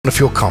to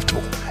feel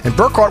comfortable, and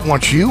Burkhardt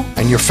wants you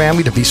and your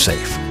family to be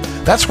safe.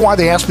 That's why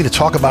they asked me to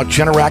talk about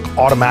Generac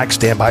automatic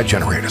standby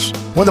generators.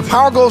 When the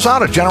power goes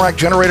out, a Generac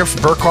generator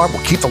from Burkhardt will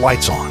keep the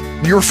lights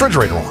on, your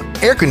refrigerator on,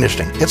 air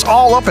conditioning. It's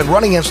all up and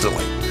running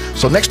instantly.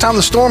 So next time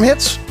the storm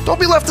hits, don't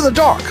be left in the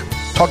dark.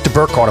 Talk to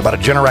Burkhardt about a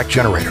Generac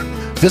generator.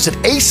 Visit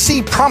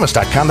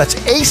acpromise.com, that's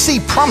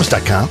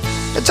acpromise.com,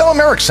 and tell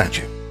them Eric sent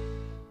you.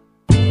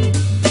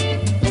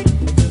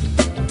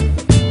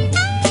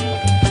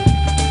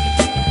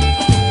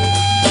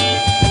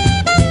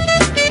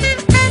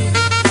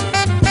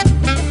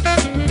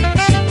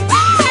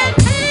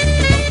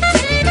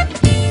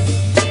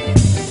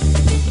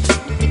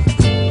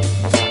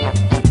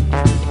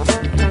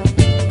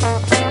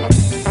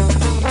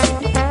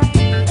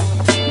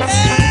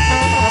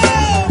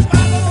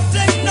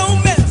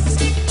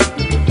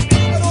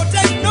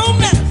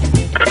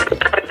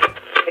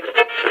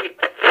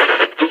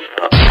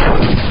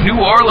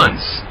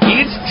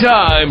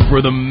 Time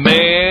for the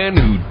man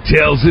who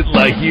tells it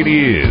like it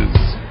is.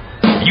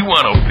 You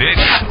want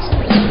opinions?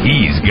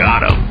 He's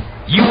got them.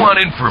 You want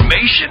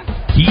information?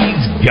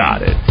 He's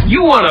got it.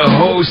 You want a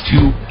host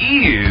who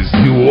is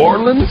New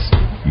Orleans?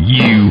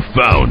 You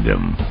found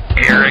him.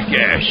 Eric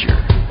Asher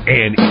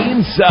and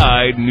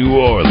Inside New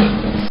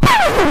Orleans.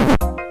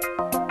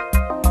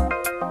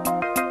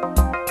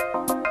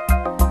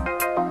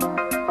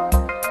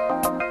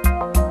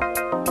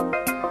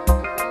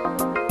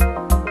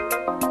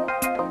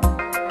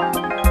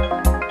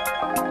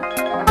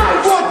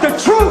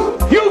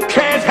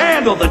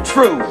 The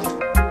truth.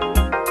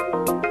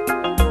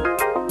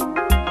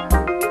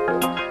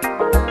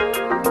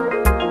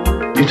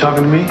 You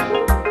talking to me?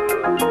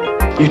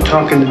 You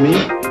talking to me?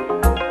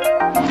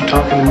 You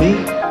talking to me?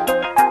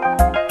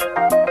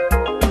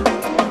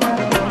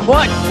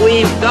 What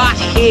we've got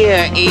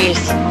here is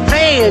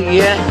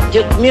failure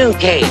to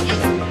communicate.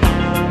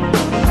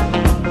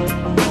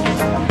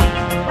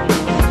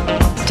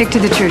 Stick to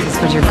the truth is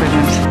what you're good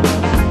at.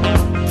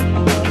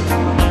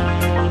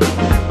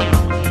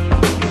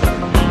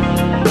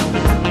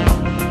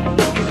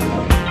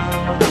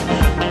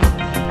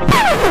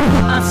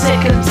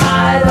 Sick and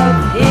tired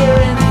of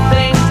hearing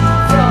things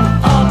from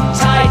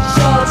uptight,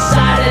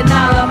 short-sighted,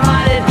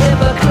 narrow-minded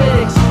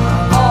hypocrites.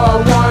 All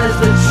I want is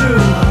the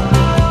truth.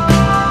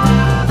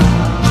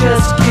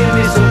 Just give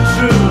me some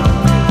truth.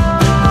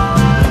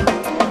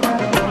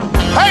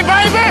 Hey,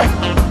 baby!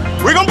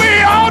 We're gonna be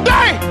here all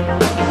day!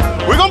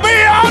 We're gonna be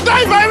here all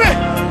day, baby!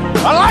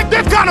 I like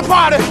this kind of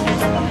party!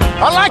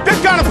 I like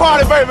this kind of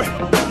party, baby!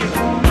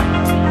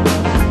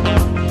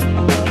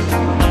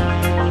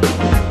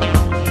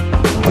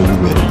 Are you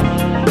ready?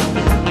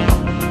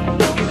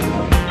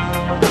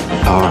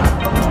 Are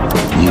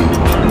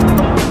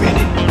you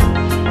ready?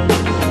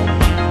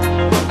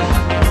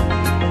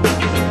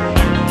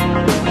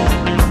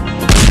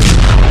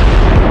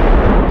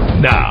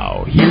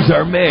 Now, here's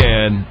our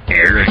man,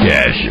 Eric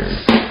Asher.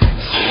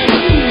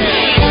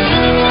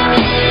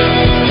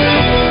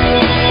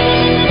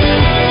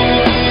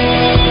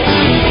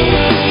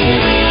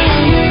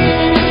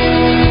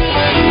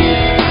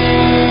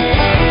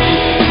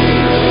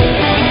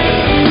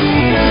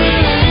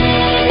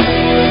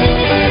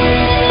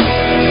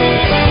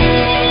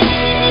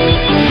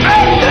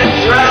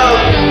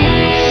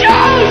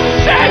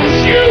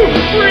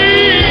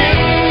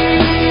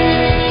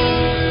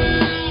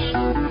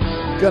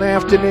 Good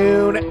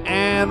afternoon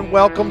and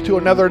welcome to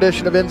another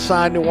edition of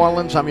Inside New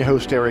Orleans. I'm your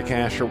host, Eric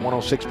Asher,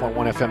 106.1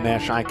 FM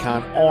Nash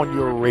Icon on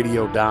your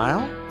radio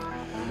dial.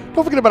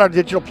 Don't forget about our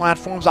digital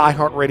platforms,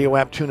 iHeartRadio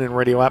app, TuneIn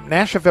Radio app,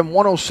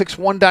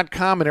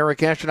 NashFM1061.com and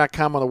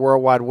EricAsher.com on the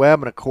World Wide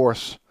Web. And, of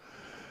course,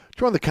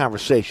 join the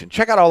conversation.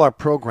 Check out all our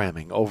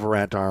programming over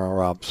at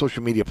our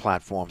social media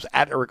platforms,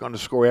 at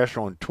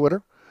Eric_Asher on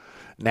Twitter,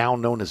 now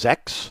known as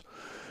X.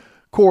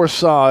 Of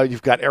course,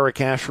 you've got Eric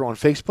Asher on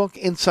Facebook,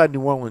 Inside New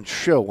Orleans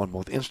Show on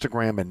both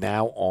Instagram and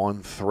now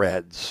on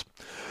Threads.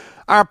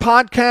 Our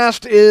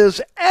podcast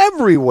is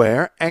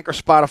everywhere. Anchor,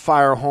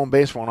 Spotify, or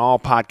Homebase. We're on all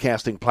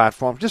podcasting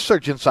platforms. Just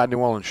search Inside New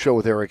Orleans Show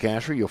with Eric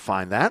Asher. You'll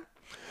find that.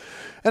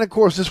 And, of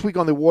course, this week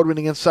on the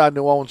award-winning Inside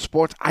New Orleans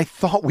Sports, I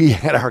thought we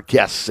had our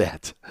guest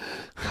set.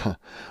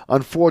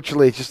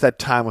 Unfortunately, it's just that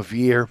time of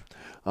year.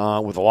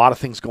 With a lot of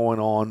things going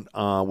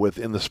on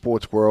within the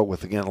sports world,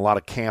 with, again, a lot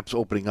of camps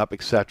opening up,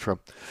 etc.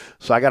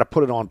 So I got to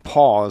put it on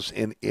pause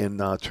in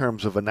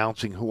terms of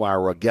announcing who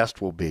our guest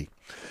will be.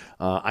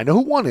 I know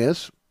who one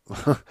is,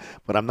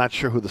 but I'm not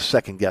sure who the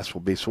second guest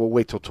will be. So we'll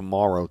wait till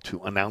tomorrow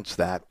to announce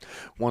that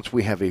once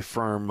we have a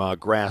firm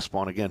grasp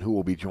on, again, who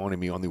will be joining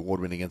me on the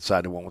award-winning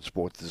Inside New Orleans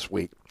Sports this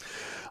week.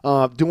 Do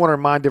want to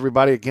remind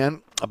everybody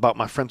again about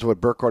my friends over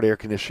at Burkhardt Air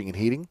Conditioning and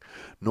Heating.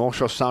 North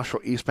Shore, South Shore,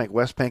 East Bank,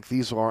 West Bank.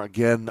 These are,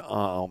 again,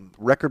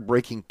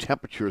 record-breaking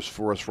temperatures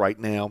for us right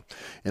now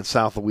in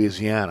South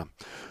Louisiana.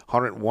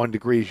 101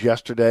 degrees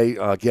yesterday,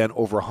 again,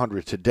 over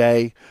 100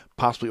 today,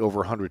 possibly over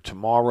 100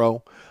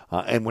 tomorrow.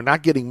 And we're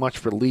not getting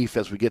much relief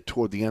as we get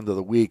toward the end of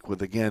the week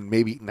with, again,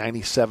 maybe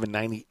 97,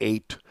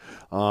 98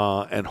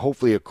 and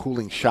hopefully a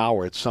cooling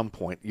shower at some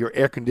point. Your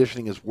air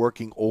conditioning is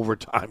working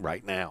overtime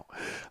right now.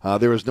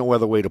 There is no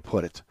other way to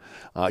put it.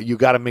 You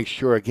got to make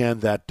sure, again,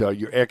 that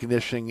your air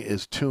conditioning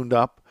is tuned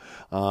up,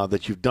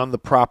 that you've done the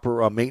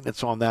proper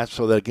maintenance on that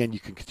so that, again, you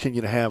can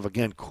continue to have,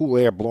 again, cool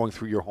air blowing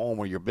through your home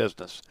or your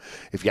business.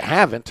 If you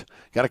haven't,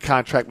 you got to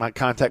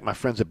contact my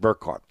friends at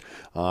Burkhardt.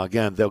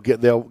 Again, they'll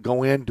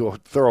go in, do a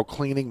thorough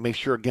cleaning, make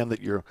sure, again,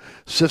 that your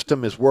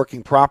system is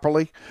working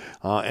properly.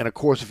 And, of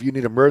course, if you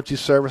need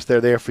emergency service,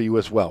 they're there for you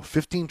as well.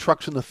 15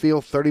 trucks in the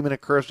field,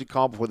 30-minute courtesy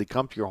call before they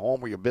come to your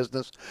home or your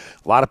business.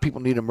 A lot of people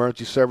need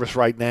emergency service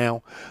right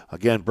now.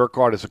 Again,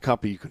 Burkhardt is a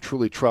company you can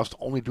truly trust,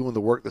 only doing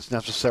the work that's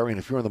necessary. And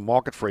if you're in the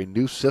market for a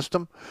new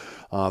system,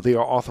 they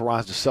are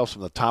authorized to sell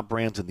some of the top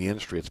brands in the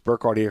industry. It's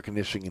Burkhardt Air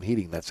Conditioning and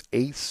Heating. That's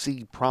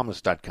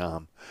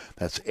acpromise.com.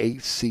 That's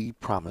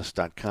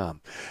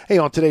acpromise.com. Hey,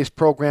 on today's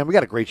program, we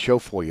got a great show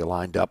for you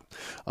lined up.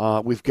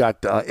 We've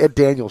got Ed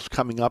Daniels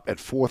coming up at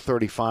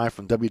 4:35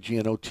 from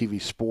WGNO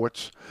TV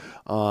Sports.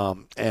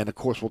 And, of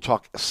course, we'll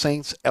talk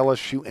Saints,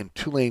 LSU, and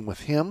Tulane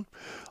with him.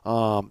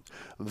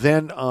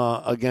 Then,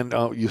 again,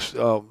 a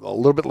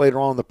little bit later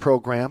on in the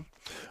program,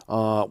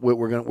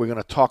 we're going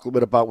to talk a little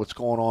bit about what's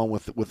going on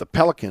with the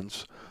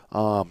Pelicans,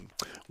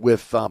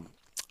 with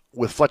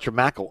Fletcher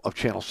Mackel of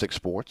Channel 6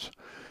 Sports,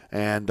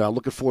 and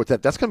looking forward to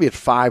that. That's going to be at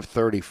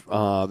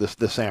 5:30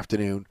 this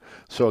afternoon.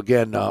 So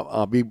again,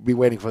 be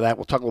waiting for that.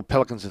 We'll talk about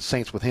Pelicans and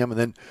Saints with him, and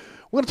then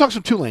we're going to talk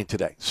some Tulane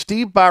today.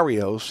 Steve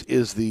Barrios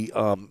is the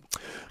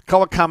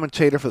color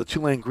commentator for the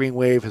Tulane Green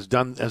Wave. Has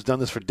done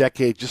this for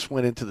decades. Just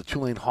went into the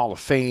Tulane Hall of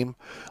Fame.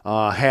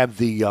 Had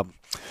the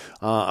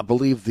I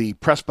believe the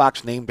press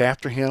box named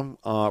after him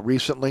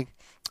recently.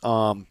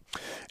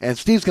 And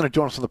Steve's going to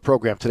join us on the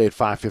program today at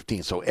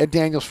 5:15. So Ed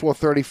Daniels,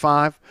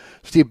 4:35.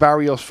 Steve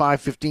Barrios,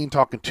 5:15,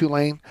 talking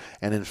Tulane.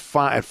 And then at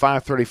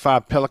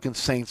 5:35, Pelicans,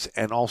 Saints,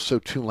 and also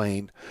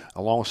Tulane,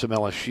 along with some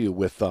LSU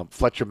with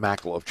Fletcher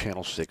Mackel of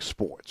Channel 6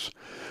 Sports.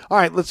 All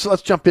right,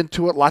 let's jump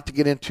into it. A lot to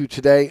get into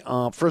today.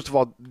 First of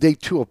all, day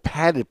 2 of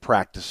padded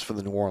practice for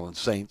the New Orleans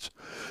Saints.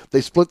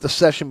 They split the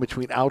session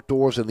between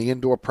outdoors and the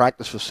indoor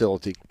practice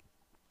facility.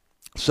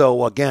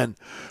 So, again,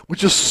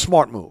 which is a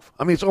smart move.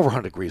 I mean, it's over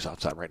 100 degrees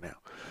outside right now.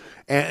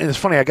 And it's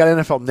funny, I got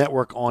NFL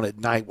Network on at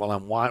night while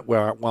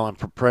I'm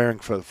preparing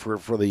for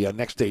the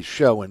next day's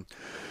show. And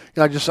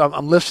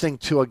I'm listening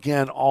to,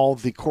 again, all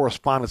the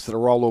correspondents that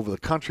are all over the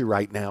country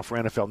right now for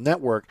NFL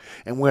Network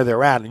and where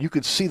they're at. And you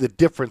could see the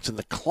difference in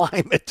the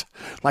climate,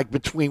 like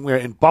between where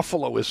in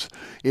Buffalo is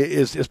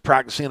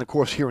practicing and, of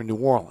course, here in New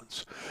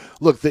Orleans.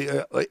 Look,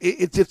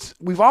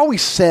 we've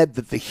always said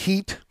that the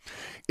heat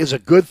is a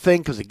good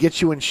thing because it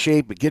gets you in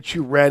shape, it gets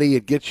you ready,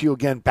 it gets you,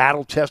 again,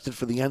 battle-tested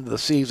for the end of the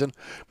season.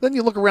 But then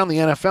you look around the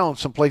NFL in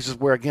some places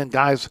where, again,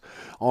 guys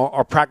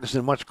are practicing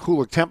in much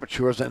cooler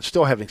temperatures and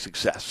still having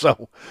success.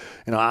 So,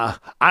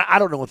 I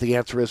don't know what the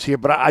answer is here,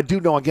 but I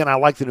do know, again, I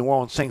like the New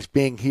Orleans Saints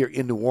being here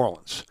in New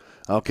Orleans,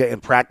 okay,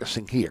 and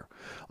practicing here.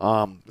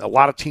 A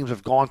lot of teams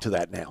have gone to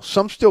that now.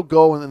 Some still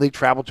go and then they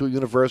travel to a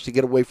university,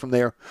 get away from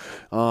their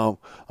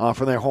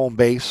home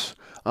base.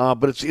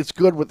 But it's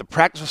good with the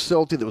practice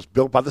facility that was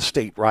built by the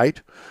state,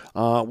 right?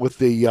 With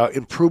the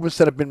improvements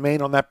that have been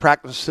made on that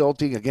practice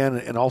facility, again,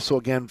 and also,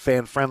 again,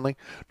 fan-friendly.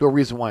 No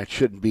reason why it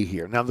shouldn't be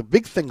here. Now, the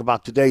big thing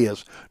about today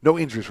is no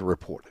injuries were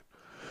reported.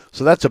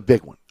 So that's a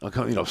big one.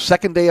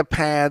 Second day of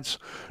pads,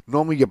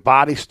 normally your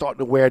body's starting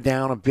to wear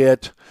down a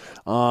bit.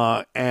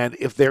 And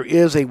if there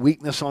is a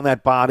weakness on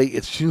that body,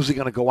 it's usually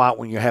going to go out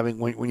when you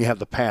have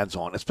the pads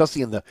on,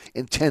 especially in the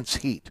intense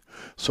heat.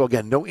 So,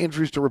 again, no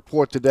injuries to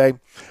report today.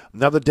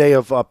 Another day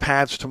of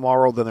pads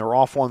tomorrow, then they're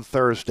off on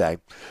Thursday.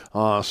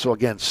 So,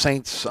 again,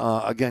 Saints,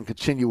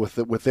 continue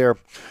with their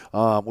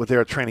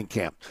training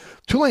camp.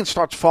 Tulane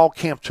starts fall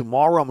camp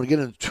tomorrow. I'm going to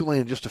get into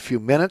Tulane in just a few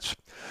minutes.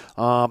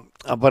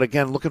 But,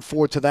 again, looking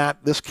forward to that.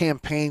 This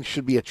campaign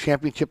should be a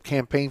championship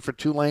campaign for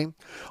Tulane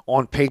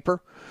on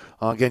paper.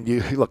 Again,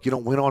 you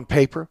don't win on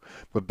paper,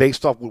 but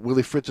based off what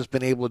Willie Fritz has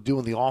been able to do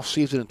in the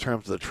offseason in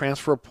terms of the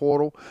transfer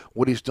portal,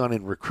 what he's done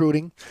in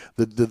recruiting,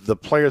 the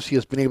players he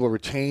has been able to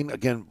retain,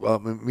 again,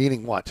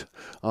 meaning what?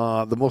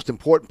 The most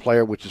important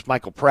player, which is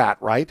Michael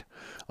Pratt, right?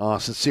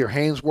 Sincere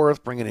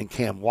Haynesworth, bringing in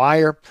Cam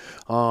Wire.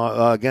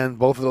 Again,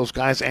 both of those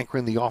guys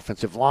anchoring the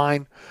offensive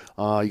line.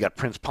 You got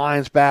Prince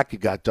Pines back. You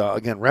got,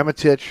 again,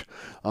 Remetich,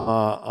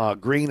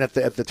 Green at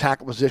the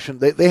tackle position.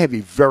 They have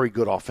a very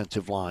good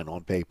offensive line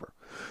on paper.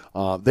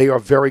 They are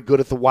very good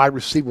at the wide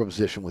receiver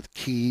position with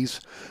Keys.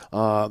 They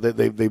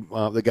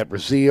got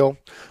Brazil.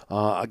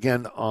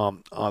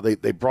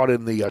 They brought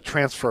in the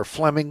transfer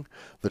Fleming,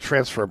 the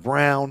transfer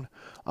Brown.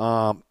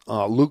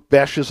 Luke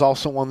Besh is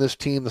also on this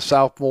team, the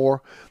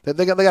sophomore.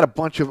 They got a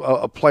bunch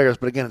of players,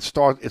 but again,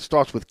 it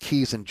starts with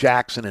Keys and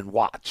Jackson and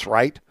Watts,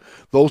 right?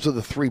 Those are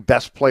the three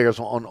best players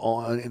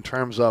on in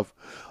terms of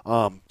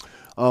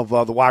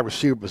the wide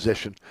receiver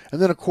position.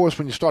 And then, of course,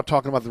 when you start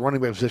talking about the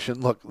running back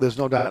position, look, there's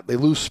no doubt they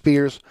lose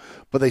Spears,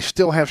 but they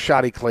still have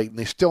Shotty Clayton.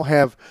 They still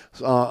have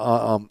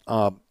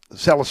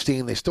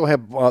Celestine. They still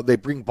have they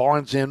bring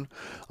Barnes in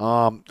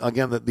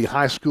again, the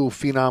high school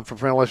phenom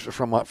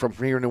from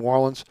here in New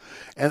Orleans,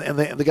 and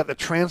they got the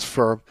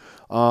transfer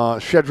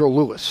Shedro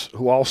Lewis,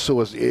 who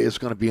also is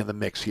going to be in the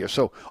mix here.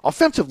 So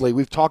offensively,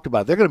 we've talked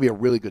about it. They're going to be a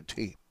really good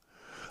team.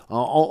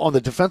 On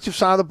the defensive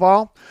side of the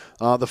ball,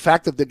 the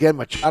fact that again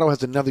Machado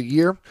has another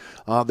year,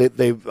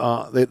 they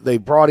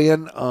brought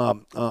in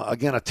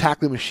again a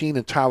tackling machine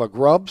in Tyler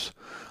Grubbs.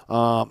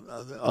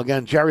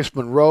 Again, Jarius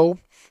Monroe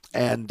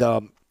and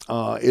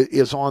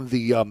is on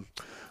the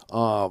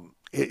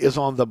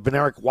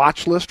Benerick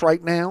watch list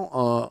right now.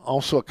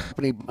 Also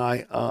accompanied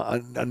by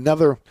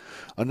another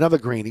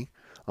greenie.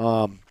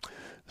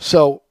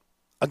 So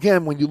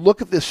again, when you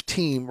look at this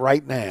team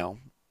right now,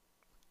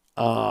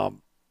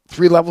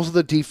 3 levels of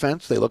the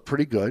defense, they look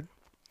pretty good.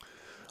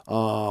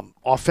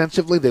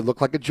 Offensively, they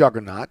look like a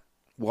juggernaut.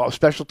 Well,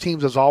 special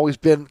teams has always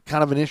been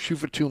kind of an issue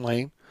for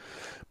Tulane.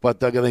 But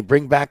they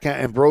bring back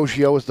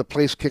Ambrosio as the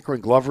place kicker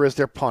and Glover as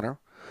their punter.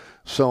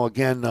 So,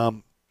 again,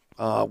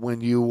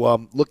 when you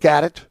look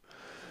at it,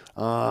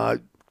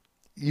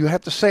 you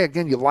have to say,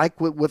 again, you like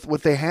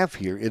what they have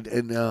here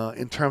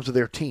in terms of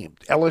their team.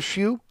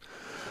 LSU,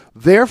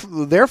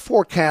 they're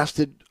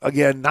forecasted,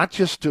 again, not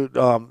just to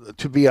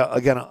be,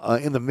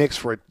 in the mix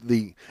for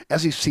the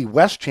SEC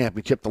West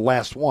Championship, the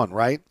last one,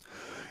 right?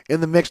 In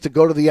the mix to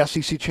go to the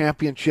SEC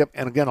Championship.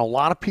 And, again, a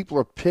lot of people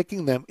are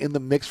picking them in the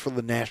mix for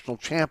the national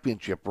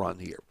championship run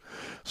here.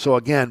 So,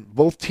 again,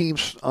 both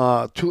teams,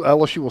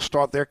 LSU will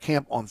start their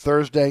camp on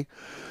Thursday.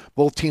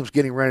 Both teams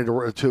getting ready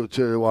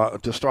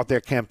to start their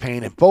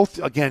campaign. And both,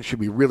 again, should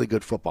be really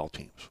good football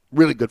teams.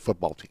 Really good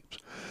football teams.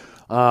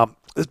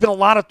 There's been a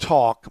lot of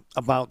talk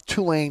about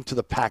Tulane to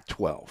the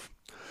Pac-12.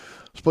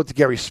 Spoke to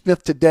Gary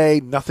Smith today.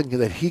 Nothing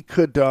that he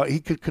could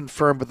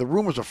confirm, but the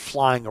rumors are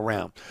flying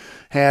around.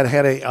 Had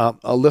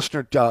a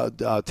listener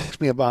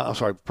text me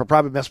about.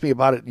 Probably messed me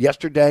about it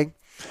yesterday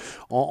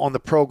on the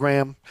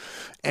program,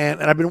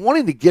 and I've been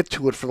wanting to get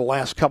to it for the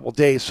last couple of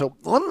days. So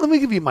let me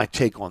give you my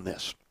take on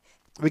this,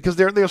 because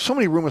there are so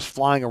many rumors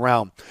flying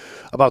around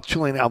about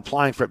Tulane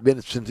applying for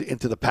admittance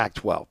into the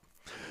Pac-12.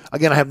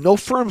 Again, I have no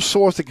firm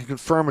source that can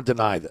confirm or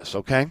deny this,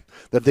 okay,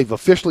 that they've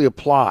officially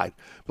applied.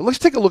 But let's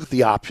take a look at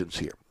the options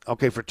here,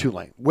 okay, for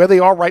Tulane. Where they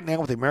are right now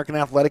with the American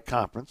Athletic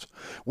Conference,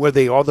 where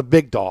they are the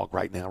big dog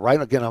right now,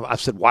 right? Again, I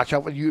said watch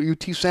out for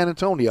UT San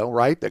Antonio,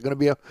 right? I think they're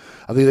going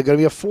to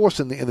be a force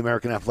in the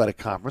American Athletic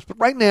Conference. But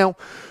right now,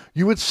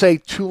 you would say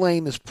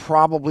Tulane is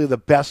probably the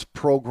best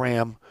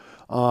program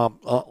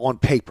on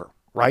paper,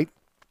 right?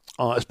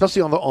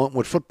 Especially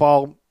with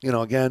football,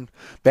 again,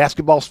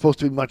 basketball is supposed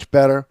to be much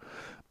better.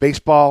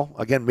 Baseball,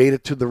 again, made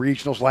it to the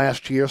regionals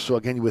last year, so,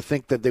 again, you would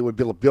think that they would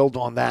be able to build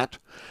on that.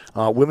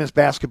 Women's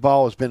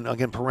basketball has been,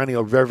 again,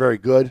 perennial, very, very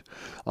good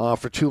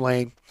for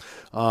Tulane.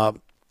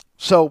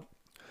 So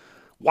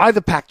why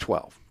the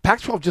Pac-12?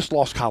 Pac-12 just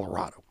lost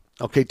Colorado,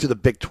 okay, to the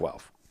Big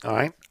 12, all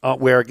right,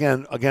 where,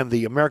 again,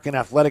 the American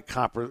Athletic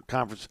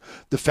Conference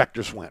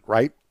defectors went,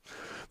 right?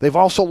 They've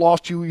also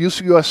lost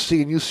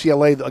USC and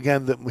UCLA,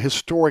 again, the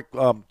historic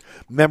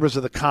members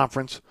of the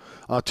conference,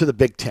 to the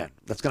Big Ten.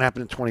 That's going to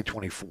happen in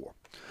 2024.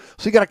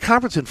 So you got a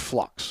conference in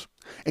flux.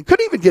 It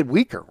could even get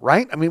weaker,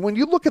 right? I mean, when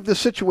you look at this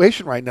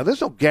situation right now,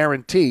 there's no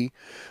guarantee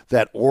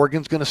that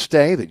Oregon's going to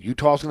stay, that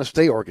Utah's going to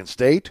stay, Oregon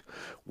State,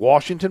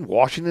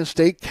 Washington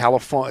State,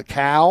 California,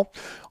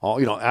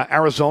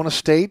 Arizona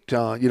State.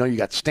 You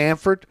got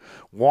Stanford,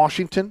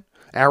 Washington,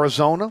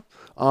 Arizona.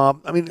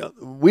 I mean,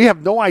 we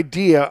have no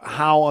idea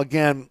how,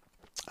 again,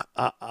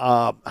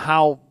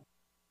 how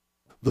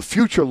the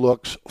future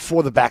looks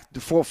for the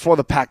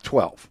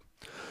Pac-12.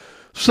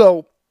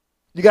 So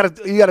you got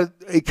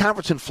a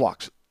conference in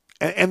flux,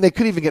 and they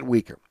could even get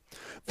weaker.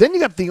 Then you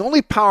got the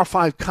only Power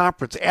 5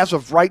 conference as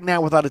of right now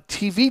without a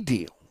TV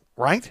deal,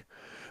 right?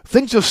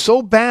 Things are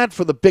so bad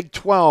for the Big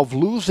 12,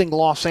 losing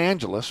Los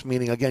Angeles,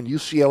 meaning, again,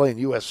 UCLA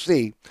and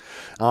USC,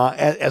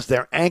 as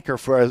their anchor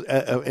for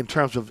in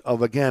terms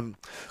of again,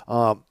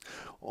 one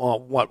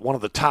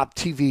of the top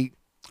TV,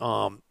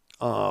 one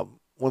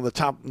of the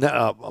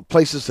top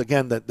places,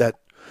 again, that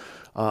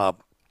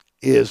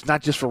is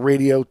not just for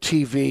radio,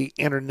 TV,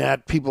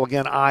 internet, people,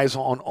 again, eyes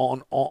on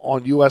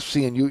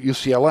USC and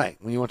UCLA.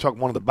 When you want to talk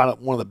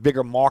about one of the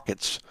bigger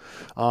markets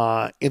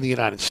in the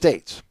United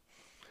States.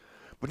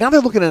 But now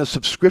they're looking at a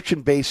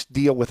subscription-based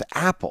deal with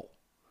Apple.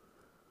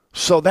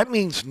 So that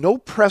means no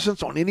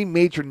presence on any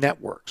major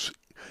networks,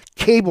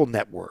 cable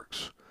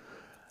networks.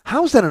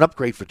 How is that an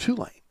upgrade for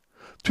Tulane?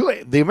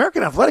 The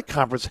American Athletic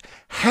Conference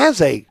has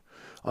a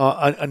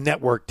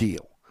network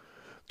deal.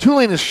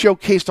 Tulane is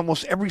showcased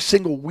almost every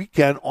single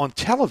weekend on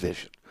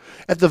television.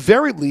 At the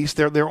very least,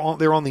 they're on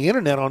the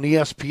internet on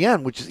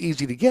ESPN, which is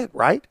easy to get,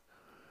 right?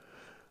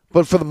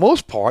 But for the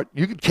most part,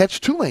 you can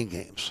catch Tulane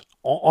games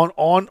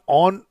on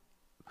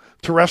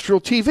terrestrial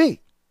TV,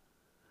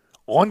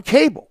 on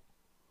cable.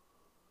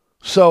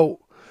 So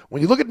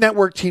when you look at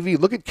network TV,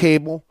 look at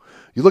cable,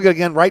 you look at,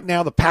 again, right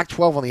now, the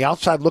Pac-12 on the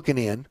outside looking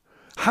in.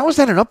 How is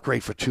that an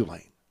upgrade for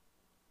Tulane?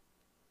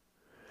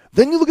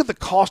 Then you look at the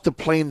cost of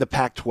playing the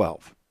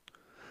Pac-12.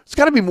 It's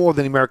got to be more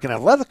than the American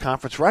Athletic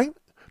Conference, right?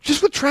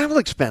 Just with travel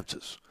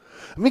expenses.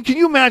 I mean, can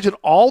you imagine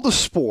all the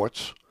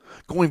sports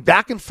going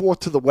back and forth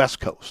to the West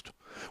Coast?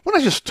 We're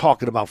not just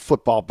talking about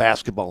football,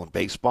 basketball, and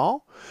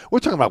baseball. We're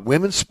talking about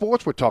women's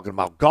sports. We're talking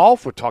about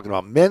golf. We're talking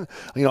about men,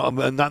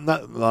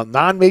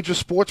 non-major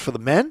sports for the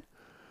men.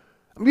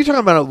 I mean, you're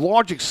talking about a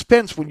large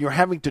expense when you're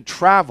having to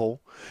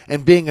travel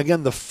and being,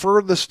 again, the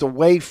furthest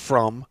away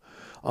from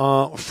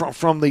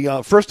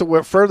furthest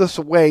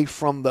away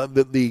from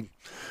the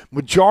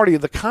majority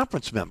of the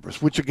conference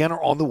members, which, again,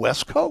 are on the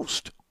West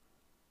Coast.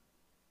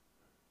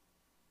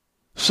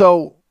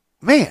 So,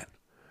 man,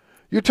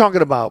 you're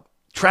talking about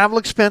travel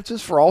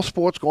expenses for all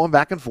sports going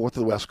back and forth to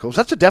the West Coast.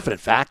 That's a definite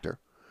factor.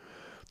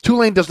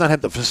 Tulane does not have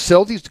the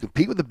facilities to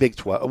compete with the Big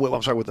 12. Well,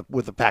 I'm sorry,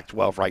 with the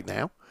Pac-12 right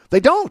now. They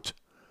don't.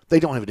 They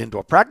don't have an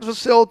indoor practice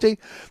facility.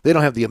 They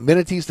don't have the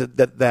amenities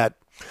that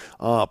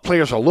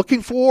players are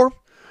looking for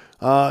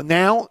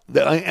now.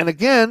 And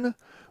again,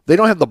 they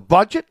don't have the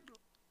budget,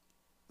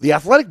 the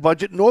athletic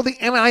budget, nor the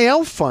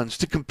NIL funds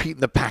to compete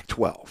in the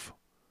Pac-12.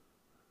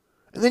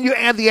 And then you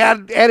add the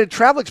added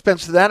travel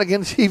expense to that,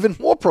 again, it's even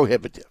more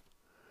prohibitive.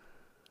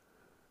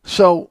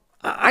 So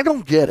I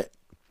don't get it.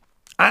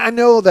 I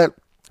know that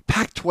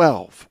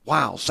Pac-12,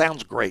 wow,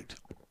 sounds great.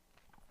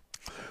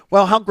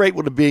 Well, how great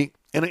would it be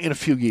in a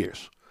few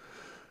years?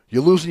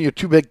 You're losing your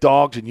two big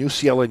dogs in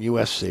UCLA and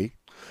USC.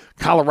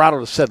 Colorado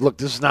has said, look,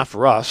 this is not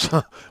for us.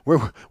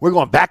 We're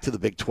going back to the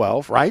Big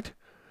 12, right?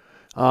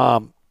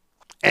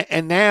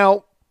 And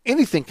now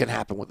anything can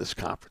happen with this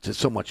conference. It's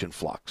so much in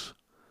flux.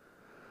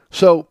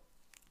 So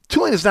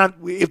Tulane is not,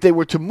 if they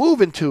were to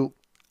move into,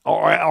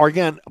 or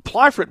again,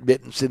 apply for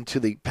admittance into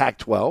the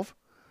Pac-12,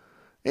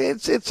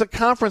 it's a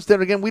conference that,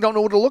 again, we don't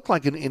know what it'll look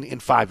like in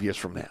 5 years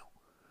from now.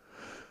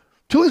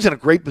 Tulane's in a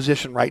great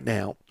position right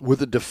now with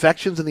the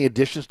defections and the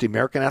additions to the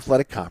American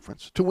Athletic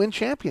Conference to win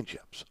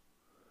championships.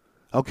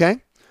 Okay?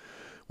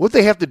 What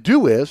they have to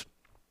do is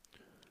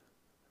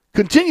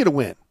continue to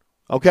win.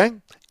 Okay?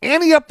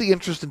 Ante up the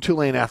interest in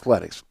Tulane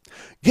athletics.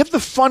 Give the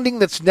funding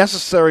that's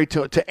necessary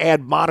to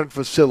add modern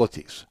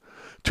facilities,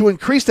 to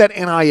increase that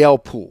NIL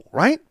pool,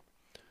 right?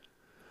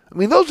 I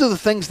mean, those are the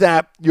things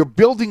that you're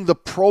building the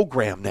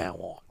program now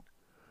on.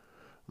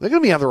 There are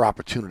going to be other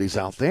opportunities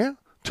out there.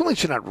 Tulane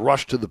should not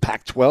rush to the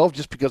Pac-12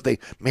 just because they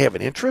may have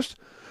an interest,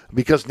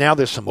 because now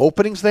there's some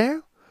openings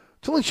there.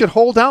 Tulane should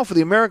hold out for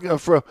the American,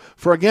 for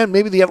again,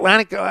 maybe the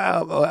Atlantic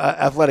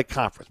Athletic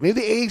Conference,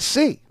 maybe the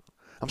AAC.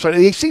 I'm sorry,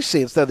 the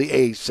ACC instead of the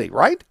AAC,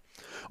 right?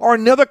 Or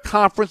another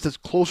conference that's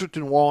closer to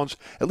New Orleans,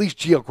 at least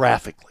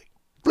geographically.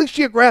 At least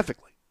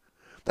geographically.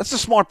 That's the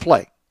smart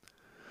play.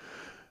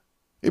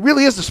 It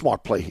really is the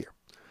smart play here,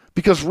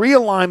 because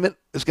realignment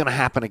is going to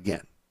happen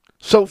again.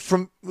 So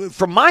from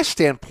my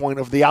standpoint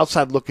of the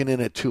outside looking in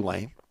at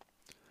Tulane,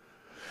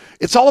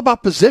 it's all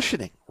about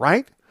positioning,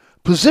 right?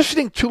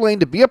 Positioning Tulane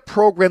to be a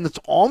program that's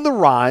on the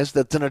rise,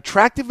 that's an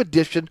attractive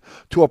addition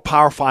to a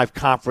Power 5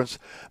 conference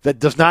that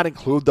does not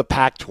include the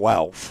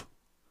Pac-12.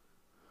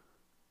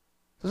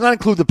 Does not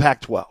include the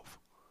Pac-12.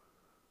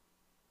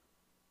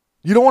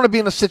 You don't want to be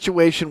in a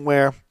situation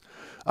where,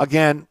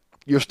 again,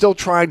 you're still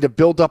trying to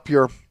build up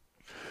your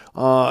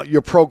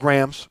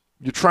programs.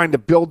 You're trying to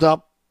build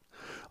up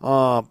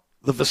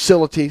the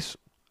facilities.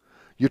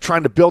 You're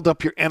trying to build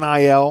up your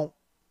NIL.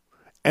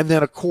 And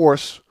then, of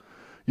course,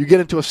 you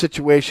get into a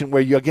situation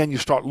where you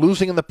start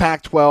losing in the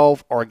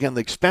Pac-12, or again,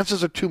 the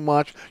expenses are too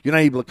much. You're not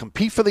able to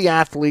compete for the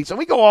athletes, and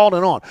we go on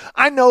and on.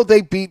 I know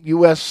they beat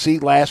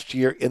USC last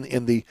year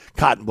in the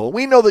Cotton Bowl.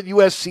 We know that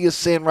USC is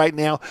saying right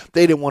now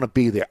they didn't want to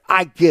be there.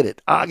 I get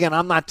it. Again,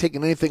 I'm not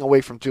taking anything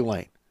away from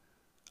Tulane.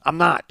 I'm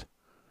not.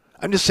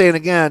 I'm just saying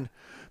again,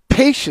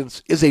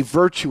 patience is a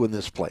virtue in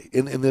this play,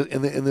 in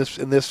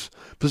this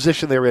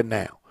position they're in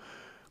now.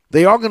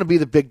 They are going to be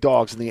the big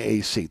dogs in the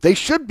AAC. They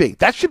should be.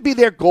 That should be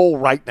their goal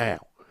right now.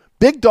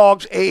 Big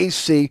dogs,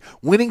 AAC,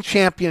 winning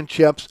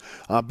championships,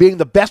 being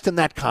the best in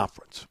that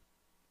conference.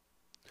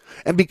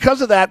 And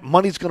because of that,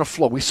 money's going to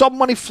flow. We saw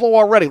money flow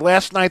already.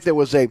 Last night there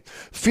was a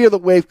Fear the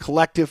Wave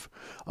collective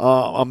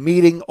a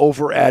meeting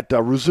over at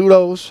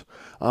Rizzuto's.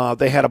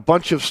 They had a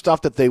bunch of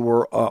stuff that they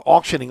were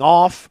auctioning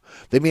off.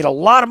 They made a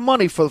lot of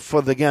money for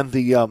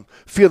the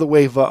Fear the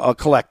Wave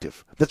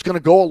collective. That's going to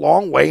go a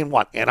long way in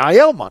what?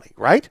 NIL money,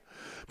 right?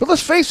 But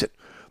let's face it,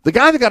 the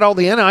guy that got all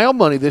the NIL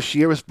money this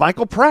year is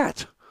Michael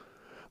Pratt.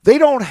 They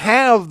don't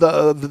have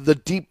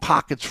the deep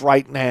pockets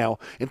right now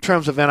in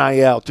terms of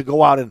NIL to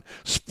go out and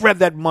spread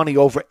that money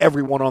over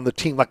everyone on the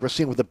team like we're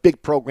seeing with the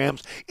big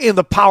programs in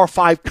the Power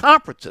 5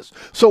 conferences.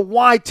 So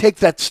why take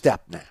that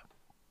step now?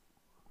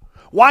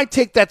 Why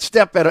take that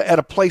step at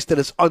a place that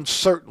is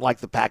uncertain like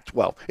the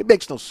Pac-12? It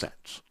makes no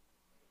sense.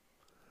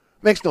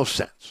 Makes no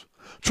sense.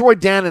 Troy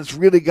Dannon's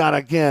really got to,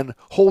 again,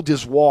 hold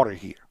his water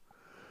here.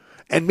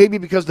 And maybe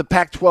because the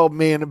Pac-12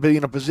 may be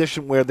in a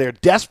position where they're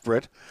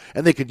desperate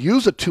and they could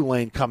use a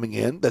Tulane coming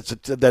in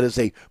that is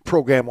a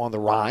program on the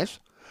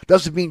rise,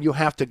 doesn't mean you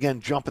have to,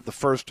 again, jump at the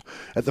first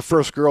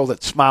girl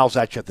that smiles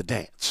at you at the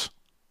dance.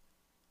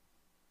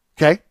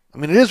 Okay? I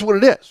mean, it is what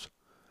it is.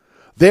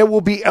 There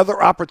will be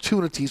other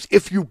opportunities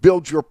if you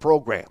build your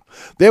program.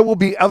 There will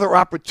be other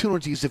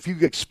opportunities if you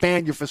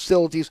expand your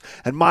facilities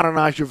and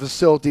modernize your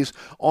facilities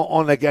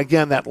on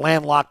again, that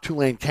landlocked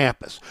Tulane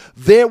campus.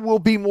 There will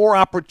be more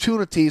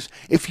opportunities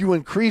if you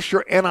increase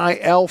your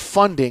NIL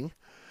funding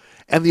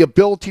and the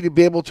ability to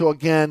be able to,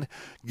 again,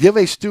 give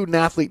a student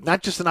athlete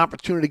not just an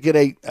opportunity to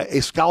get a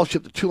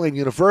scholarship to Tulane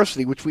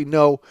University, which we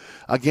know,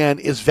 again,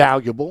 is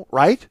valuable,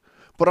 right?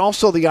 But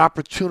also the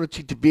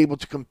opportunity to be able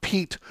to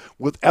compete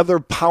with other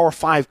Power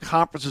 5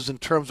 conferences in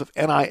terms of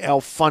NIL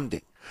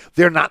funding.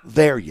 They're not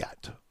there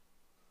yet.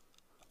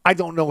 I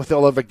don't know if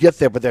they'll ever get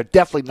there, but they're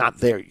definitely not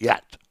there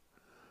yet.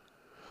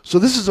 So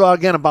this is,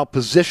 again, about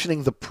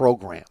positioning the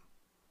program.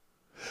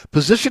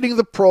 Positioning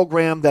the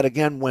program that,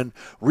 again, when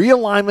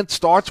realignment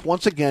starts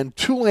once again,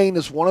 Tulane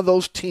is one of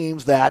those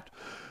teams that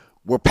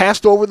were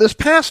passed over this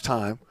past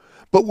time,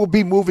 but will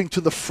be moving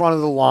to the front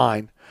of the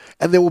line.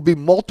 And there will be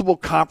multiple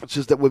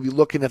conferences that will be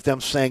looking at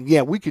them saying,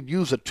 yeah, we could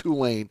use a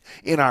Tulane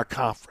in our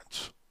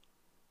conference.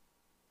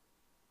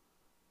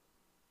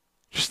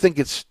 Just think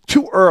it's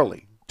too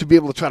early to be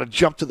able to try to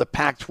jump to the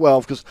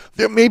Pac-12 because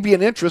there may be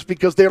an interest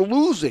because they're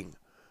losing.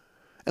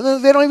 And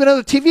then they don't even have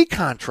a TV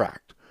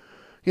contract.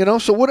 You know,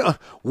 so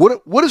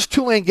what is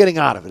Tulane getting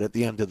out of it at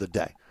the end of the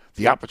day?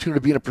 The opportunity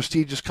to be in a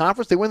prestigious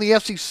conference. They win the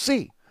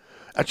SEC,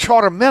 a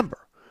charter member.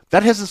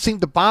 That hasn't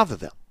seemed to bother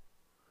them.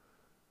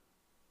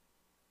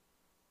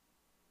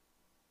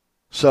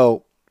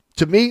 So,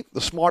 to me,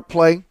 the smart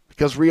play,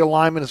 because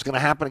realignment is going to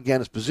happen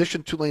again, is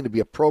position Tulane to be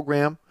a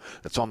program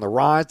that's on the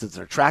rise, that's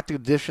an attractive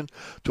addition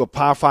to a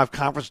Power 5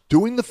 conference,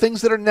 doing the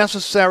things that are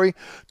necessary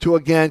to,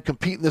 again,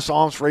 compete in this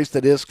arms race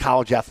that is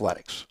college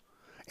athletics.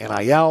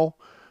 NIL,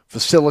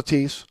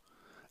 facilities,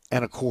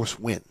 and, of course,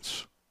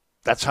 wins.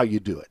 That's how you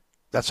do it.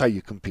 That's how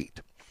you compete.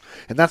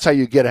 And that's how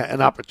you get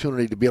an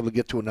opportunity to be able to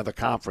get to another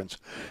conference,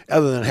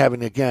 other than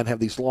having, again, have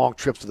these long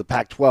trips to the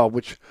Pac-12,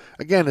 which,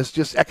 again, is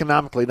just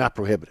economically not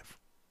prohibitive,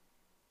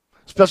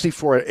 especially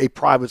for a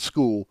private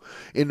school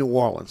in New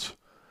Orleans.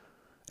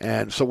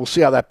 And so we'll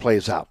see how that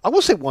plays out. I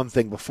will say one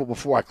thing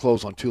before I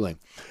close on Tulane.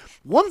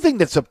 One thing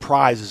that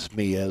surprises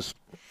me is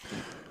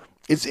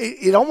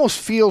it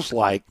almost feels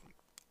like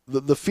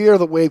the Fear of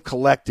the Wave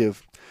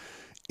Collective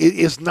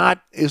is not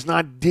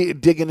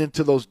digging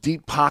into those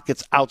deep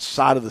pockets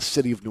outside of the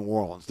city of New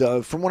Orleans.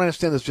 From what I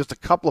understand, there's just a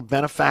couple of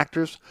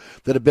benefactors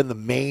that have been the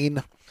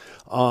main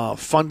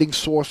funding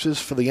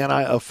sources for the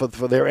NIL,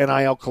 for their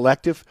NIL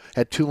collective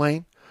at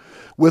Tulane.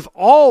 With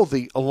all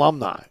the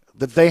alumni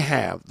that they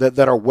have that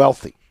are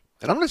wealthy,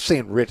 and I'm not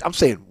saying rich, I'm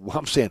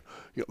saying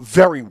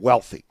very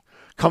wealthy,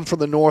 come from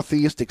the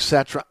Northeast,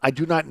 etc. I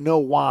do not know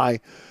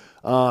why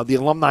the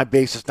alumni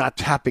base is not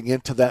tapping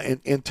into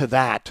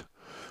that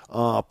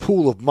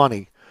pool of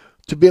money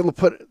to be able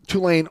to put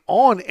Tulane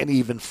on an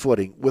even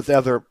footing with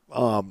other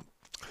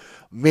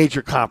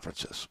major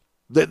conferences.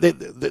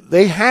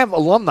 They have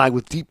alumni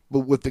with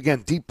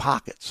deep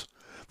pockets.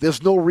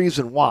 There's no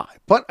reason why.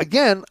 But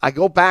again, I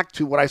go back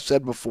to what I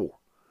said before.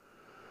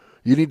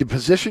 You need to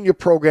position your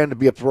program to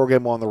be a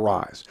program on the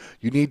rise.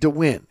 You need to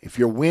win. If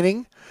you're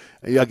winning,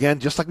 again,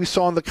 just like we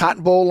saw in the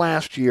Cotton Bowl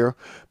last year,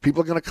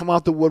 people are going to come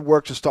out the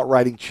woodworks and start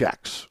writing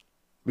checks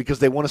because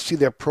they want to see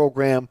their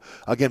program,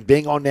 again,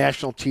 being on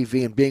national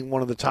TV and being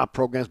one of the top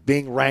programs,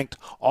 being ranked,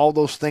 all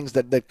those things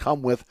that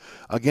come with,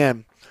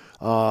 again,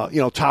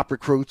 top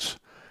recruits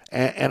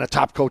and a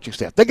top coaching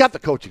staff. They got the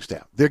coaching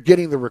staff. They're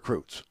getting the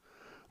recruits.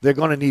 They're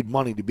going to need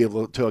money to be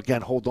able to,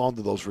 again, hold on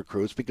to those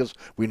recruits because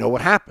we know what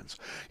happens.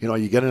 You know,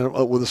 you get in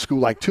with a school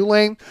like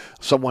Tulane,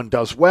 someone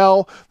does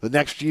well. The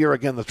next year,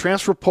 again, the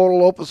transfer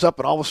portal opens up,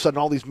 and all of a sudden,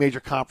 all these major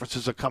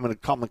conferences are coming and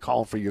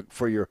calling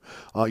for your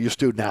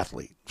student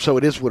athlete. So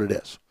it is what it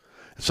is.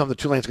 It's something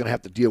Tulane's going to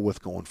have to deal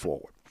with going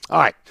forward. All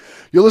right,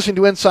 you're listening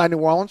to Inside New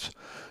Orleans.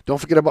 Don't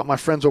forget about my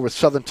friends over at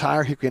Southern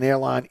Tire, Hickory and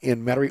Airline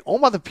in Metairie,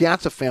 owned by the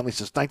Piazza family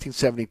since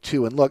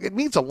 1972. And look, it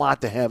means a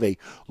lot to have a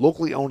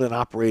locally owned and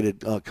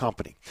operated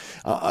company,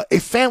 a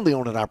family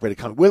owned and operated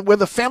company, where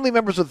the family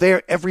members are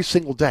there every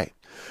single day.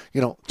 You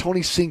know,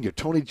 Tony Sr.,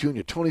 Tony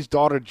Jr., Tony's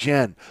daughter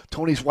Jen,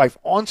 Tony's wife,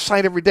 on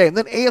site every day. And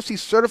then AFC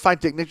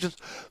certified technicians.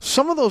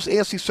 Some of those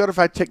AFC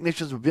certified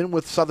technicians have been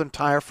with Southern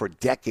Tire for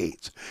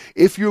decades.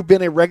 If you've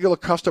been a regular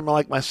customer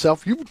like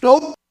myself, you know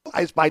them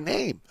guys by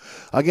name.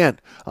 Again,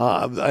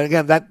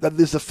 that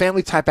is the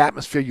family type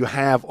atmosphere you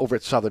have over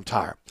at Southern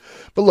Tire.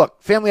 But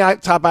look, family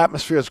type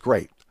atmosphere is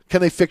great. Can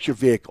they fix your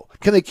vehicle?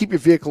 Can they keep your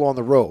vehicle on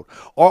the road?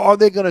 Or are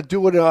they going to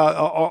do it?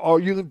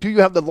 Do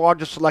you have the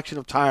largest selection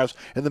of tires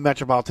in the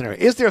metropolitan area?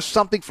 Is there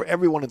something for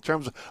everyone in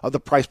terms of the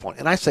price point?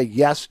 And I say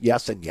yes,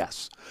 yes, and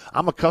yes.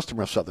 I'm a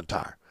customer of Southern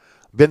Tire.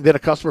 Been a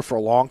customer for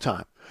a long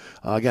time.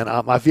 Again,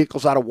 my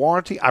vehicle's out of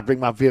warranty. I bring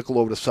my vehicle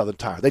over to Southern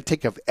Tire. They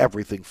take care of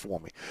everything for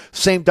me.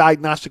 Same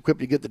diagnostic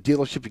equipment you get at the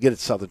dealership, you get at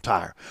Southern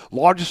Tire.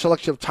 Largest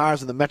selection of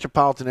tires in the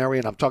metropolitan area,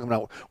 and I'm talking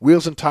about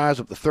wheels and tires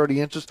up to 30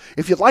 inches.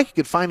 If you'd like, you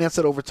can finance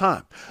it over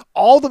time.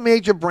 All the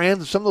major brands,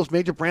 and some of those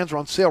major brands are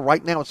on sale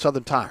right now at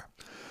Southern Tire.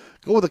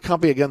 Go with a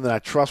company, again, that I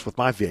trust with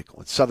my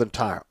vehicle. It's Southern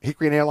Tire.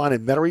 Hickory and Airline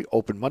in Metairie,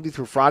 open Monday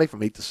through Friday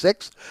from 8 to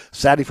 6,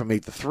 Saturday from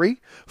 8 to 3.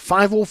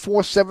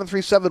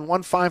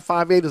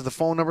 504-737-1558 is the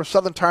phone number.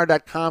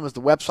 SouthernTire.com is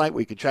the website where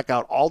you can check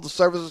out all the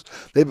services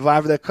they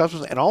provide for their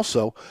customers. And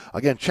also,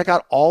 again, check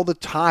out all the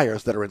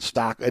tires that are in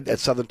stock at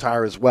Southern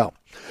Tire as well.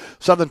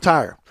 Southern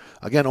Tire,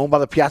 again, owned by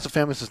the Piazza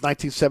family since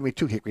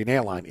 1972, Hickory and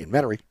Airline in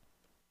Metairie.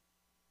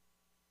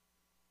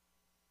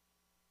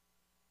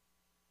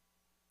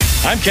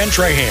 I'm Ken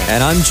Trahan.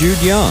 And I'm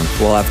Jude Young.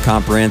 We'll have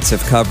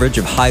comprehensive coverage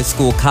of high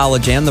school,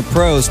 college, and the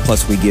pros,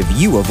 plus we give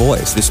you a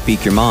voice to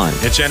speak your mind.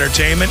 It's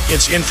entertainment,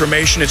 it's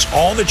information, it's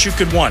all that you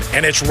could want,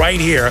 and it's right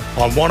here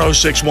on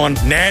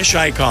 106.1 Nash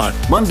Icon.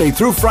 Monday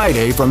through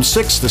Friday from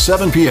 6 to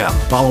 7 p.m.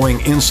 Following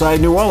Inside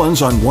New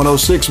Orleans on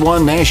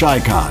 106.1 Nash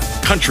Icon.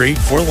 Country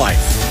for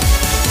life.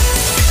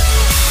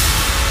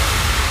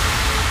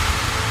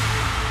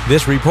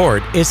 This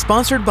report is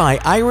sponsored by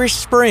Irish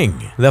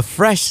Spring, the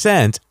fresh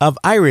scent of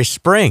Irish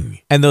Spring.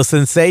 And those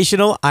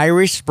sensational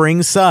Irish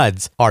Spring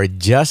suds are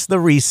just the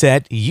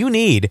reset you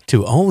need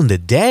to own the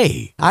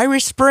day.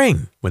 Irish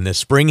Spring. When the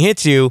spring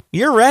hits you,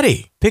 you're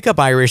ready. Pick up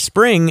Irish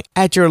Spring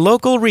at your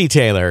local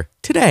retailer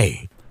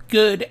today.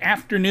 Good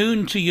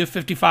afternoon to you,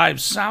 55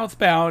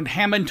 southbound,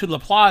 Hammond to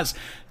LaPlace.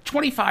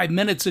 25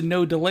 minutes and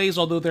no delays,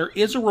 although there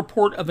is a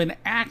report of an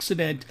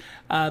accident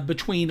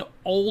between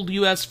Old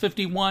US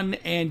 51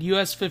 and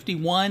US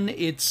 51.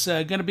 It's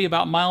going to be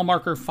about mile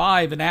marker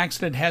 5. An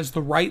accident has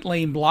the right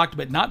lane blocked,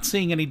 but not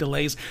seeing any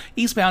delays.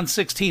 Eastbound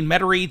 16,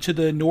 Metairie to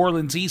the New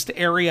Orleans East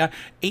area,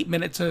 8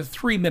 minutes, a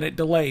 3-minute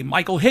delay.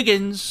 Michael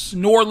Higgins,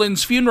 New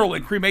Orleans Funeral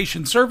and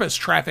Cremation Service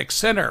Traffic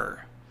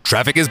Center.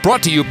 Traffic is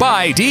brought to you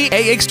by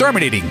DA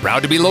Exterminating,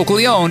 proud to be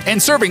locally owned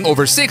and serving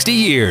over 60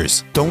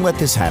 years. Don't let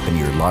this happen to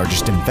your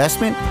largest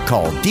investment.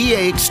 Call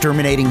DA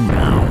Exterminating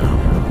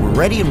now. We're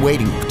ready and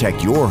waiting to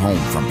protect your home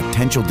from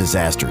potential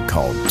disaster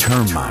called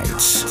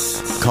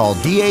termites. Call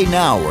DA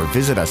now or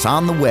visit us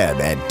on the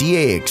web at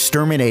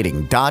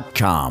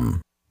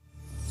daexterminating.com.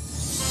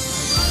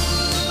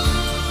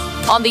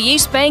 On the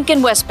East Bank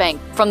and West Bank,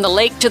 from the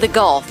lake to the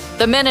Gulf,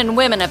 the men and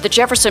women of the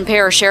Jefferson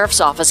Parish Sheriff's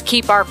Office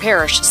keep our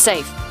parish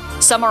safe.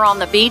 Some are on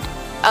the beat,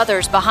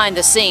 others behind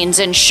the scenes,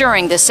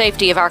 ensuring the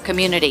safety of our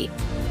community.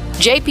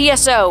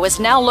 JPSO is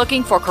now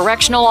looking for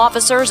correctional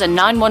officers and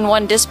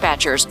 911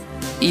 dispatchers.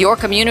 Your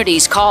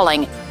community's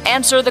calling.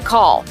 Answer the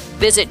call.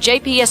 Visit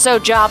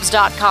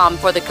jpsojobs.com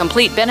for the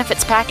complete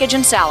benefits package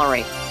and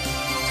salary.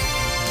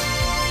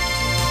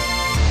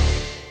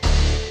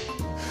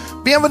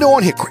 Bienvenue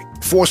on Hickory,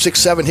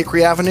 467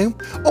 Hickory Avenue.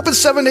 Open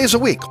 7 days a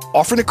week,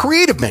 offering a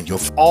creative menu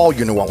of all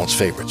your New Orleans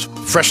favorites.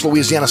 Fresh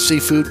Louisiana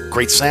seafood,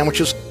 great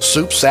sandwiches,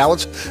 soups,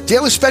 salads,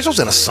 daily specials,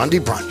 and a Sunday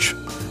brunch.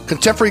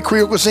 Contemporary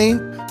Creole cuisine,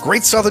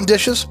 great southern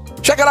dishes.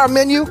 Check out our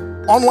menu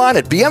online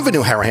at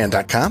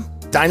bienvenueharahan.com.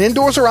 Dine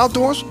indoors or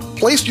outdoors.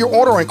 Place your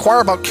order or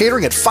inquire about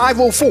catering at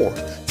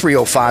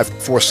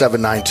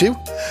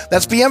 504-305-4792.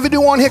 That's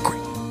Bienvenue on Hickory,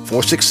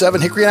 467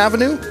 Hickory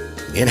Avenue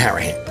in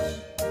Harahan.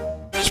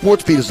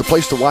 SportsBeat is the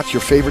place to watch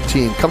your favorite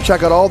team. Come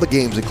check out all the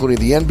games, including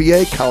the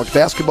NBA, college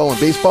basketball, and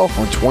baseball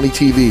on 20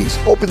 TVs.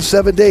 Open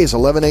 7 days,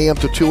 11 a.m.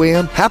 to 2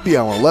 a.m. Happy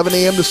hour, 11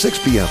 a.m. to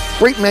 6 p.m.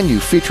 Great menu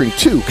featuring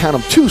two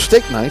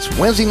steak nights.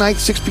 Wednesday night,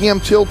 6 p.m.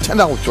 till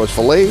 $10 choice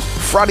fillets.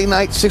 Friday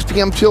night, 6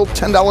 p.m. till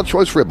 $10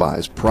 choice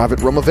ribeyes.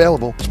 Private room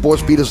available.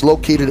 SportsBeat is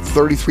located at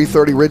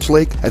 3330 Ridge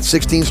Lake at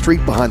 16th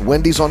Street behind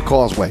Wendy's on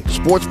Causeway.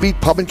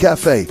 SportsBeat Pub and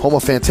Cafe, home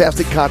of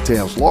fantastic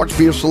cocktails, large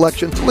beer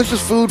selection,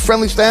 delicious food,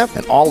 friendly staff,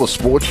 and all the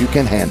sports you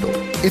can handle.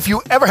 If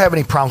you ever have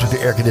any problems with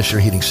your air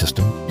conditioner heating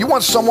system, you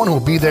want someone who will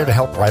be there to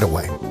help right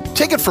away.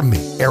 Take it from me,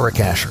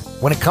 Eric Asher.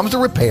 When it comes to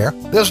repair,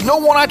 there's no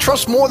one I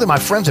trust more than my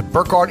friends at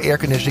Burkhardt Air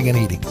Conditioning and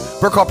Heating.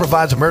 Burkhardt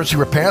provides emergency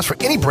repairs for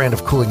any brand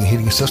of cooling and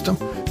heating system,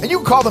 and you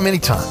can call them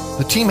anytime.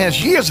 The team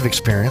has years of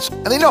experience,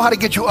 and they know how to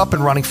get you up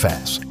and running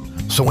fast.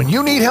 So when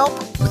you need help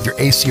with your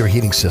AC or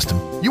heating system,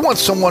 you want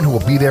someone who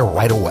will be there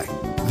right away.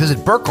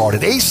 Visit Burkhardt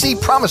at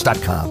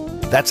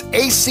acpromise.com. That's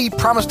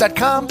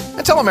acpromise.com,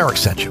 and tell them Eric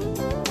sent you.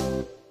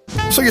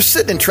 So you're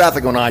sitting in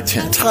traffic on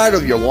I-10, tired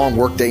of your long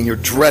workday, and you're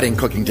dreading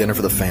cooking dinner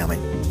for the family.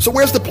 So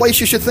where's the place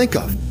you should think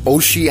of?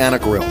 Oceana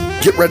Grill.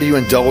 Get ready to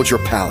indulge your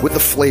palate with the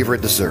flavor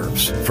it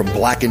deserves. From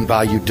blackened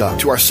bayou duck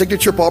to our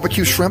signature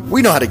barbecue shrimp,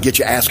 we know how to get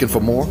you asking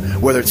for more.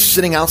 Whether it's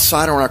sitting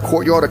outside or in our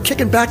courtyard or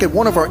kicking back at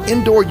one of our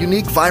indoor,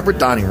 unique, vibrant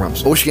dining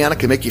rooms, Oceana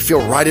can make you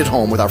feel right at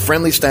home with our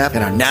friendly staff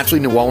and our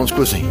naturally New Orleans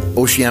cuisine.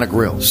 Oceana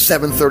Grill,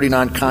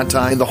 739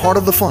 Conti, in the heart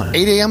of the fun,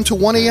 8 a.m. to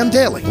 1 a.m.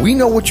 daily. We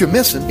know what you're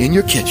missing in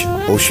your kitchen.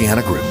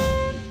 Oceana Grill.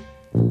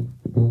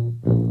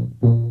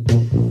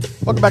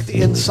 Welcome back to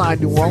Inside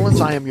New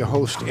Orleans. I am your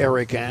host,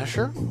 Eric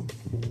Asher.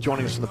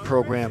 Joining us in the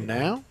program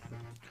now,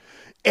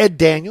 Ed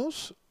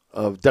Daniels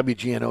of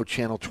WGNO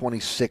Channel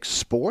 26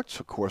 Sports,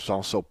 of course,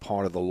 also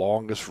part of the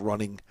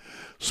longest-running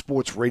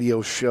sports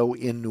radio show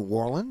in New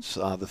Orleans.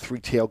 The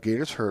Three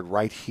Tailgaters, heard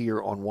right here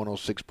on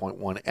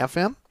 106.1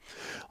 FM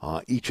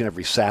each and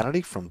every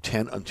Saturday from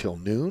 10 until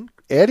noon.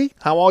 Eddie,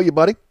 how are you,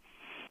 buddy?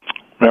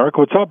 Eric,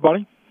 what's up,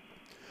 buddy?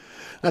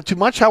 Not too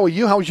much. How are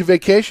you? How was your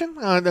vacation?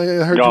 I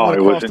heard you No, went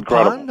it across was the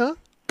incredible. pond, huh?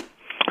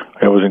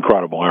 It was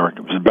incredible, Eric.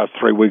 It was the best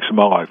 3 weeks of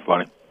my life,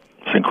 buddy.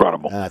 It's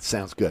incredible. That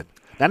sounds good.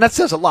 And that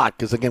says a lot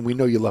because, again, we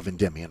know you love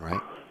Endymion,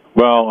 right?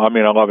 Well, I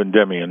mean, I love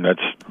Endymion.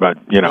 But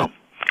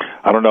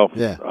I don't know.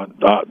 Yeah.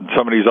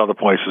 Some of these other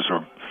places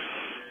are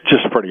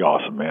just pretty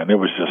awesome, man. It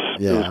was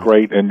just, it was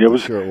great, and it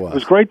was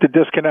great to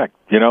disconnect.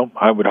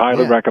 I would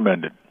highly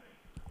recommend it.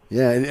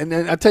 Yeah, and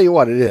I tell you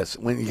what, it is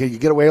when you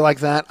get away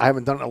like that. I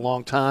haven't done it in a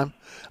long time.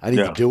 I need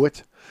to do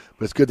it,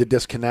 but it's good to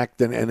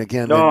disconnect and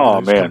again,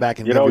 man, come back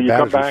and you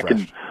come back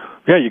refreshed.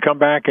 and you come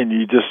back and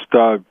you just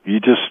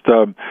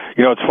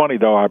it's funny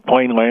though. Our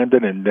plane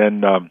landed and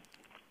then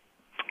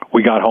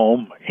we got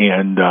home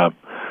and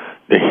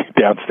the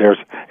downstairs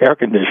air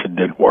conditioning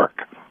didn't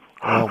work.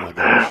 Oh my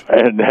gosh!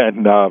 And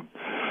then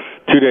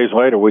 2 days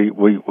later,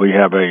 we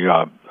have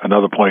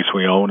another place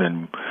we own,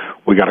 and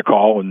we got a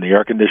call, and the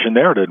air conditioning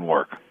there didn't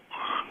work.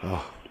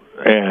 Oh.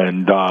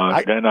 And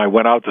then I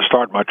went out to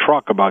start my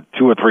truck about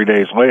 2 or 3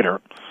 days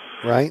later,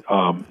 right?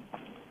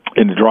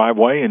 In the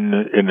driveway, and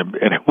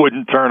it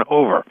wouldn't turn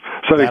over.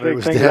 So they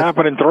think things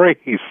happen in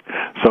threes.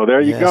 So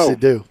there you go. Yes, they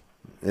do.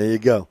 There you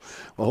go.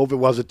 Well, hope it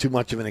wasn't too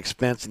much of an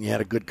expense, and you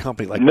had a good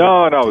company like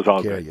No, it was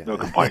all good. No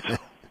complaints.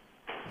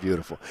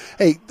 Beautiful.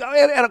 Hey, I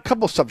had a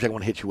couple of subjects I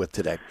want to hit you with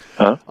today.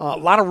 Huh? A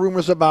lot of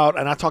rumors about,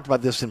 and I talked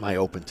about this in my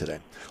open today.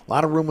 A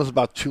lot of rumors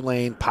about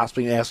Tulane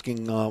possibly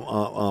asking,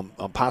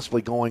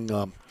 possibly going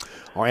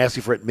or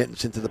asking for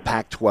admittance into the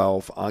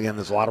Pac-12. Again,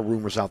 there's a lot of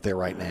rumors out there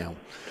right now.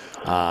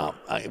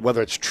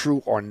 Whether it's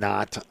true or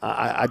not,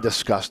 I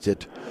discussed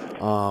it.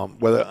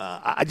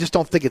 I just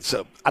don't think it's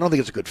I don't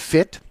think it's a good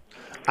fit.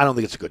 I don't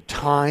think it's a good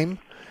time.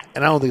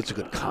 And I don't think it's a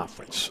good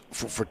conference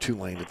for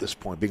Tulane at this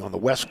point, being on the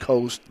West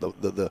Coast,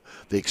 the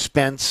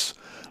expense,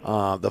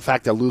 the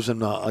fact they're losing,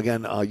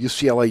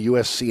 UCLA,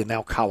 USC, and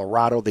now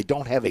Colorado. They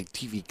don't have a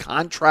TV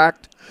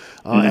contract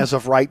as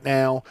of right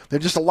now. There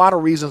are just a lot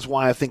of reasons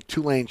why I think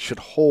Tulane should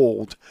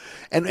hold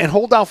and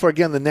hold out for,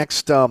 again, the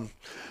next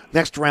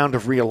round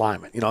of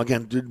realignment.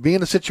 Again, to be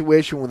in a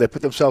situation where they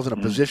put themselves in a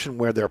position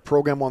where they're a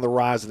program on the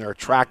rise and they're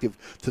attractive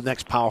to the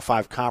next Power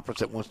 5 conference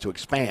that wants to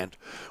expand.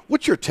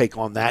 What's your take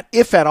on that,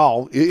 if at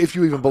all, if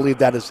you even believe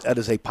that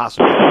is a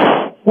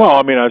possibility? Well,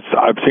 I mean,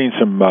 I've seen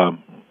some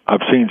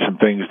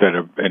things that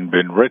have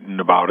been written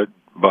about it,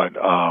 but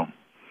what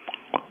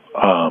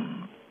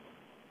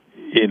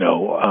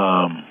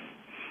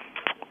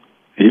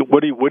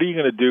are you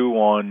going to do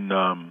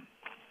on?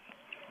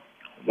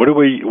 What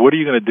are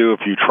you going to do if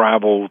you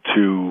travel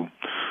to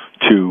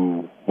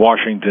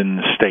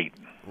Washington State?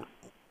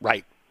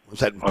 Right. Was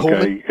that in Pullman?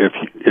 Okay.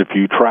 If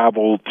you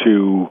travel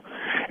to,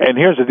 and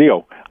here's the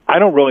deal. I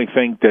don't really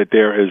think that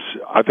there is.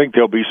 I think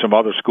there'll be some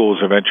other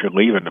schools eventually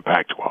leaving the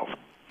Pac-12.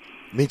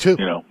 Me too.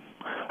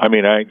 I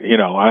mean,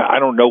 I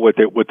don't know what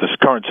this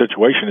current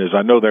situation is.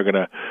 I know they're going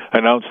to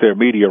announce their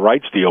media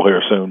rights deal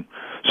here soon,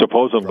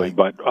 supposedly,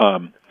 but.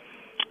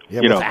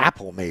 With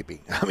Apple,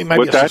 maybe. I mean,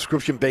 maybe a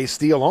subscription-based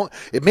deal.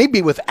 It may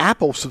be with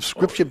Apple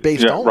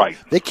subscription-based only. Right.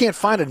 They can't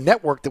find a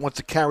network that wants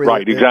to carry.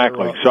 Right,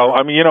 exactly. So,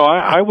 I mean,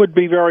 I would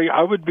be very.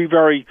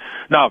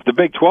 Now, if the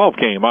Big 12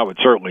 came, I would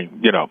certainly,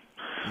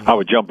 I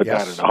would jump at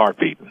that in a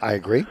heartbeat. I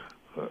agree.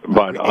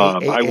 But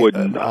I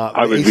wouldn't.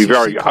 I would be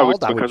very. I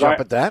would jump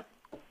at that.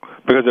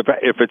 Because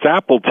if it's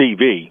Apple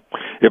TV,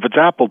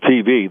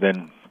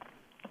 then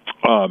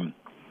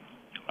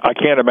I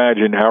can't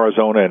imagine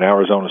Arizona and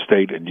Arizona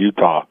State and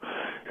Utah.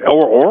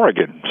 Or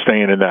Oregon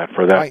staying in that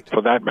for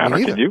that matter.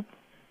 Can you?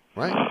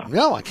 Right.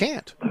 No, I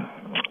can't.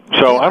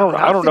 So I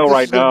don't know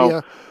right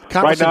now.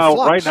 Right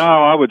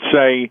now, I would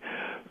say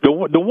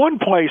the one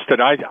place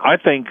that I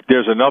think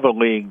there's another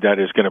league that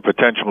is going to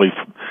potentially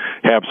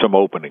have some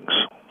openings.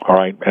 All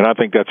right, and I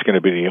think that's going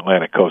to be the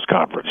Atlantic Coast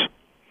Conference.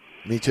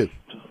 Me too.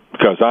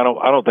 Because I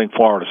don't think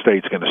Florida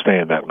State's going to stay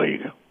in that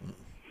league.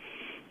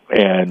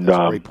 And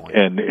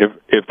and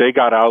if they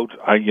got out,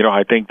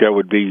 I think there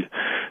would be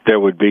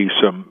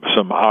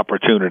some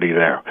opportunity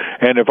there.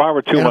 And if I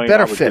were Tulane,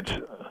 better fit.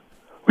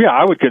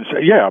 I would consider.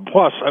 Yeah.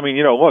 Plus, I mean,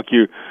 look,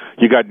 you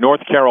got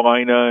North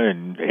Carolina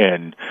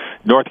and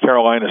North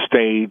Carolina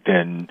State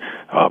and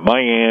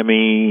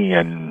Miami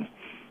and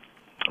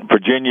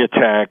Virginia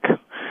Tech,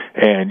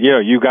 and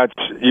you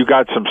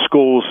got some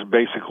schools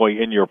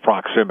basically in your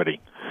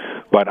proximity.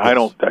 But I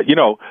don't,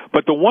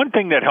 but the one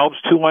thing that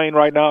helps Tulane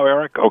right now,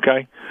 Eric,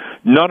 okay,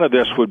 none of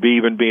this would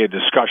even be a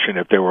discussion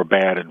if they were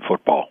bad in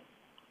football.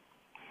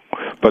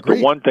 But the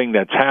one thing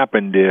that's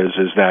happened is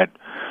that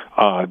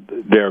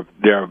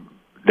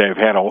they've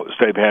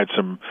had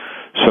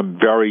some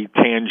very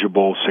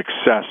tangible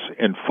success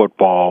in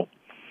football,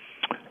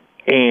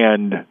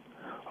 and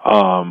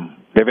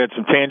they've had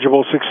some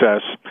tangible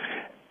success,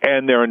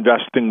 and they're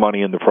investing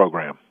money in the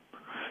program.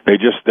 They're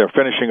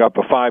finishing up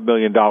a $5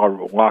 million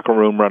locker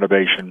room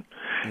renovation.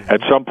 Mm-hmm.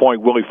 At some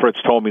point, Willie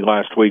Fritz told me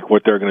last week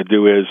what they're going to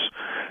do is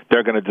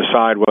they're going to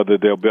decide whether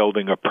they're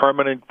building a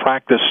permanent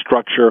practice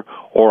structure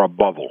or a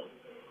bubble.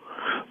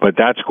 But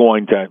I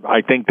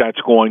think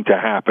that's going to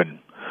happen.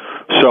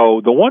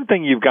 So the one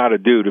thing you've got to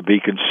do to be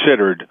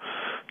considered,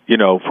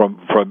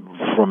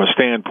 from a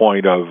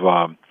standpoint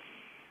of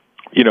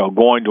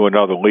going to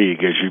another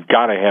league, is you've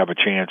got to have a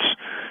chance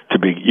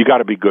you got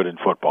to be good in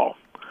football.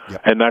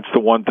 Yep. And that's the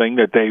one thing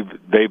that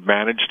they've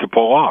managed to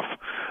pull off.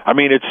 I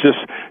mean, it's just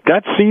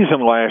that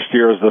season last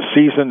year is the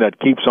season that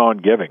keeps on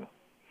giving.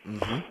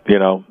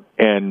 Mm-hmm.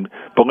 And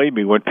believe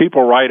me, when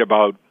people write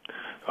about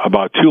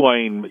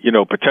Tulane,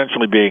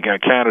 potentially being a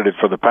candidate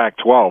for the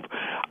Pac-12,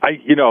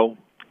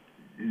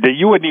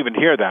 you wouldn't even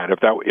hear that if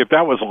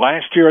that was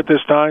last year at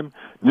this time.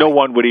 No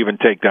one would even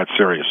take that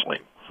seriously.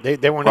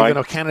 They weren't even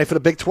a candidate for the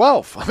Big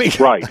 12. I mean,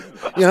 right,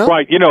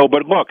 right.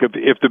 But look,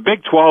 if the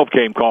Big 12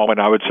 came calling,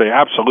 I would say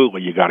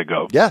absolutely you got to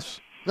go. Yes,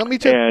 no, me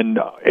too. And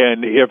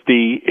if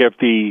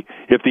the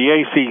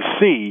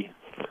ACC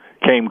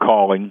came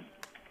calling,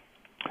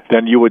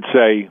 then you would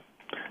say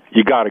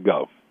you got to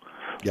go.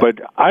 Yep.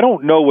 But I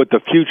don't know what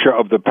the future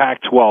of the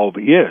Pac-12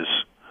 is.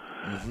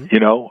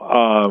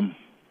 Mm-hmm.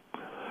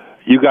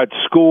 You got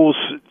schools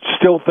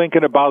still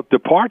thinking about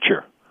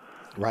departure.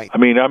 Right. I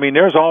mean,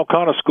 there's all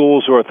kind of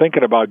schools who are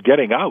thinking about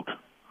getting out.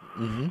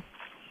 Mm-hmm.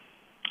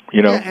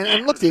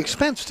 And look, the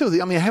expense too.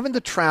 Having to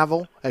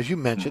travel, as you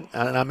mentioned,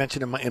 and I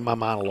mentioned in my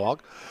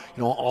monologue,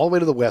 all the way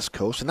to the West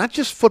Coast, and not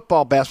just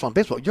football, basketball, and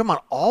baseball. You're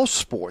about all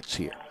sports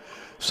here.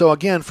 So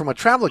again, from a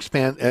travel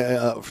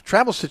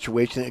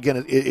situation,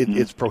 again,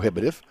 it's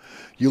prohibitive.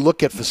 You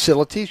look at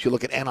facilities. You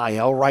look at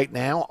NIL right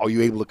now. Are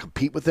you able to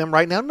compete with them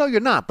right now? No, you're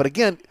not. But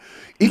again,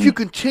 if you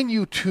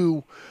continue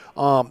to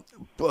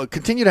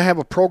have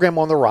a program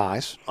on the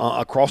rise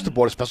across the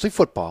board, especially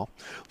football,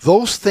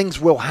 those things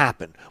will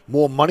happen.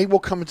 More money will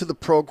come into the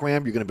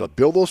program. You're going to be able to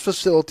build those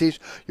facilities.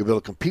 You'll be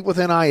able to compete with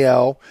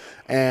NIL.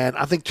 And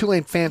I think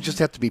Tulane fans just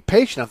have to be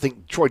patient. I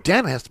think Troy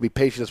Dannon has to be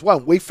patient as well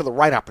and wait for the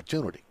right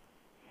opportunity.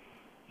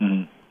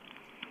 Mm.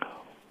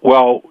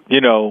 Well,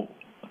 the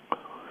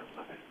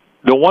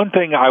one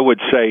thing I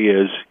would say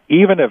is,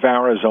 even if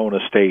Arizona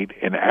State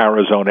and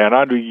Arizona, and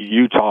I know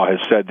Utah has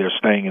said they're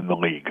staying in the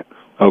league,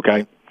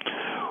 okay?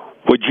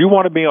 Would you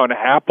want to be on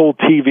Apple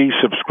TV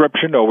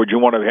subscription, or would you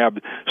want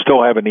to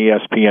still have an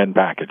ESPN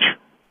package?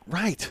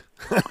 Right.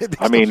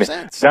 I mean,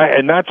 that's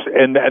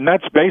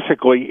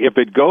basically, if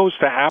it goes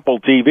to Apple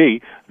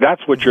TV,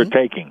 that's what you're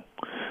taking.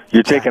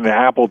 You're taking an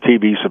Apple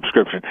TV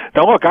subscription.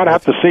 Now, look, I'd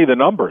have to see the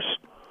numbers.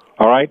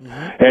 All right,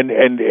 and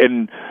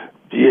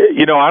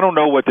I don't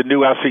know what the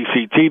new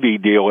SEC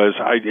TV deal is.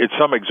 It's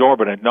some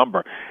exorbitant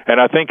number, and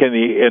I think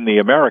in the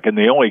American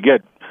they only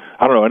get,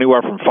 I don't know,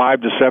 anywhere from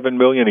 $5 to $7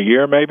 million a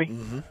year, maybe.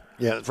 Mm-hmm.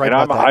 Yeah, that's right.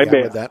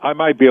 I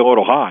might be a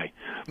little high.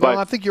 But, no,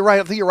 I think you're right.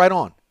 I think you're right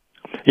on.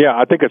 Yeah,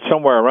 I think it's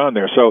somewhere around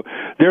there. So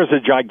there's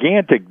a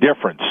gigantic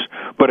difference.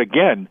 But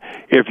again,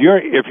 if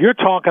you're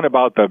talking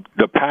about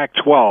the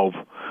Pac-12,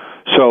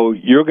 so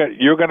you're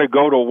going to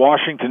go to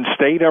Washington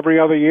State every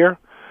other year.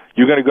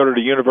 You're going to go to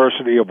the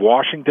University of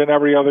Washington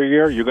every other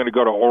year. You're going to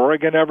go to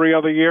Oregon every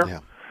other year.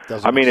 Yeah,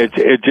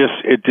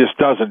 it just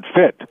doesn't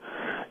fit.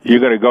 You're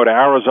going to go to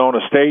Arizona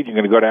State. You're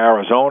going to go to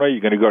Arizona. You're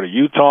going to go to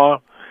Utah.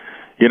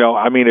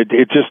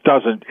 It just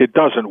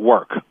doesn't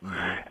work.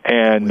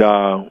 And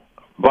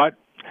but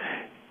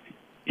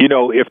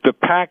if the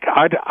Pac,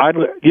 I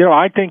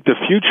think the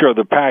future of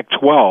the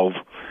Pac-12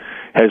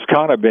 has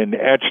kind of been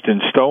etched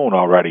in stone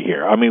already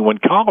here. I mean, when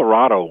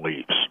Colorado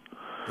leaves.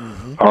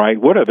 Mm-hmm. All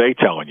right, what are they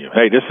telling you?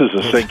 Hey, this is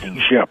a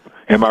sinking ship.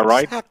 Am I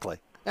right?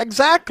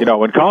 Exactly.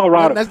 When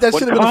Colorado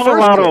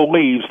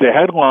leaves, the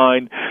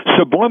headline,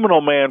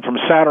 Subliminal Man from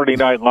Saturday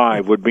Night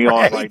Live would be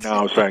on right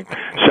now saying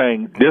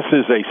this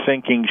is a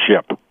sinking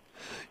ship.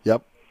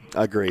 Yep,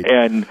 agreed.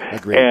 And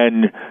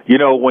when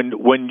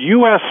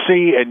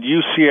USC and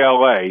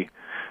UCLA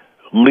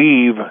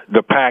leave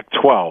the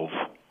Pac-12,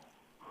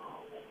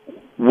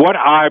 what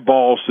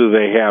eyeballs do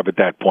they have at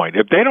that point?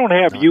 If they don't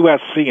have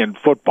USC in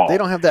football, they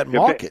don't have that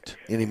market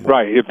anymore.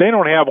 Right. If they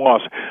don't have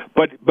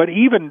but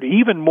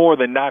even more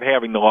than not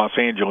having the Los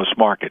Angeles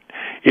market,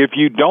 if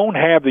you don't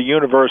have the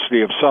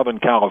University of Southern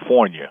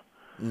California,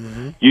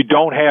 you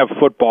don't have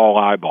football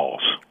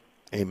eyeballs.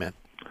 Amen.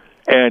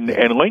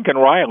 And Lincoln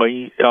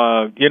Riley,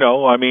 I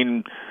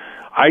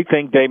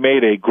think they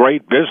made a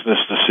great business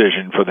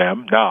decision for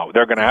them. Now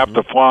they're going to have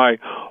to fly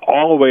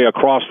all the way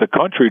across the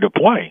country to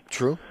play.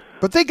 True.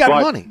 But they got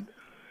money.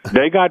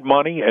 They got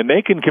money, and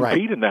they can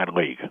compete in that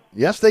league.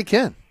 Yes, they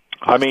can.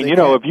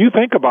 If you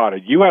think about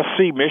it,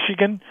 USC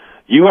Michigan,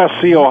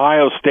 USC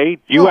Ohio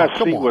State,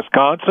 USC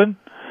Wisconsin.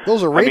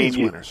 Those are ratings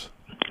winners.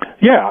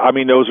 Yeah,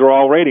 those are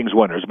all ratings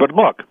winners. But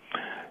look,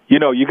 you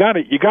got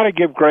to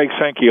give Greg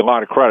Sankey a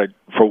lot of credit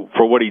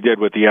for what he did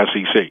with the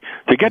SEC.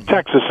 To get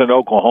Texas and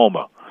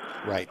Oklahoma,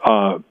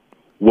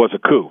 was a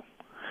coup.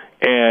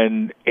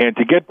 And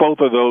to get both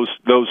of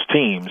those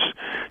teams,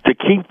 to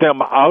keep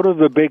them out of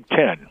the Big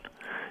Ten,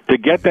 to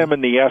get them in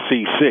the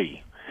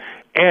SEC,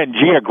 and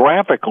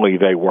geographically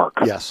they work.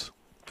 Yes,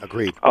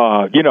 agreed.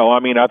 I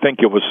think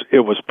it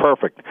was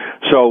perfect.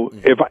 So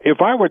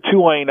if I were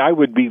Tulane, I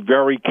would be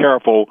very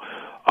careful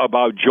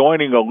about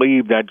joining a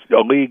league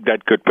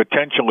that could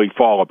potentially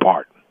fall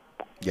apart.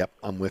 Yep,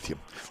 I'm with you.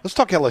 Let's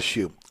talk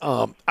LSU.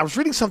 I was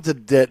reading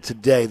something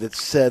today that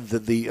said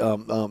that the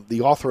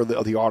author of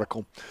the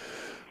article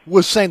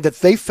was saying that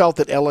they felt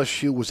that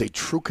LSU was a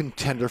true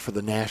contender for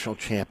the national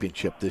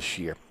championship this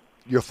year.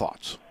 Your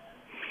thoughts?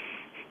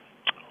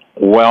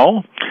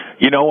 Well,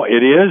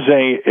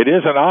 it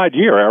is an odd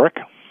year, Eric.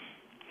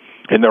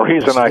 And the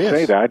reason I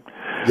say that,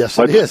 yes,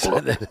 it is.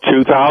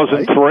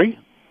 2003,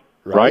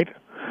 right?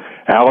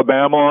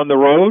 Alabama on the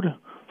road,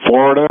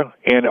 Florida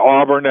and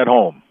Auburn at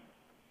home.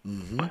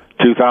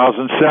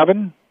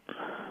 2007,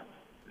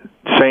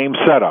 same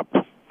setup.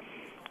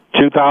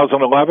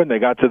 2011, they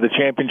got to the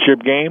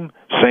championship game,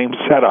 same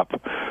setup.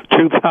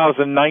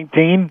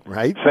 2019,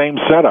 same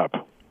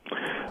setup.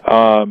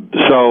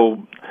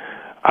 So,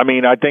 I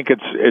mean, I think is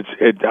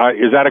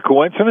that a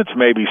coincidence?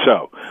 Maybe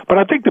so. But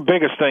I think the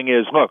biggest thing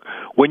is, look,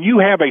 when you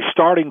have a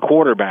starting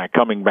quarterback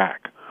coming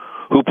back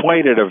who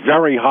played at a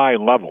very high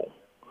level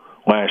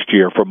last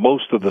year for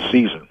most of the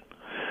season,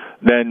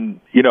 then,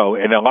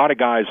 and a lot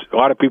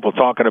of people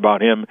talking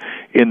about him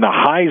in the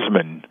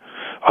Heisman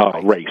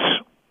race.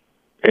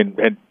 And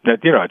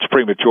it's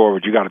premature,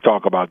 but you got to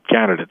talk about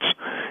candidates,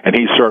 and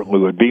he certainly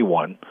would be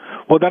one.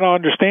 Well, then I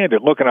understand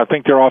it. Look, and I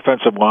think their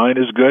offensive line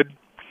is good.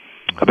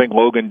 I think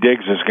Logan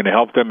Diggs is going to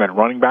help them at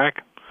running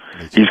back.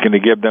 He's going to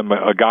give them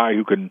a guy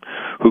who can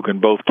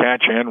both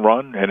catch and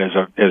run, and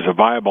is a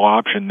viable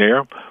option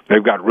there.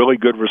 They've got really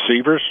good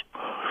receivers.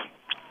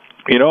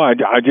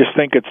 I just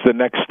think it's the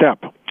next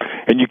step,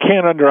 and you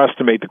can't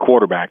underestimate the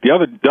quarterback. The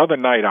other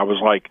night, I was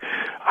like,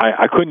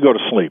 I couldn't go to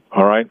sleep.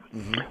 All right,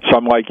 so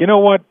I'm like, you know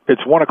what?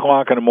 It's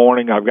 1:00 in the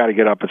morning. I've got to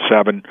get up at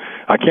 7.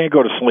 I can't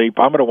go to sleep.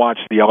 I'm going to watch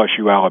the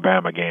LSU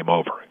Alabama game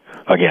over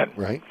again.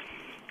 Right.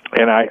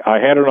 And I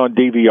had it on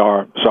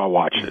DVR, so I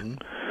watched it.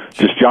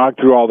 Just jogged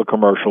through all the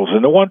commercials.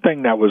 And the one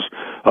thing that was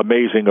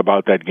amazing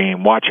about that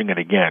game, watching it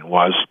again,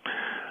 was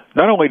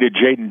not only did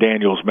Jaden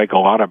Daniels make a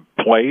lot of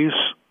plays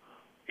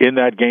in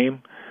that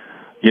game,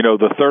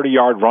 the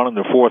 30-yard run in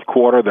the fourth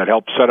quarter that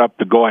helped set up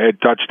the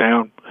go-ahead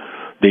touchdown,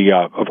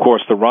 of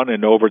course, the run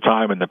in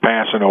overtime and the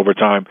pass in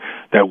overtime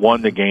that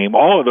won the game,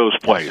 all of those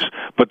plays.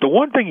 But the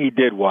one thing he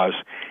did was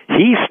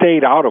he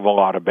stayed out of a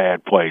lot of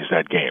bad plays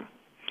that game.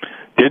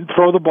 Didn't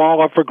throw the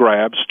ball up for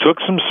grabs, took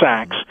some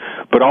sacks,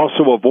 but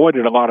also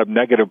avoided a lot of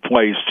negative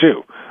plays,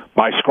 too,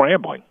 by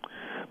scrambling.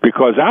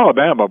 Because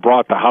Alabama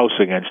brought the house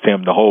against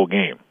him the whole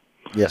game.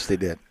 Yes, they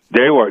did.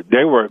 They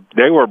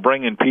were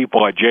bringing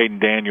people at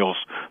Jaden Daniels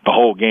the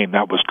whole game.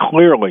 That was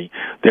clearly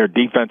their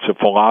defensive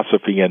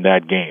philosophy in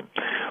that game.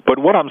 But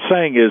what I'm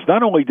saying is,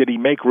 not only did he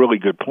make really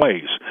good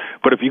plays,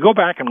 but if you go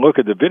back and look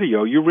at the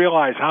video, you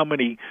realize how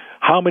many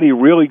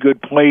really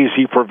good plays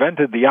he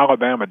prevented the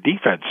Alabama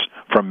defense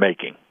from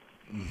making.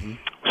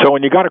 So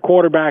when you got a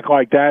quarterback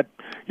like that,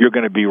 you're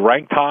going to be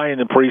ranked high in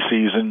the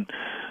preseason.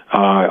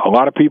 A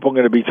lot of people are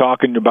going to be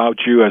talking about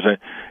you as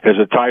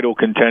a title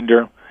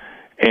contender.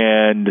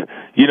 And,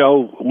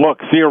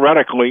 look,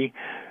 theoretically,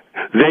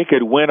 they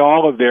could win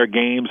all of their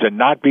games and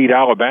not beat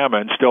Alabama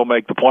and still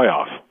make the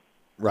playoff.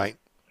 Right.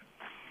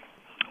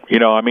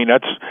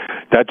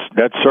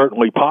 That's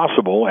certainly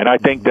possible. And I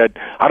think that,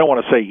 I don't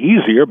want to say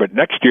easier, but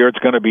next year it's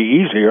going to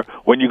be easier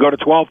when you go to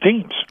 12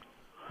 teams.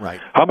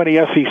 Right. How many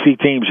SEC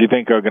teams do you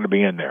think are going to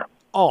be in there?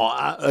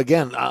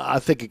 I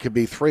think it could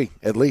be 3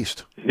 at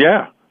least.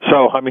 Yeah.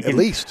 So at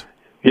least.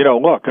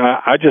 Look,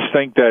 I just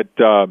think that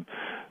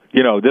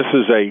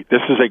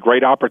this is a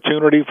great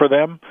opportunity for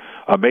them.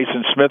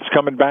 Mason Smith's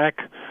coming back,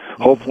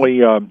 hopefully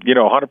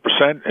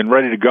 100% and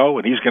ready to go,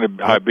 and he's going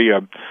to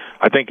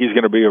I think he's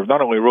going to be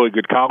not only a really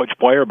good college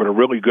player, but a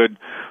really good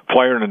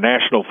player in the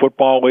National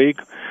Football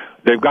League.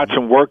 They've got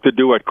some work to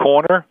do at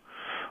corner.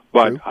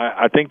 But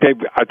I think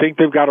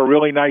they've got a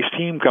really nice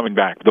team coming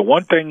back. The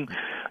one thing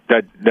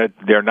that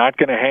they're not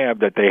going to have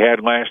that they had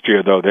last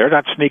year, though, they're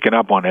not sneaking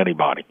up on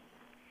anybody.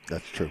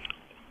 That's true.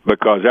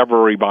 Because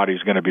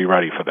everybody's going to be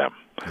ready for them.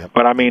 Yep.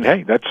 But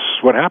hey, that's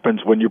what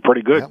happens when you're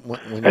pretty good,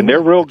 and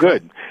they're real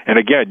good. Right. And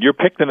again, you're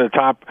picked in the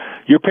top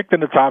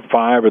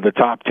 5 or the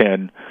top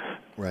 10.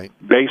 Right.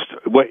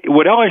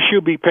 Would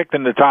LSU be picked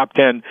in the top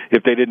 10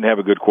 if they didn't have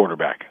a good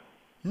quarterback?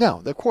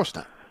 No, of course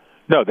not.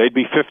 No, they'd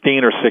be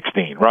 15 or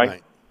 16,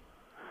 right?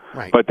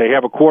 Right. But they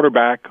have a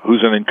quarterback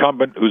who's an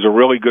incumbent, who's a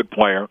really good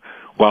player.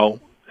 Well,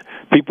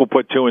 people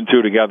put 2 and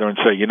 2 together and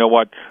say, you know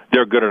what,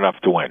 they're good enough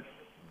to win.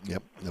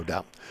 Yep, no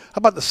doubt. How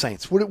about the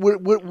Saints? What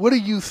do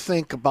you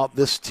think about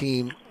this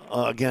team,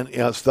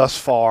 thus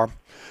far?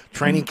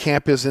 Training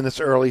camp is in its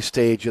early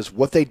stages.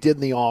 What they did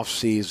in the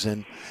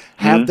offseason,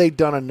 have they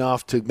done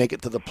enough to make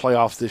it to the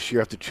playoffs this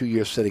year after 2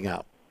 years sitting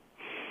out?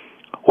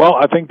 Well,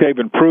 I think they've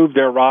improved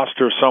their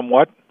roster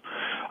somewhat.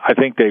 I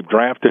think they've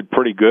drafted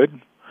pretty good.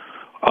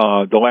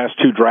 The last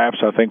 2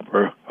 drafts, I think,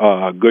 were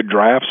good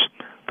drafts.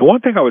 The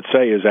one thing I would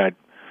say is that,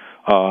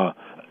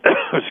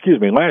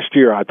 last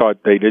year I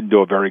thought they didn't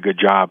do a very good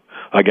job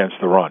against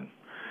the run.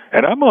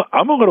 And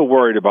I'm a little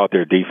worried about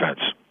their defense,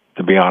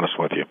 to be honest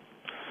with you.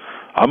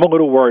 I'm a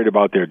little worried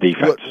about their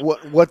defense.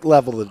 What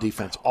level of the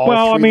defense?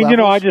 Well, I mean,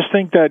 levels? I just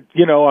think that,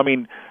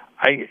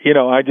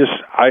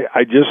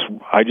 just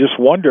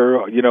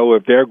wonder,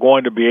 if they're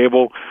going to be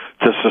able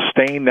to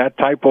sustain that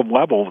type of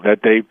level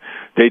that they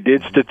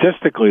did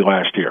statistically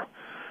last year.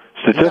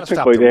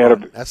 Statistically, they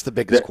had that's the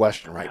biggest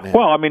question right now.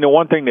 Well, I mean, the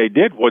one thing they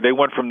did was they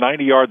went from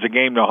 90 yards a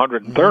game to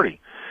 130,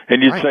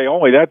 and you'd say,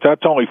 only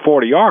that's only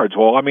 40 yards.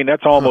 Well, I mean,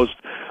 that's almost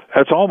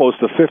a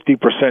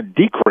 50%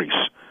 decrease.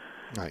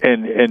 Right.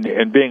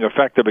 And being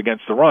effective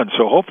against the run.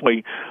 So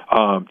hopefully,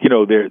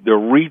 the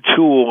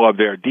retool of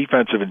their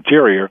defensive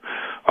interior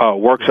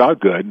works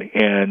out good,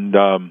 and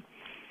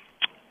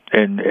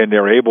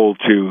they're able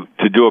to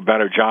do a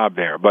better job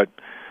there. But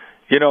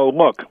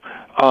look,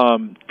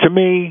 to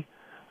me,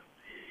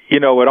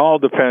 it all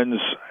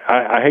depends.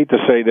 I hate to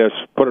say this,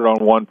 put it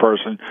on one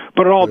person,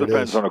 but it all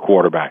depends on a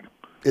quarterback.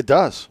 It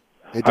does.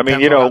 I mean,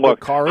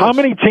 look, how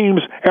many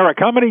teams, Eric?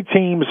 How many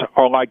teams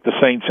are like the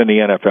Saints in the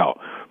NFL?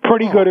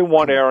 Pretty good in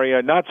one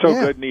area, not so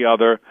good in the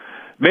other.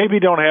 Maybe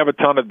don't have a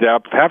ton of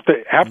depth. Have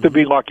to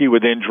be lucky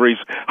with injuries.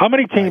 How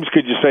many teams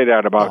could you say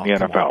that about in the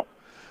NFL?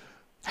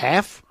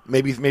 Half,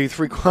 maybe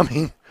three. I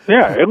mean,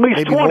 at least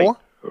maybe 20, more.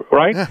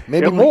 right? Yeah,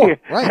 maybe more.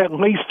 Right. At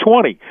least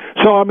 20.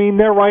 So I mean,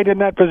 they're right in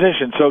that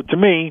position. So to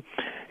me,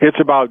 it's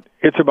about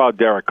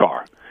Derek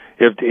Carr.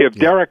 If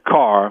Derek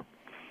Carr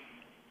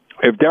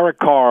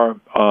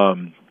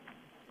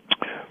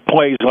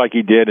plays like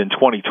he did in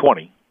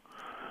 2020.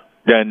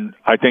 Then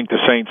I think the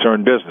Saints are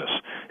in business.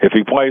 If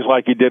he plays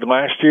like he did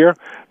last year,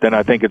 then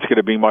I think it's going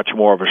to be much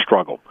more of a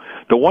struggle.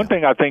 The one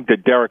thing I think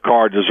that Derek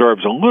Carr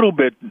deserves a little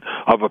bit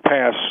of a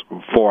pass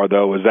for,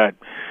 though, is that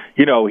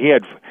he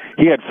had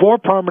 4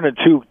 permanent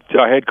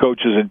head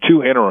coaches and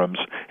 2 interims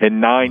in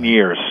 9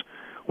 years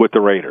with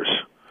the Raiders.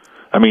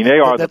 I mean, they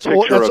are the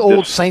picture that's of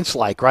old this.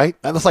 Saints-like, right?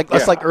 That's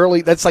like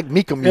early. That's like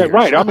Meekum years. Yeah,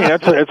 right. I mean,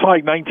 it's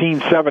like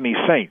 1970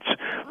 Saints,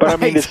 but I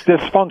mean, it's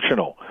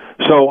dysfunctional.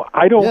 So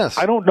I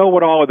don't know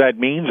what all of that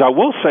means. I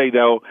will say,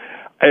 though,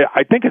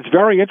 I think it's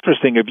very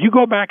interesting. If you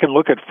go back and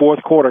look at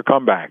fourth quarter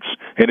comebacks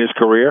in his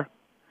career,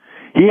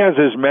 he has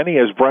as many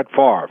as Brett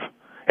Favre,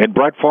 and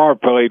Brett Favre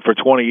played for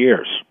 20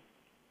 years.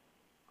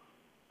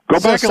 Go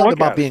back and look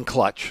about being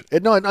clutch.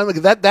 No,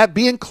 that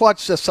being clutch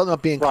says something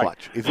about being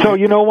clutch. So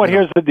you know what?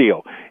 Here's the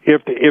deal: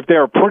 if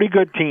they're a pretty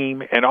good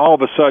team, and all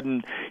of a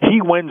sudden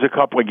he wins a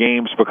couple of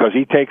games because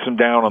he takes them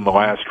down on the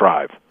last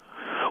drive,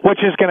 which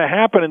is going to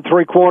happen in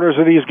 3/4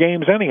 of these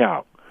games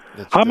anyhow.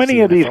 How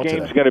many of these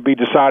games are going to be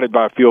decided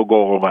by a field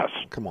goal or less?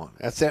 Come on,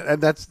 that's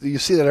you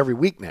see that every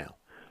week now.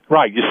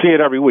 Right, you see it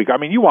every week. I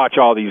mean, you watch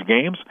all these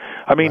games.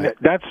 I mean,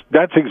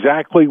 that's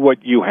exactly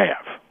what you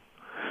have.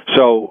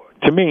 So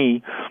to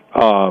me,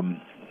 that's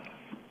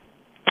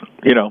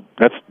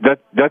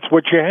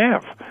what you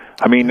have.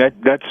 I mean,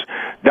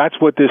 that's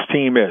what this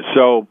team is.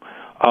 So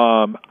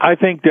I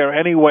think they're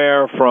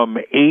anywhere from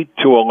 8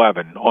 to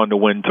 11 on the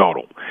win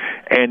total,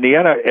 and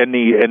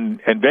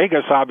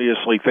Vegas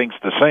obviously thinks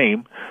the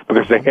same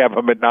because they have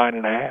them at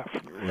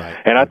 9.5. Right.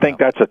 And I think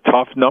that's a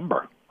tough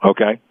number.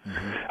 Okay,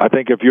 I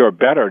think if you're a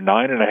bettor,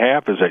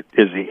 9.5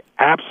 is the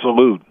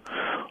absolute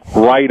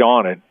right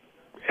on it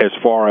as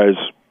far as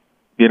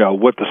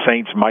what the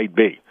Saints might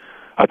be.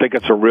 I think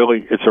it's a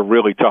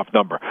really tough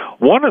number.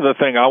 One other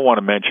thing I want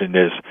to mention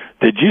is,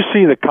 did you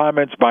see the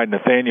comments by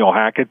Nathaniel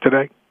Hackett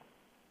today?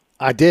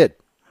 I did.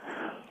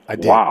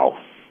 Wow.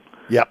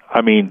 Yep.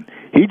 I mean,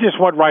 he just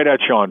went right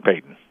at Sean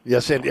Payton.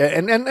 Yes,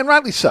 and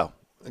rightly so.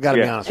 I got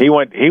to be honest. He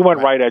went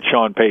right at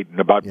Sean Payton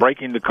about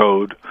breaking the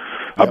code,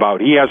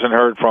 about he hasn't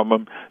heard from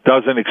him,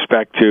 doesn't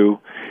expect to.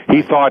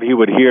 He thought he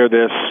would hear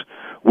this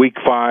Week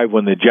 5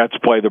 when the Jets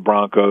play the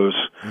Broncos.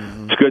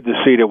 It's good to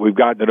see that we've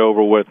gotten it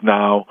over with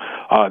now.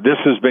 This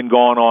has been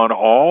going on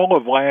all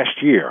of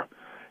last year.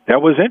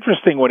 That was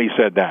interesting when he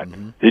said that.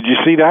 Did you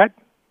see that?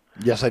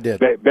 Yes, I did.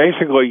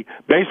 Basically,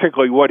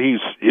 what he's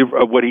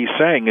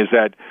saying is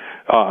that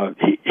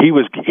he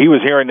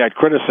was hearing that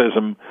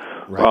criticism,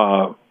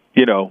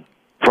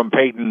 from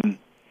Peyton.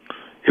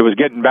 It was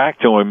getting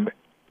back to him,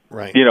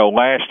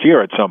 last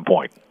year at some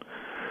point.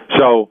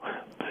 So,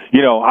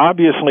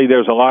 obviously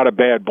there's a lot of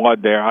bad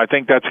blood there. I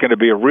think that's going to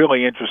be a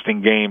really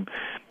interesting game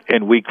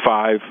in Week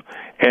 5.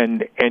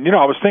 And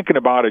I was thinking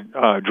about it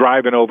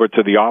driving over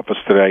to the office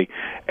today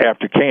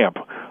after camp.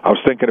 I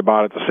was thinking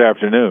about it this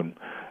afternoon.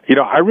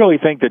 I really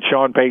think that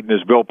Sean Payton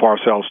is Bill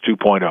Parcells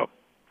 2.0.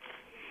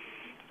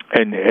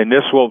 And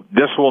this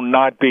will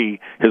not be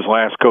his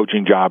last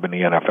coaching job in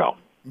the NFL.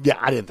 Yeah,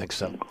 I didn't think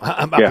so.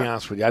 I'll be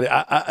honest with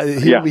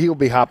you. He'll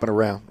be hopping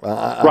around.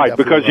 Right,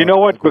 because you know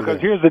what? Because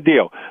here's the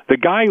deal. The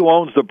guy who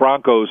owns the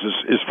Broncos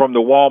is from the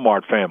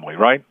Walmart family,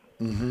 right?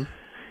 Mm-hmm.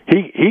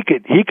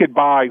 He could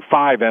buy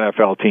 5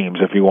 NFL teams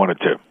if he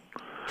wanted to.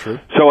 True.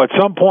 So at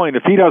some point,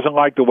 if he doesn't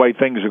like the way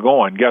things are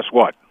going, guess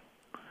what?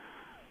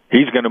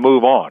 He's going to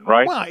move on,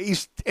 right? Well,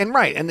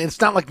 and it's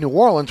not like New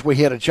Orleans where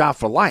he had a job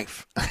for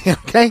life.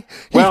 Okay.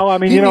 He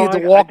needed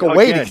to walk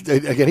away.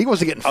 Again, he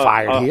wasn't getting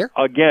fired here.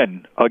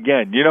 Again. I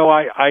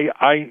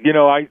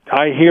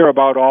hear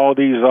about all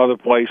these other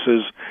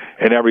places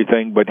and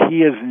everything, but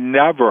he is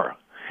never.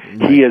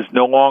 Right. He is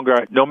no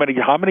longer. No matter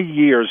how many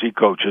years he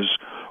coaches,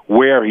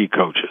 where he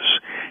coaches,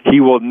 he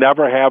will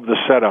never have the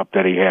setup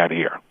that he had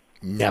here.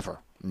 Never.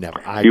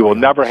 He will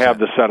never have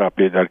the setup.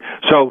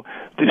 So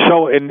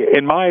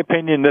in my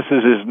opinion, this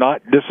is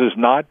not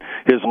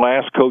his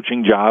last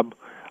coaching job.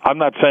 I'm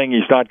not saying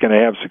he's not going to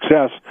have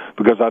success,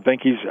 because I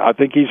think he's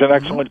an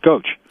excellent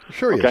coach.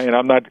 Sure, okay, and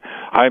I'm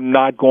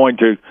not going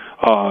to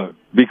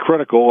be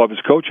critical of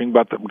his coaching,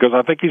 because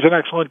I think he's an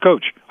excellent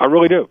coach. I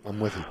really do. I'm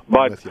with you.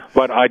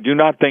 But I do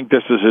not think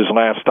this is his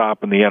last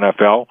stop in the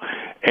NFL,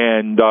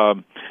 and I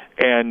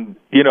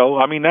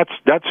mean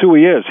that's who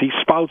he is. He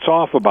spouts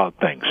off about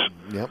things.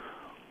 Yep.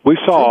 We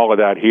saw all of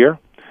that here.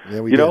 Yeah,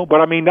 we did.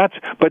 But I mean that's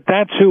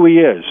who he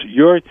is.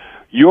 You're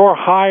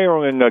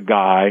hiring a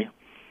guy.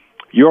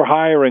 You're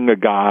hiring a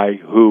guy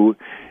who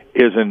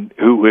is a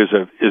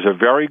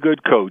very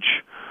good coach,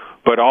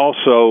 but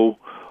also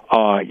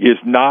is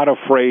not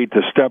afraid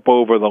to step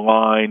over the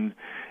line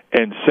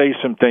and say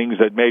some things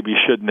that maybe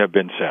shouldn't have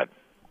been said.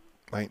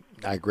 Right,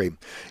 I agree.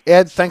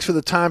 Ed, thanks for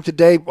the time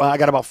today. I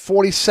got about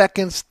 40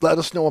 seconds. Let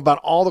us know about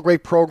all the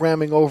great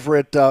programming over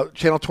at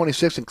Channel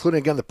 26, including,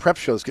 again, the prep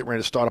shows getting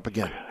ready to start up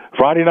again.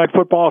 Friday Night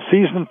Football,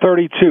 Season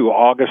 32,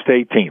 August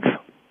 18th.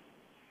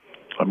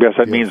 I guess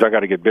that means I got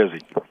to get busy.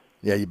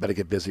 Yeah, you better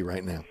get busy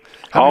right now.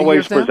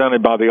 Always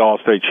presented by the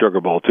All-State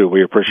Sugar Bowl, too.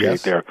 We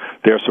appreciate their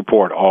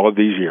support all of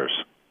these years.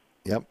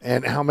 Yep.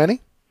 And how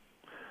many?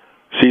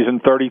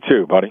 Season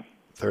 32, buddy.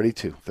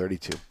 32.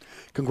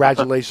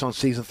 Congratulations on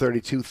Season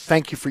 32.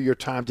 Thank you for your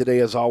time today,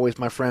 as always,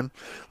 my friend.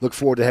 Look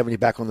forward to having you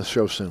back on the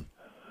show soon.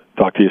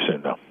 Talk to you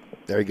soon, though.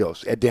 There he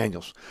goes, Ed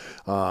Daniels,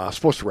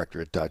 sports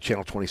director at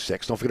Channel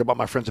 26. Don't forget about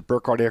my friends at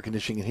Burkhardt Air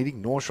Conditioning and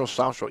Heating, North Shore,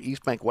 South Shore,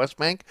 East Bank, West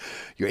Bank.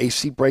 Your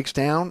AC breaks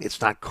down. It's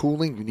not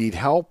cooling. You need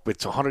help.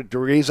 It's 100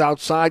 degrees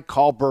outside.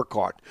 Call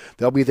Burkhardt.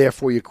 They'll be there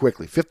for you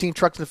quickly. 15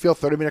 trucks in the field,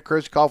 30-minute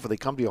courtesy call before they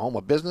come to your home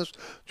or business.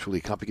 Truly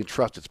a company you can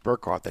trust. It's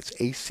Burkhardt. That's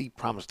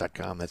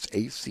acpromise.com. That's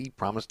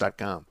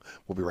acpromise.com.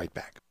 We'll be right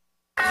back.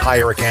 Hi,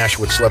 Eric Asher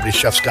with celebrity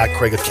chef Scott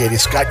Craig of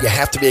Katie's. Scott, you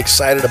have to be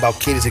excited about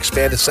Katie's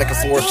expanded second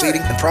floor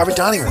seating and private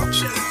dining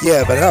rooms.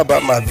 Yeah, but how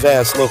about my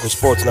vast local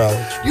sports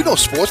knowledge? You know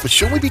sports, but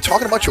shouldn't we be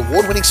talking about your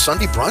award-winning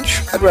Sunday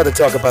brunch? I'd rather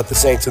talk about the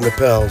Saints and the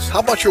Pels. How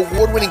about your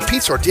award-winning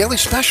pizza or daily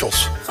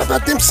specials? How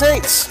about them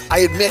Saints? I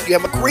admit you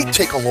have a great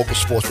take on local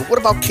sports, but what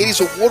about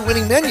Katie's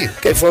award-winning menu?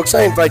 Okay, folks,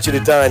 I invite you to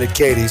dine at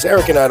Katie's.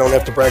 Eric and I don't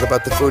have to brag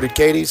about the food at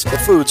Katie's. The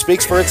food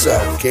speaks for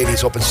itself.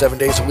 Katie's open 7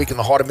 days a week in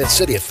the heart of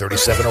Mid-City at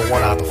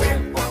 3701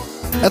 Opperville.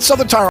 At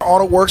Southern Tire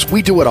Auto Works,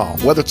 we do it all.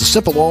 Whether it's a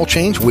simple oil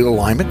change, wheel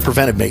alignment,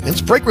 preventive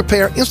maintenance, brake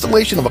repair,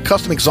 installation of a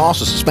custom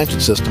exhaust or suspension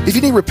system. If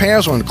you need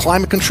repairs on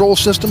climate control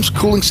systems,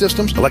 cooling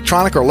systems,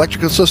 electronic or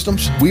electrical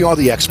systems, we are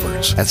the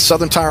experts. At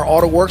Southern Tire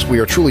Auto Works, we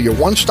are truly your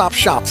one-stop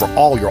shop for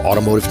all your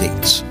automotive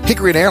needs.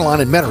 Hickory and Airline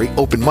in Metairie,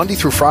 open Monday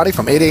through Friday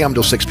from 8 a.m.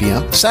 till 6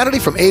 p.m., Saturday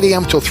from 8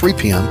 a.m. till 3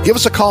 p.m. Give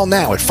us a call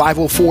now at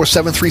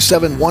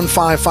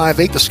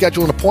 504-737-1558 to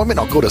schedule an appointment,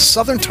 or go to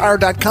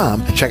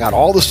southerntire.com and check out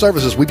all the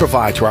services we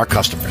provide to our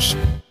customers.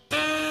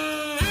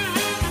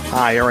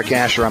 Hi, Eric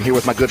Asher. I'm here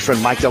with my good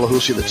friend Mike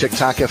Delahousie of the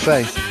TikTok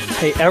Cafe.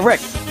 Hey, Eric.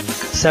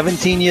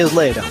 17 years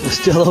later, we're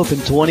still open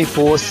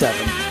 24/7.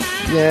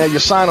 Yeah, your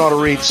sign ought to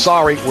read,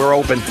 sorry, we're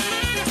open.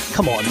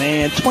 Come on,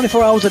 man.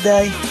 24 hours a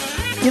day?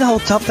 You know how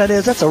tough that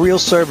is? That's a real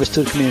service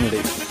to the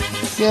community.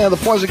 Yeah, the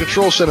Poison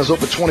Control Center is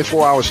open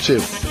 24 hours, too.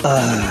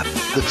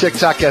 The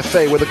TikTok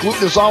Cafe, where the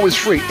gluten is always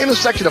free,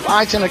 intersection of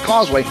I-10 and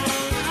Causeway,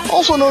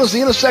 also known as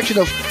the intersection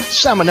of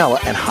salmonella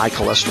and high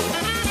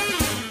cholesterol.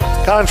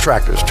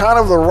 Contractors, tired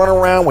of the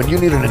runaround when you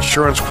need an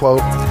insurance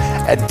quote?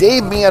 At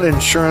Dave Miata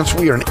Insurance,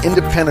 we are an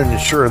independent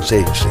insurance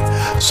agency,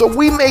 so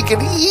we make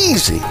it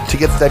easy to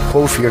get that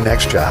quote for your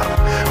next job.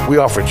 We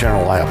offer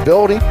general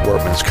liability,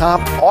 workman's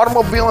comp,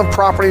 automobile and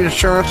property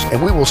insurance,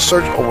 and we will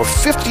search over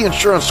 50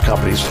 insurance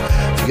companies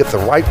to get the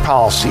right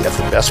policy at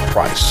the best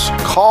price.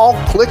 Call,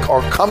 click,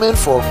 or come in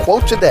for a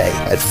quote today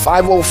at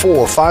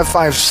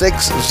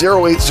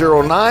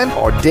 504-556-0809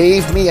 or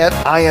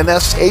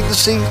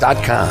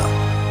DaveMe@INSAgency.com.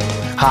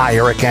 Hi,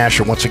 Eric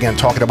Asher, once again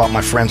talking about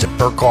my friends at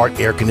Burkhardt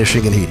Air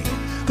Conditioning and Heating.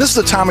 This is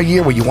the time of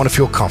year where you want to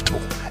feel comfortable,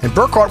 and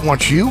Burkhardt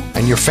wants you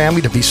and your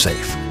family to be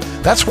safe.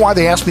 That's why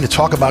they asked me to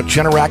talk about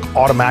Generac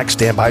automatic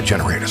standby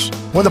generators.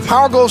 When the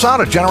power goes out,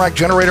 a Generac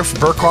generator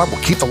from Burkhardt will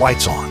keep the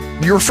lights on,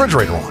 your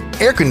refrigerator on,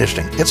 air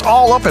conditioning. It's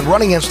all up and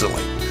running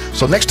instantly.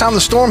 So next time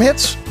the storm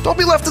hits, don't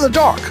be left in the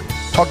dark.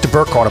 Talk to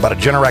Burkhardt about a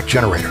Generac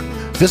generator.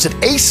 Visit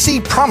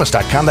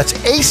acpromise.com, that's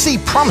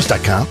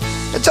acpromise.com,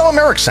 and tell them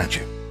Eric sent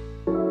you.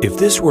 If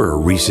this were a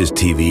Reese's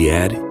TV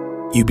ad,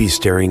 you'd be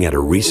staring at a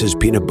Reese's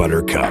Peanut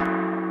Butter Cup.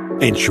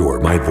 And sure,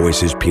 my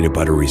voice is peanut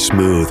buttery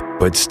smooth,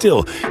 but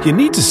still, you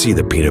need to see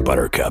the peanut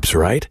butter cups,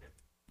 right?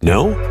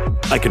 No?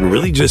 I can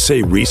really just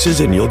say Reese's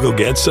and you'll go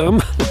get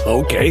some?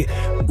 Okay,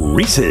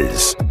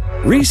 Reese's.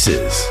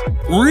 Reese's.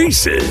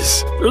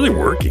 Reese's. Really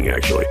working,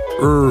 actually.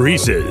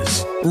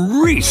 Reese's.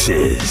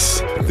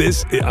 Reese's.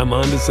 I'm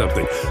on to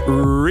something.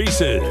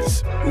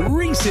 Reese's.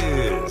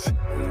 Reese's.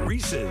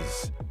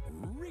 Reese's.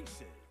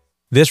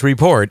 This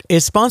report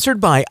is sponsored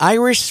by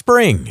Irish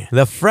Spring,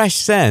 the fresh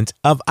scent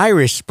of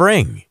Irish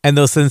Spring. And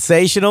those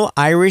sensational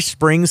Irish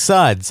Spring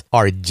suds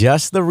are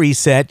just the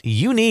reset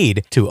you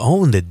need to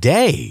own the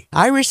day.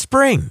 Irish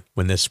Spring.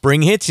 When the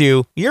spring hits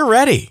you, you're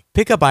ready.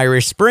 Pick up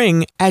Irish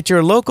Spring at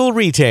your local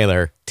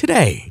retailer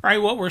today. All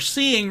right, what we're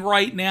seeing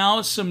right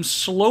now, some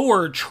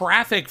slower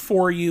traffic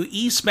for you.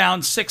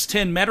 Eastbound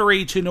 610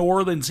 Metairie to New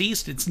Orleans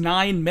East, it's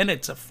 9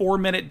 minutes, a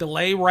 4-minute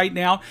delay right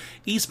now.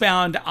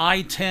 Eastbound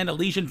I-10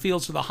 Elysian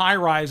Fields to the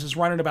high-rise is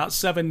running about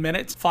 7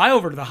 minutes.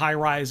 Flyover to the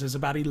high-rise is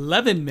about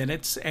 11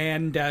 minutes.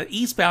 And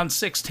eastbound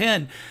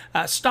 610,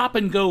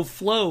 stop-and-go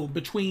flow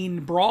between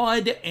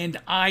Broad and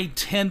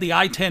I-10, the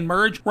I-10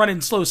 merge,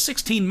 running slow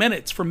 16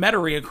 minutes from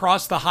Metairie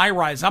across the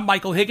high-rise. I'm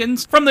Michael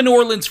Higgins from the New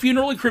Orleans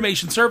Funeral and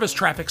Cremation Service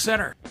Traffic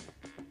Center.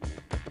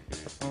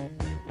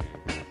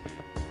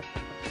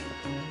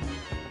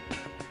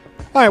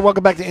 All right,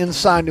 welcome back to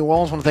Inside New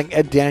Orleans. I want to thank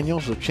Ed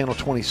Daniels of Channel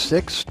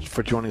 26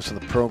 for joining us in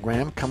the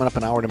program. Coming up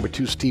in hour number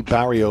 2, Steve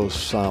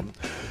Barrios,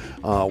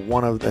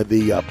 one of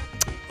the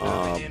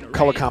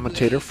color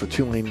commentator for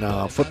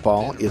Tulane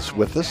football, is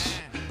with us.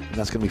 And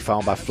that's going to be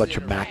followed by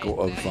Fletcher Mackel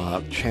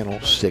of Channel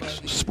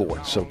 6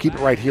 Sports. So keep it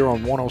right here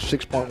on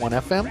 106.1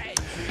 FM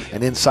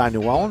and Inside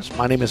New Orleans.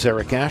 My name is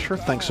Eric Asher.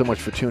 Thanks so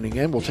much for tuning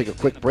in. We'll take a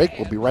quick break.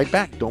 We'll be right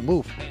back. Don't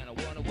move.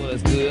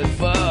 Was good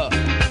for.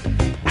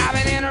 I've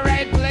been in the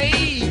right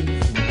place,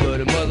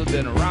 but it must have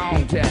been a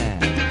wrong time.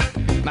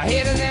 My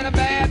head is in a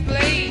bad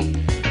place,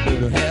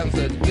 but I'm having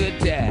such a good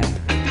time.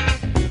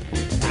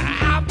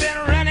 I've been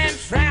running,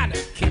 trying to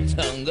get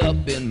hung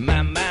up in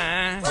my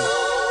mind.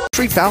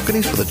 Street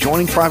balconies with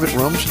adjoining private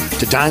rooms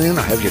to dine in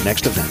or have your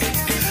next event.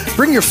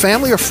 Bring your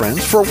family or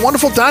friends for a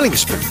wonderful dining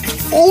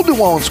experience. Old New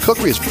Orleans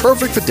Cookery is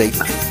perfect for date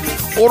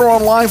night. Order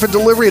online for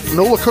delivery at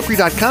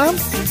nolacookery.com.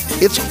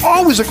 It's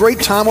always a great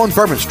time on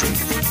Bourbon Street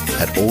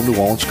at Old New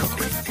Orleans Cookery.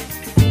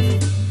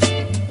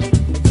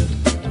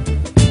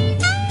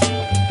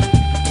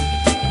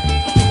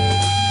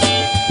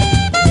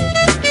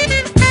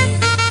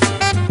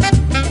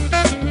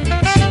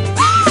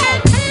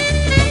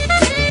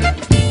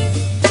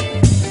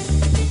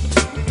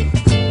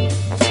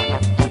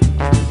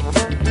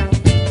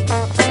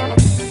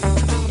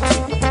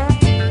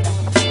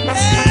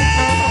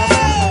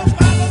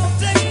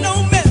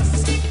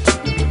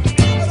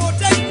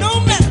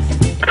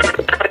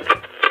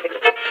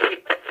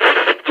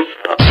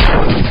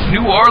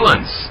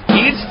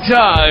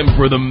 Time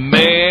for the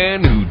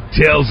man who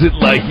tells it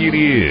like it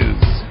is.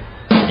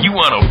 You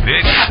want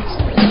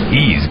opinions?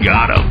 He's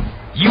got them.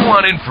 You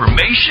want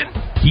information?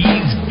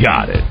 He's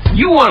got it.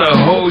 You want a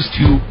host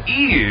who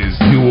is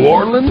New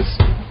Orleans?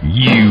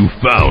 You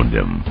found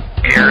him.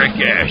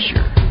 Eric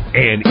Asher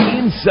and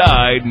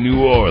Inside New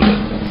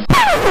Orleans.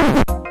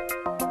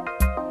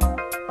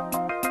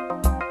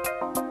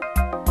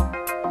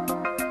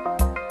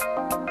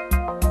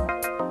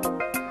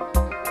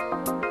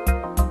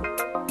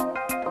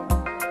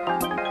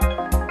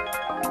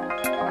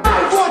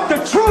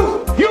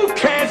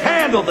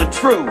 The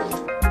truth.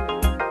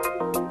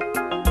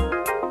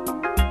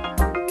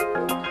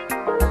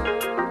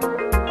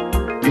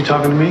 You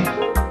talking to me?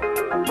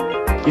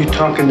 You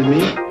talking to me?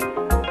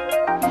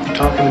 You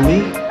talking to me?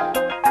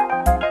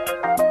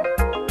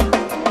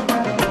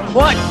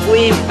 What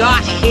we've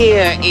got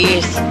here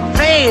is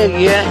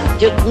failure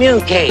to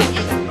communicate.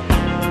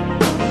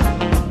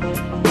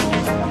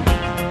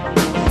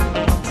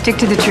 Stick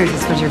to the truth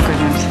is what you're good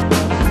at.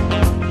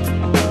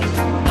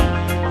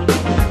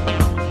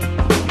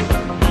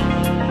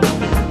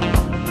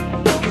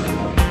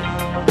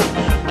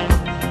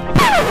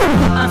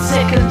 I'm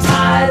sick and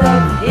tired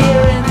of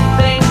hearing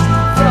things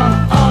from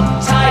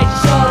uptight,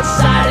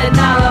 short-sighted,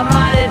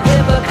 narrow-minded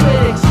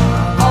hypocrites.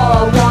 All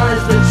I want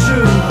is the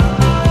truth.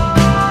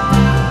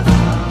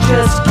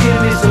 Just give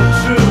me some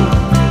truth.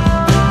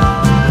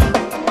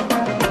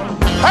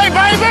 Hey,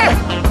 baby!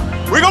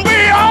 We're gonna be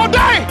here all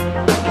day!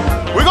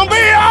 We're gonna be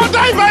here all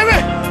day, baby!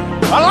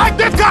 I like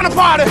this kind of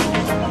party!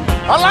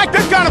 I like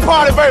this kind of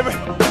party, baby!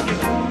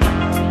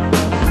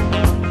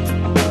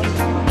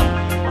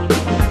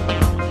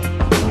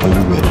 Are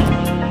you ready?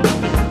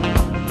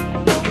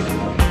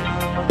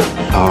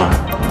 Are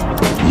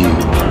you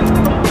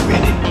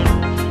ready?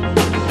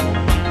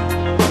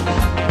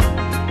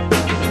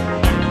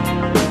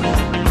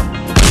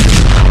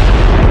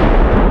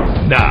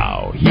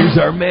 Now, here's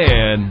our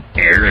man,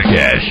 Eric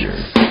Asher.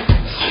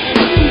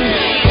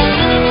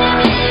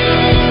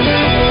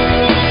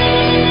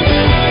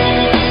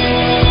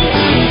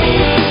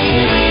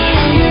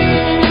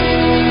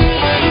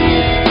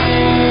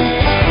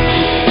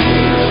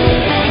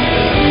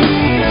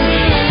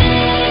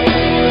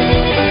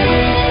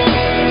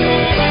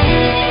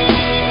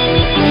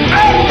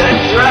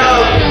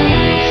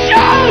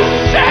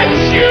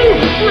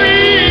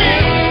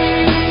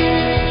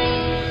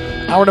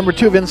 Hour number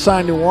 2 of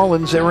Inside New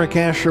Orleans. Eric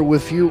Asher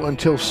with you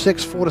until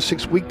 6, 4 to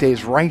 6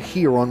 weekdays right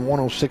here on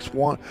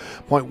 106.1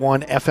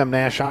 FM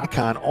Nash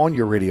Icon on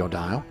your radio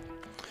dial.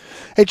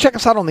 Hey, check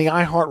us out on the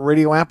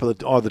iHeartRadio app or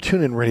the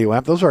TuneIn Radio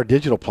app. Those are our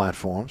digital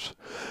platforms.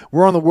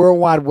 We're on the World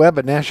Wide Web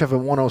at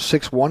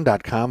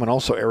NashFM1061.com and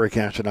also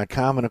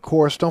ericasher.com. And, of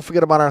course, don't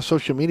forget about our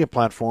social media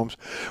platforms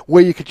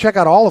where you can check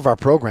out all of our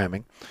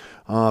programming.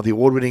 The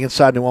award-winning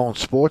Inside New Orleans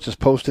Sports is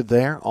posted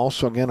there.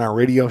 Also, again, our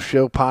radio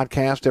show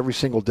podcast every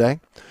single day.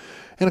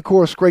 And, of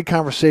course, great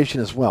conversation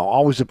as well.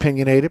 Always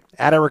opinionated.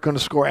 At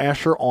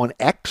Eric_Asher on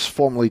X,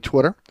 formerly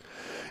Twitter.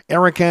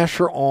 Eric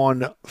Asher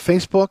on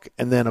Facebook,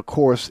 and then, of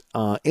course,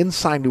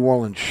 Inside New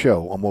Orleans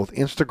Show on both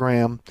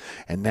Instagram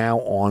and now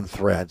on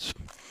Threads.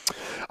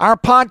 Our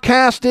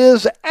podcast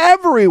is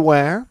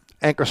everywhere.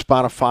 Anchor,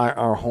 Spotify,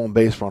 our home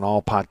base. We're on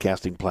all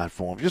podcasting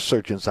platforms. Just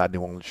search Inside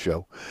New Orleans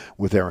Show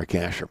with Eric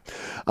Asher.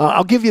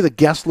 I'll give you the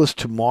guest list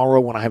tomorrow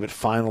when I have it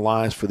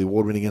finalized for the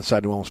award-winning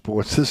Inside New Orleans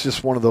Sports. This is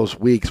just one of those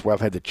weeks where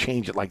I've had to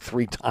change it like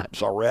 3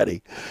 times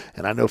already.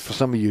 And I know for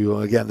some of you,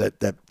 again,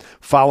 that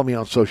follow me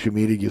on social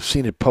media, you've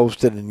seen it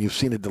posted and you've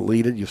seen it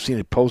deleted. You've seen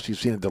it posted, you've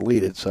seen it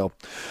deleted. So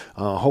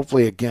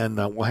hopefully, again,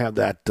 we'll have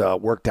that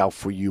worked out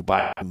for you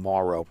by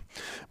tomorrow.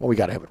 Well, we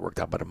got to have it worked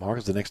out by tomorrow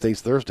because the next day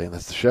is Thursday, and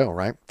that's the show,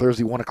 right?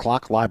 Thursday, 1 o'clock.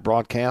 Live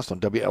broadcast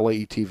on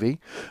WLAE TV,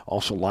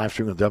 also live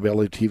stream on the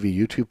WLAE TV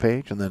YouTube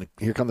page, and then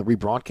here come the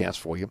rebroadcast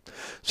for you.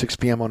 6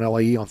 p.m. on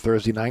LAE on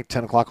Thursday night,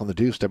 10 o'clock on the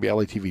Deuce,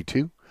 WLAE TV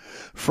 2.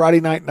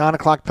 Friday night, 9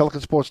 o'clock, Pelican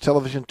Sports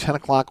Television, 10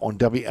 o'clock on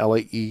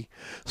WLAE.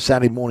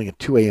 Saturday morning at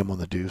 2 a.m. on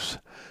the Deuce.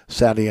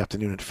 Saturday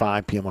afternoon at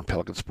 5 p.m. on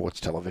Pelican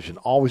Sports Television.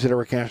 Always at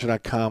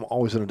ericasher.com,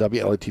 always on the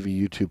WLAE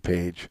TV YouTube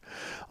page,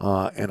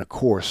 and, of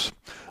course,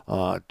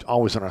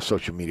 always on our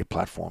social media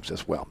platforms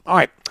as well. All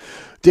right.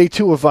 Day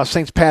 2 of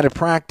Saints padded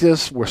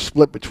practice. We're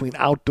split between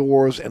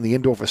outdoors and the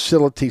indoor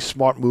facility.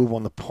 Smart move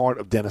on the part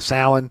of Dennis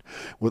Allen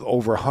with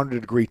over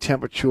 100-degree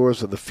temperatures.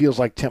 The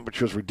feels-like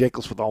temperature is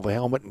ridiculous with all the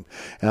helmet. And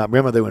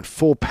remember, they were in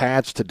full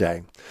pads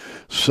today.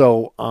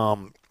 So,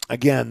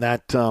 again,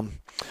 that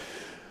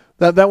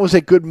was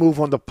a good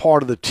move on the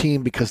part of the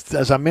team because,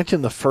 as I mentioned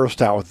in the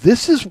first hour,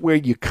 this is where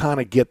you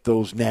kind of get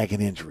those nagging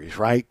injuries,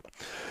 right?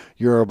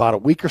 You're about a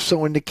week or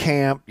so into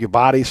camp. Your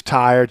body's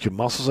tired. Your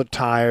muscles are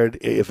tired.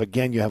 If,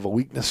 again, you have a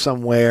weakness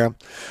somewhere,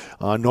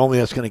 normally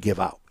that's going to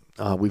give out.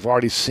 We've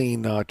already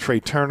seen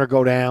Trey Turner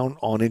go down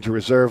on injury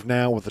reserve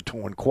now with a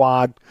torn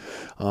quad.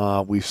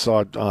 We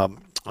saw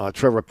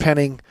Trevor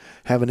Penning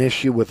have an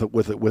issue with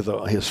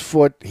his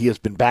foot. He has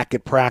been back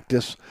at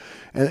practice.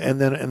 And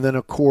then,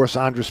 of course,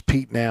 Andres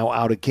Pete now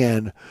out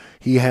again.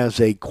 He has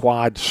a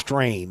quad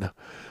strain.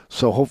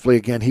 So hopefully,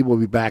 again, he will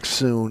be back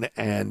soon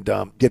and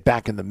get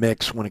back in the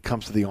mix when it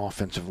comes to the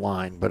offensive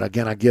line. But,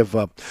 again, I give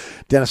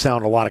Dennis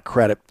Allen a lot of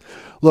credit.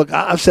 Look,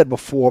 I've said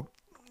before,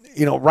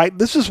 right,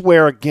 this is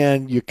where,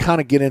 again, you kind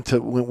of get into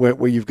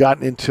where you've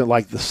gotten into,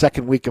 like, the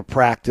second week of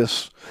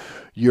practice.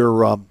 You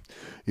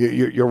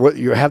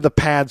have the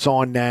pads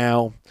on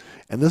now.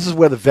 And this is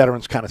where the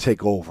veterans kind of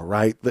take over,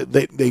 right?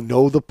 They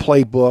know the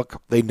playbook.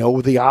 They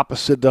know the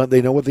opposite.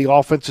 They know what the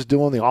offense is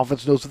doing. The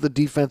offense knows what the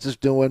defense is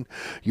doing.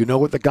 You know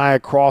what the guy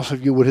across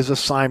of you, what his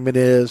assignment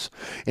is.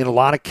 In a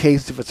lot of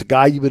cases, if it's a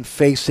guy you've been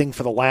facing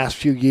for the last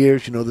few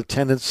years, you know the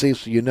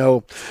tendencies. So you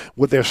know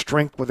what their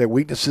strength, what their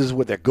weaknesses,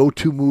 what their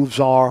go-to moves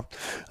are.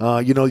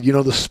 You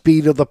know the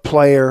speed of the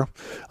player.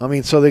 I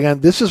mean, so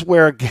again, this is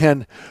where,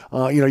 again,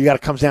 you got to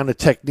come down to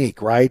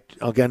technique, right?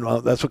 Again,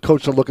 that's what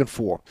coaches are looking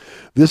for.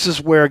 This is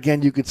where,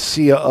 again, you could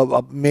see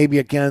maybe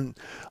again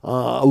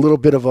a little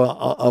bit of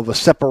a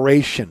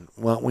separation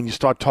when you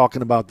start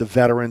talking about the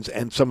veterans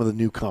and some of the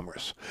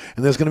newcomers.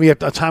 And there's going to be a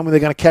time when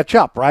they're going to catch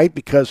up, right?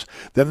 Because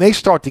then they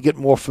start to get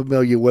more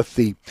familiar with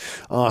the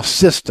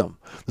system.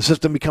 The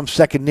system becomes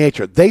second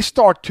nature. They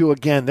start to,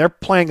 again, they're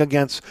playing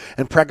against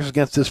and practice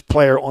against this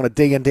player on a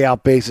day-in,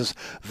 day-out basis.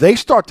 They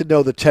start to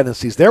know the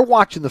tendencies. They're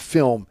watching the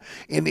film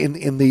in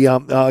the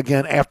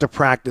again, after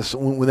practice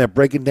when they're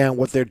breaking down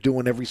what they're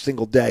doing every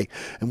single day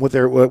and what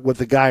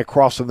the guy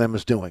across from them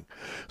is doing.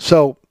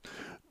 So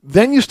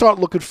then you start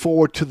looking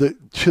forward to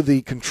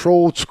the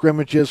controlled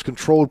scrimmages,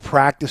 controlled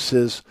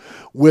practices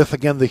with,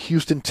 again, the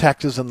Houston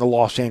Texans and the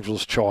Los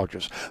Angeles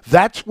Chargers.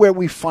 That's where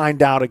we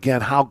find out,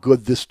 again, how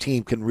good this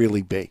team can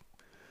really be.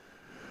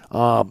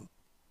 A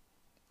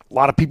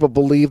lot of people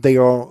believe they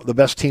are the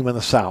best team in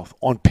the South.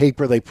 On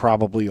paper, they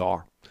probably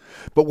are.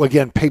 But,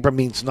 again, paper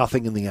means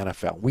nothing in the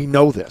NFL. We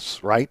know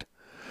this, right?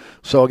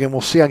 So, again, we'll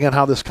see, again,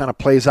 how this kind of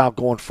plays out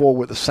going forward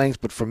with the Saints.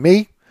 But for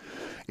me,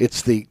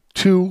 it's the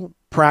two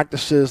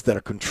practices that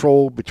are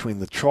controlled between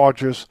the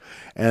Chargers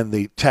and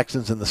the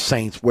Texans and the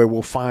Saints where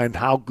we'll find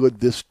how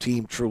good this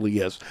team truly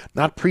is.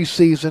 Not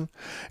preseason,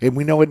 and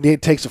we know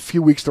it takes a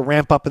few weeks to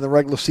ramp up in the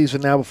regular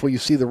season now before you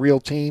see the real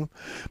team.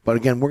 But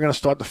again, we're going to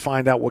start to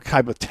find out what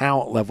type of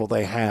talent level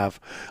they have.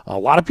 A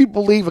lot of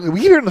people believe,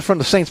 we hear it from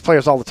the Saints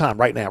players all the time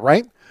right now,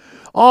 right?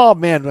 Oh,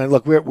 man,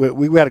 look,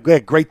 we had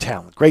great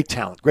talent.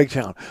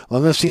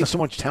 Well, let's see so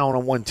much talent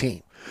on one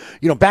team.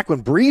 Back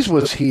when Breeze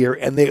was here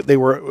and they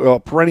were a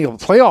perennial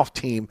playoff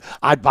team,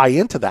 I'd buy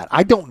into that.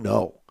 I don't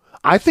know.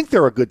 I think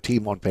they're a good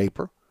team on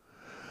paper.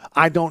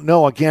 I don't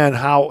know, again,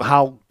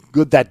 how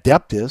good that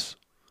depth is.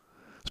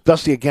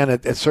 especially, again,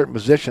 at certain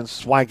positions.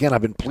 That's why, again,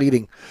 I've been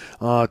pleading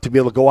to be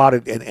able to go out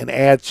and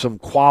add some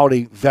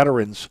quality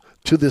veterans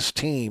to this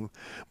team,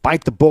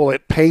 bite the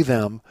bullet, pay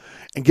them,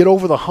 and get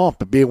over the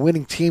hump and be a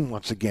winning team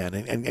once again,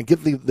 and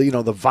get the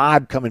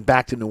vibe coming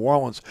back to New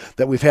Orleans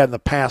that we've had in the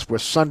past, where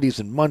Sundays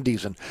and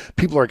Mondays and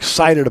people are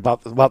excited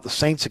about the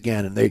Saints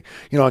again, and they,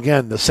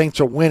 again, the Saints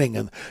are winning,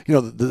 and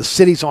the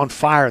city's on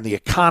fire, and the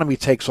economy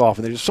takes off,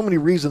 and there's so many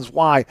reasons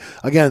why,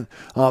 again,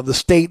 the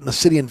state and the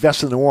city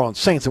invested in the New Orleans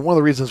Saints, and one of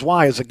the reasons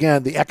why is,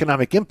 again, the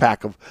economic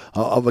impact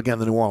of again,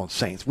 the New Orleans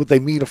Saints, what they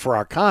mean for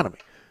our economy.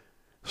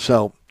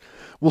 So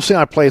we'll see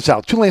how it plays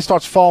out. Tulane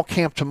starts fall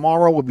camp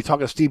tomorrow. We'll be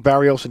talking to Steve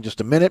Barrios in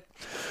just a minute.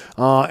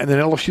 And then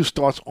LSU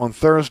starts on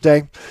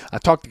Thursday. I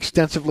talked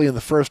extensively in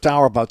the first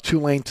hour about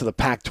Tulane to the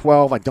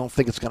Pac-12. I don't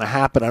think it's going to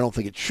happen. I don't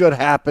think it should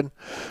happen.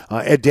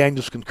 Ed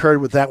Daniels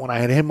concurred with that when I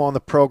had him on the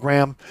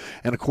program.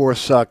 And, of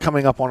course,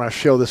 coming up on our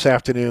show this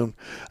afternoon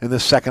in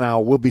this second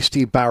hour will be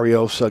Steve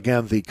Barrios,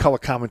 again, the color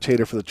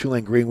commentator for the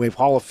Tulane Green Wave,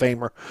 Hall of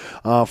Famer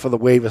for the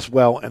Wave as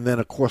well. And then,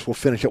 of course, we'll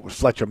finish up with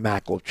Fletcher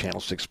Mackel of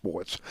Channel 6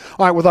 Sports.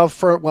 All right, I'll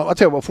tell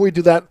you what, before we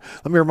do that,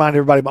 let me remind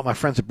everybody about my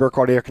friends at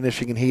Burkhardt Air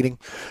Conditioning and Heating.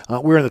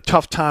 We're in a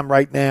tough time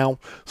right now.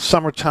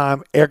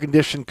 Summertime, air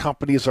conditioning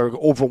companies are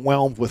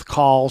overwhelmed with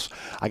calls.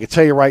 I can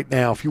tell you right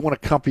now, if you want a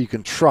company you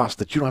can trust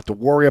that you don't have to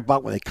worry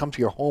about when they come to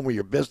your home or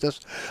your business,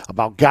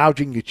 about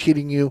gouging you,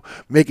 cheating you,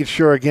 making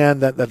sure,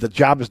 again, that the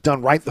job is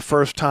done right the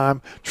first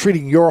time,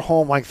 treating your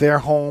home like their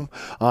home,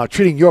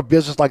 treating your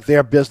business like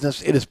their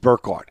business, it is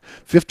Burkhardt.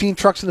 15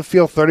 trucks in the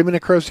field,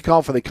 30-minute courtesy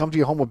call for they come to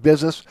your home or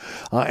business.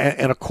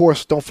 And, of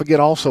course, don't forget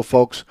also,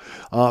 folks,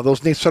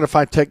 those NACE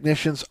certified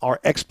technicians are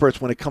experts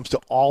when it comes to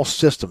all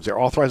systems. They're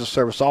authorized to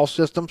service all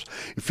systems.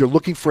 If you're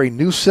looking for a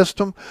new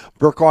system,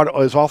 Burkhardt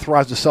is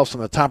authorized to sell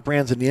some of the top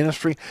brands in the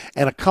industry,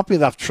 and a company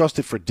that I've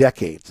trusted for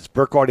decades. It's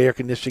Burkhardt Air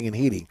Conditioning and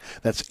Heating.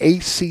 That's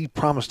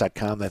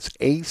acpromise.com. That's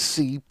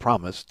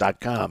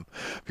acpromise.com.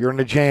 If you're in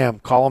a jam,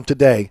 call them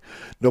today.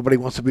 Nobody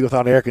wants to be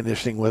without air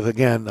conditioning with,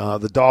 again,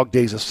 the dog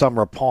days of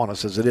summer upon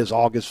us, as it is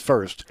August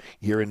 1st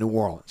here in New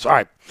Orleans. All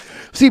right.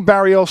 Steve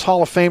Barrios,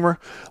 Hall of Famer.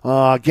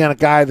 Again, a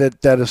guy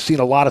that has seen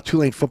a lot of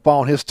Tulane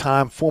football in his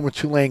time, former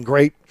Tulane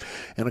great,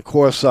 and, of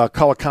course,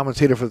 color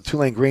commentator for the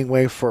Tulane Green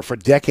Wave for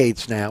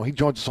decades now. He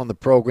joins us on the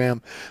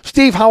program.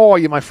 Steve, how are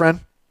you, my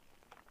friend?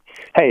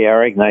 Hey,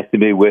 Eric. Nice to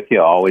be with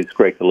you. Always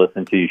great to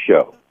listen to your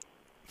show.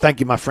 Thank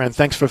you, my friend.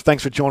 Thanks for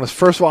joining us.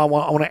 First of all,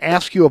 I want to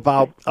ask you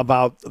about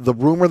the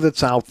rumor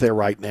that's out there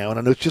right now, and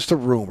I know it's just a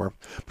rumor,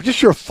 but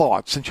just your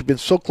thoughts, since you've been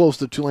so close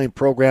to the Tulane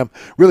program,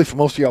 really for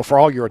most of you, for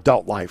all your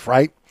adult life,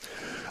 right?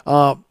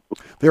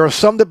 There are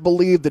some that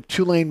believe that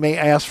Tulane may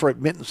ask for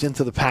admittance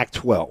into the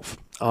Pac-12.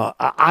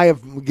 I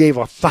gave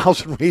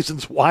 1,000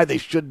 reasons why they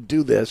shouldn't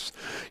do this,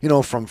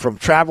 from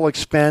travel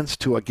expense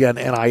to, again,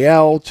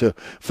 NIL to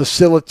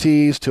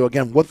facilities to,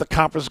 again, what the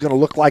conference is going to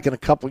look like in a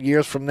couple of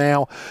years from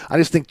now. I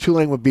just think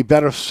Tulane would be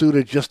better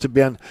suited just to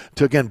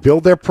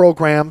build their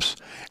programs,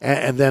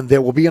 and then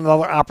there will be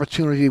another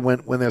opportunity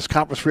when there's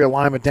conference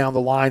realignment down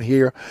the line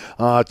here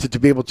to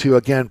be able to,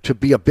 again, to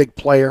be a big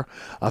player.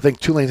 I think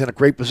Tulane's in a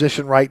great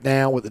position right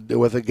now with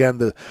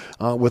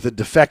the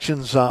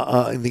defections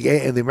in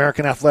the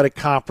American Athletic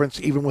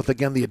Conference, even with,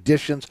 again, the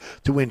additions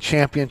to win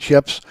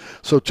championships.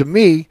 So to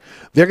me,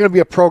 they're going to be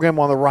a program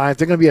on the rise.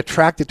 They're going to be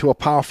attracted to a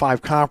Power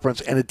 5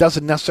 conference, and it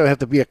doesn't necessarily have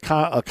to be a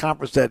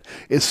conference that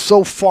is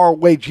so far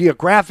away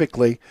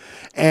geographically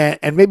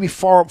and maybe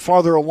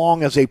farther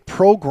along as a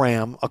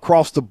program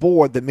across the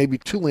board than maybe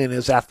Tulane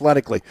is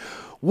athletically.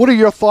 What are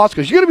your thoughts?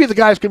 Because you're going to be the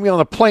guy who's going to be on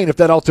the plane if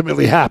that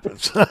ultimately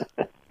happens.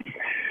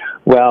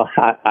 Well,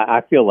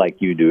 I feel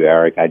like you do,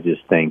 Eric. I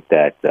just think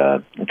that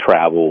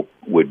travel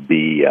would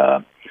be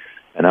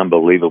an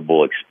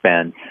unbelievable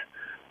expense.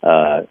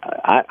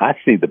 I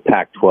see the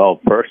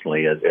Pac-12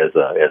 personally as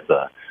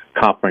a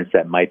conference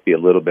that might be a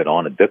little bit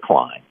on a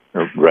decline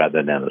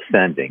rather than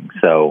ascending.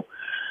 So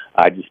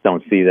I just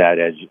don't see that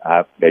as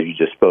you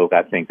just spoke.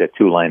 I think that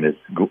Tulane is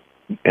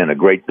in a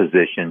great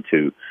position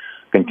to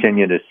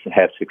continue to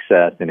have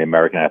success in the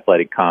American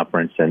Athletic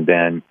Conference, and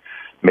then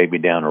maybe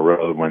down the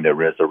road when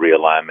there is a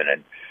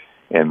realignment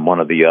and one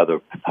of the other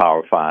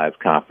Power 5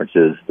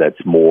 conferences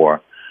that's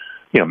more,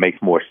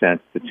 makes more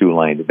sense to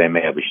Tulane, that they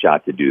may have a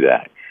shot to do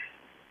that.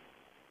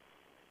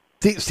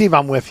 Steve,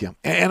 I'm with you,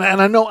 and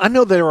I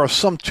know there are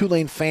some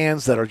Tulane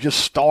fans that are just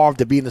starved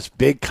to be in this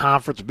big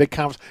conference.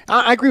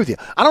 I agree with you.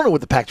 I don't know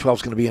what the Pac-12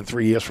 is going to be in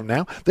 3 years from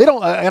now. They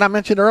don't, and I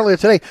mentioned earlier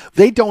today,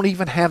 they don't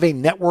even have a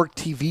network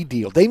TV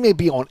deal. They may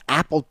be on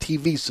Apple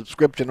TV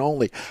subscription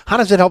only. How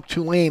does it help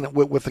Tulane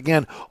with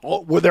again,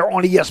 where they're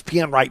on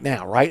ESPN right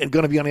now, right, and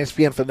going to be on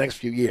ESPN for the next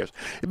few years?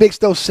 It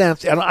makes no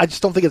sense, and I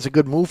just don't think it's a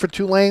good move for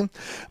Tulane.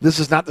 This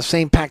is not the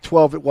same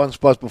Pac-12 it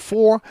once was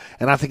before,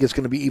 and I think it's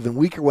going to be even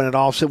weaker when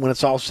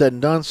it's all said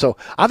and done. So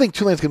I think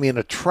Tulane's going to be an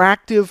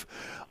attractive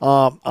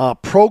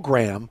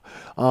program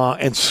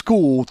and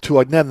school to,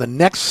 again, the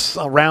next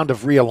round of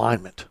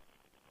realignment.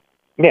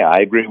 Yeah, I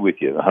agree with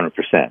you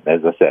 100%.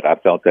 As I said, I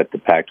felt that the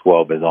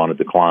Pac-12 is on a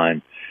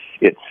decline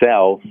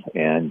itself,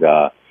 and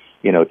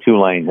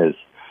Tulane has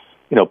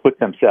put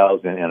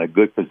themselves in a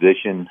good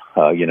position.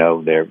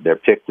 They're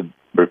picked to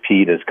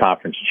repeat as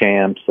conference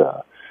champs.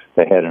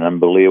 They had an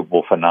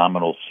unbelievable,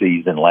 phenomenal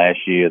season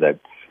last year that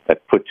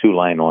put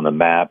Tulane on the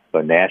map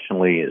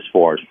nationally as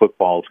far as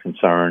football is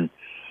concerned.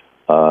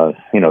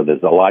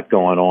 There's a lot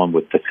going on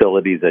with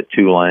facilities at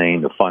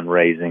Tulane, the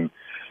fundraising.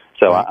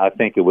 So I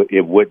think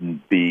it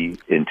wouldn't be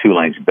in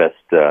Tulane's best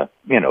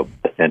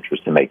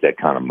interest to make that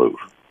kind of move.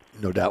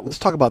 No doubt. Let's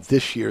talk about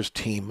this year's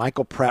team.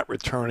 Michael Pratt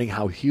returning,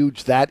 how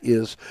huge that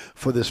is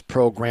for this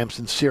program.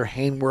 Sincere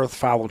Hayneworth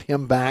followed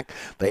him back.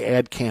 They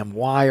add Cam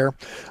Wire.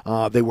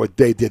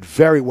 They did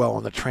very well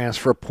in the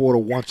transfer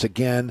portal once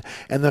again.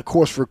 And, of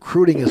course,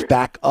 recruiting is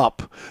back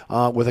up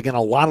with, again,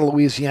 a lot of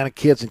Louisiana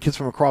kids and kids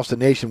from across the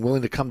nation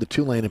willing to come to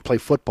Tulane and play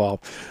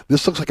football.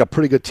 This looks like a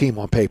pretty good team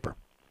on paper.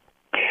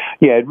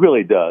 Yeah, it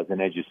really does.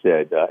 And as you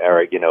said,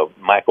 Eric,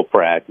 Michael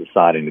Pratt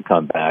deciding to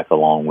come back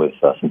along with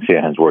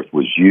Sincere Hayneworth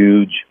was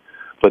huge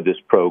for this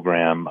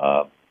program.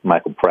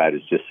 Michael Pratt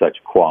is just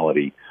such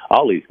quality.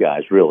 All these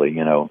guys, really,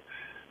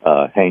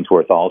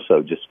 Hayneworth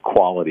also just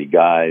quality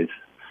guys.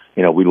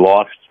 We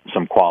lost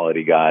some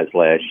quality guys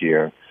last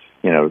year,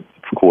 of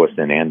course,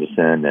 in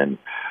Anderson and,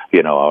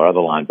 our other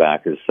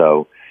linebackers.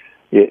 So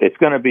it's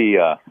going to be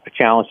a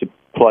challenge to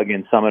plug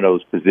in some of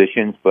those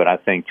positions, but I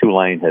think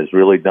Tulane has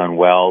really done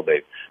well.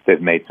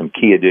 They've made some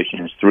key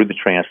additions through the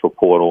transfer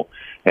portal,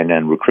 and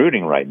then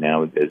recruiting right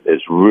now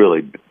has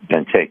really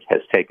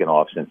has taken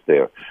off since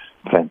their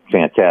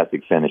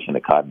fantastic finish in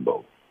the Cotton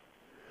Bowl.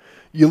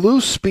 You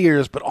lose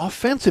Spears, but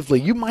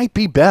offensively, you might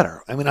be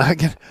better.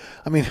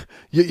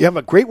 You have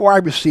a great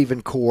wide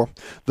receiving core.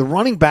 The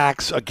running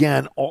backs,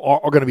 again, are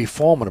going to be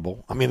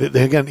formidable. But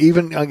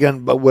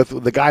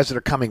with the guys that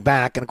are coming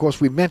back, and of course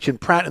we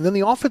mentioned Pratt, and then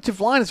the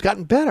offensive line has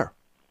gotten better.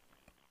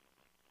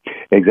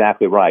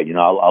 Exactly right.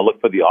 I'll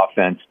look for the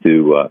offense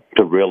to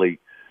really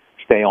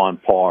stay on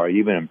par,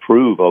 even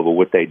improve over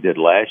what they did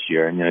last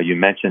year. And you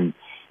mentioned,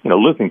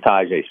 losing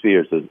Tyjae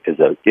Spears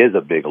is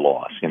a big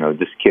loss.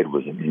 This kid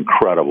was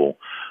incredible,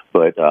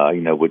 but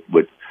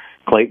with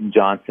Clayton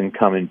Johnson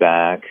coming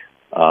back,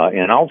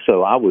 and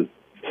also I was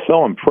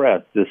so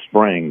impressed this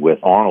spring with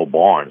Arnold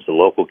Barnes, the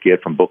local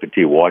kid from Booker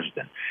T.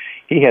 Washington.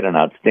 He had an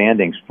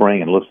outstanding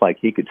spring and looks like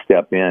he could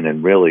step in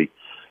and really,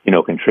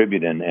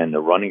 contribute in the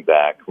running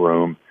back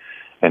room.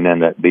 And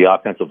then the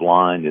offensive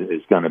line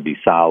is going to be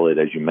solid,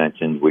 as you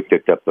mentioned. We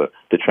picked up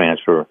the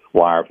transfer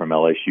wire from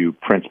LSU.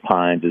 Prince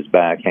Pines is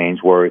back,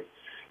 Hayneworth,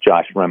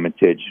 Josh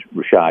Remittage,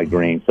 Rashad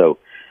Green. So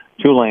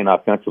Tulane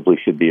offensively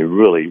should be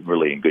really,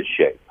 really in good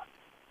shape.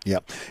 Yeah.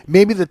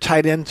 Maybe the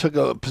tight end took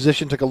a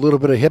little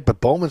bit of hit, but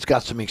Bowman's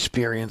got some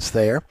experience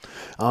there.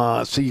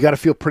 So you got to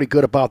feel pretty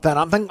good about that.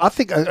 I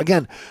think,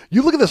 again,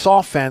 you look at this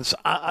offense,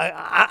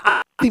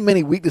 I see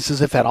many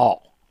weaknesses, if at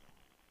all.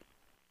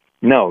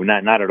 No,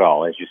 not at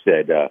all. As you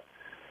said,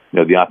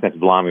 the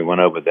offensive line, we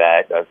went over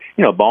that.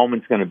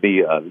 Bowman's going to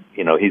be,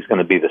 he's going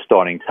to be the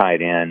starting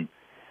tight end.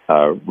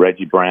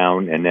 Reggie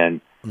Brown, and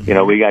then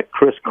we got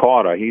Chris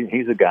Carter.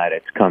 He's a guy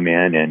that's come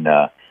in, and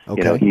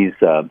he's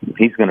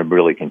going to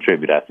really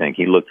contribute. I think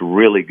he looked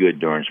really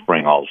good during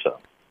spring, also.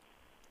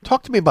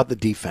 Talk to me about the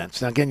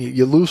defense. Now, again,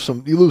 you lose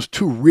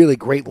two really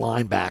great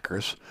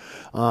linebackers,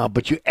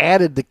 but you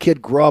added the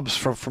kid Grubbs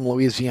from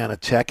Louisiana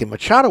Tech, and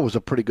Machado was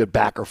a pretty good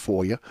backer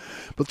for you.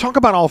 But talk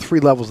about all three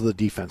levels of the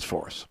defense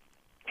for us.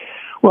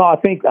 Well, I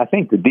think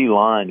the D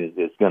line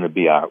is going to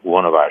be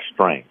one of our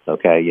strengths.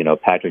 Okay,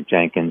 Patrick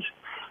Jenkins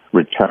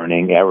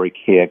returning, Eric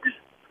Hicks,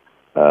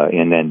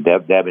 and then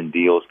Devin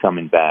Deals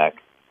coming back.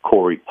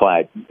 Corey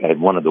Platt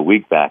had one of the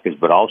weak backers,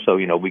 but also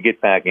we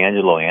get back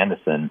Angelo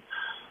Anderson,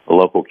 a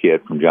local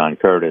kid from John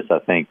Curtis. I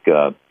think,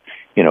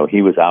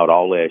 he was out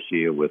all last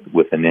year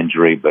with an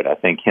injury, but I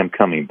think him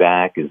coming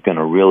back is going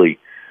to really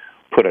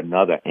put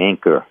another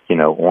anchor,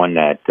 on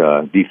that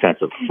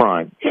defensive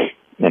front.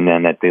 And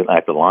then at the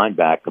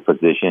linebacker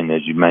position,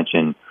 as you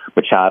mentioned,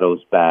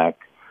 Machado's back.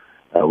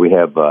 We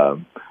have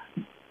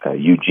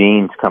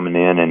Eugene's coming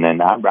in, and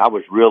then I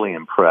was really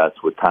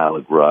impressed with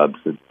Tyler Grubbs,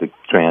 the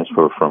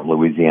transfer from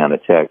Louisiana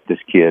Tech. This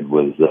kid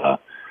was,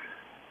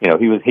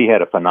 he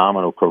had a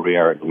phenomenal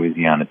career at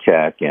Louisiana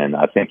Tech, and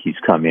I think he's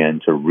come in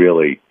to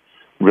really,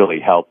 really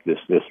help this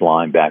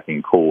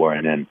linebacking core.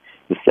 And then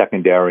the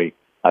secondary,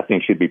 I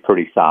think, should be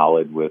pretty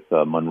solid with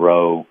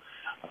Monroe,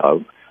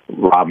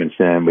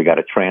 Robinson. We got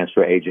a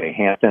transfer, A.J.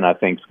 Hampton, I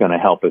think, is going to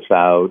help us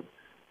out.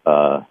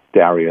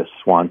 Darius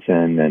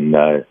Swanson, and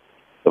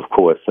of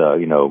course,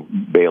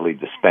 Bailey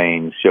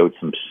Despain showed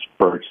some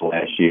spurts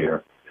last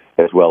year,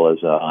 as well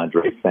as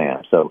Andre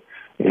Sam. So,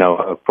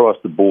 across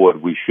the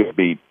board, we should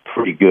be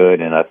pretty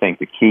good. And I think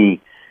the key,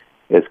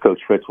 as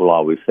Coach Fritz will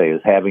always say,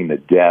 is having the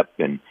depth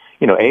and,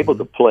 able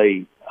to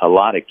play a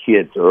lot of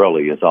kids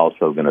early is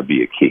also going to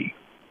be a key.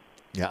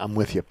 Yeah, I'm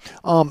with you.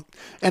 And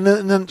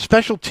then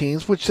special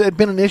teams, which had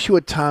been an issue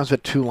at times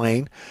at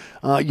Tulane.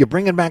 You're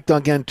bringing back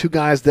again two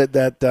guys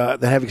that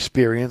have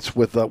experience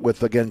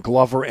with again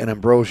Glover and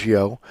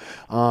Ambrosio,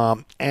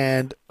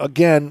 and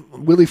again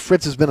Willie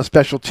Fritz has been a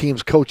special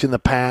teams coach in the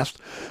past.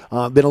 Been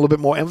a little bit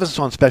more emphasis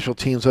on special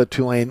teams at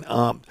Tulane.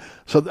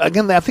 So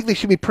again, I think they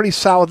should be pretty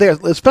solid there,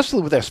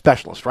 especially with their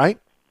specialists, right?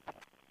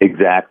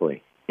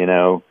 Exactly. You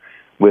know,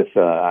 with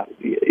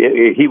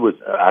he was,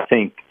 I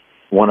think,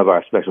 one of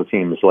our special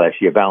teams last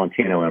year.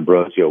 Valentino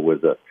Ambrosio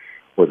was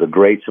a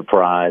great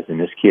surprise, and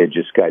this kid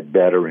just got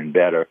better and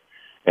better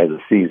as the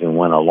season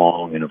went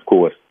along. And of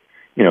course,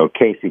 you know,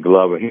 Casey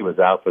Glover, he was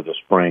out for the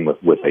spring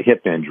with a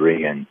hip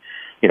injury, and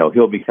you know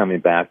he'll be coming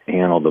back to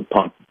handle the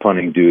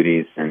punting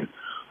duties. And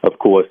of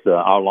course,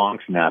 our long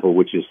snapper,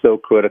 which is so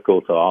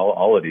critical to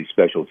all of these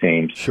special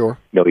teams. Sure.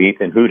 You know,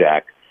 Ethan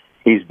Hudak,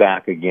 he's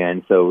back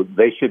again, so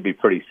they should be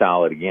pretty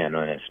solid again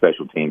on the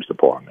special teams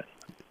department.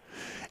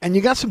 And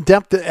you got some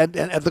depth at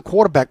the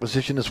quarterback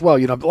position as well.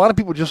 You know, a lot of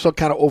people just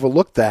kind of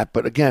overlook that.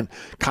 But again,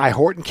 Kai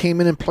Horton came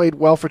in and played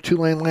well for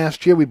Tulane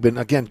last year. We've been,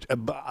 again,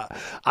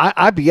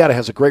 Ibieta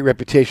has a great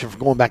reputation for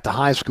going back to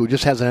high school.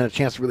 Just hasn't had a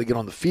chance to really get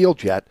on the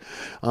field yet.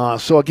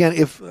 So again,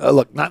 if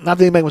look, not that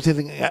anybody wants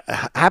anything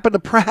happen to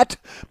Pratt,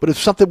 but if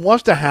something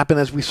was to happen,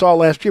 as we saw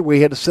last year, where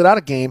he had to sit out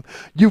a game,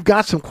 you've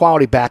got some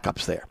quality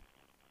backups there.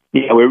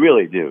 Yeah, we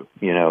really do.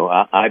 You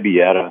know,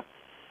 Ibieta.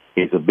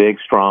 He's a big,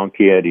 strong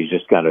kid. He's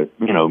just got to,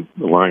 you know,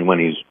 learn when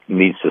he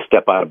needs to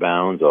step out of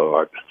bounds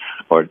or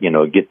you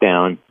know, get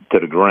down to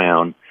the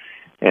ground.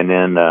 And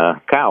then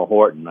Kyle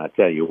Horton, I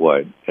tell you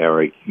what,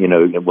 Eric, you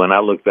know, when I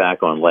look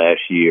back on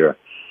last year,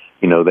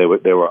 you know,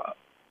 there were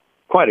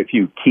quite a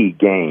few key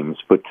games.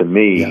 But to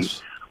me,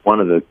 one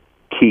of the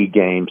key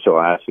games to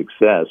our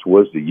success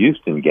was the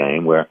Houston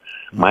game where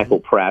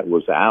Michael Pratt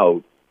was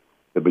out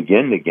to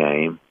begin the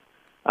game.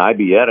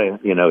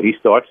 Ibieta, you know, he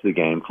starts the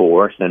game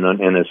for us,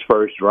 and in his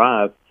first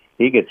drive,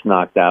 he gets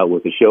knocked out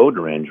with a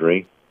shoulder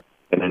injury,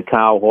 and then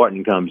Kyle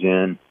Horton comes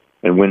in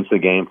and wins the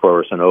game for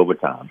us in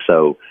overtime.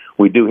 So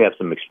we do have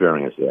some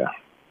experience there.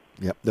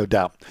 Yep, no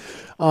doubt.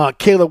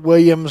 Caleb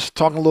Williams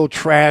talking a little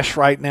trash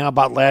right now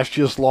about last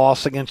year's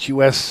loss against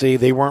USC.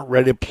 They weren't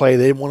ready to play.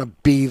 They didn't want to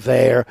be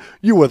there.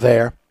 You were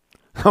there,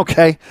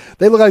 okay?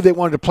 They looked like they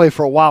wanted to play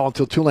for a while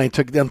until Tulane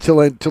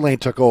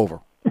took over.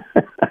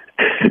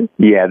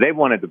 Yeah, they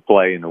wanted to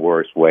play in the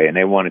worst way, and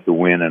they wanted to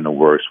win in the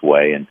worst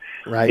way. And,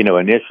 you know,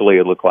 initially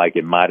it looked like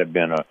it might have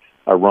been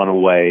a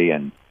runaway.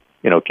 And,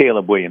 you know,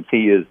 Caleb Williams,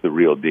 he is the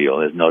real deal.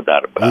 There's no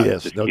doubt about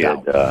it. This kid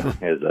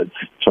has a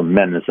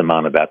tremendous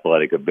amount of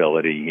athletic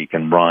ability. He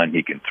can run.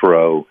 He can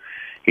throw.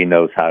 He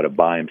knows how to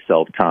buy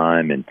himself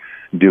time and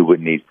do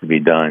what needs to be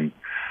done.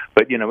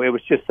 But, you know, it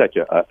was just such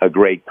a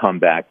great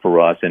comeback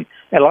for us. And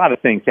a lot of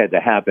things had to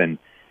happen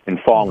and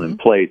fall in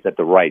place at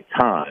the right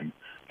time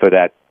for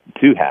that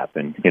to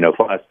happen, you know,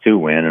 for us to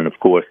win. And of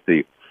course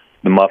the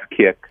muff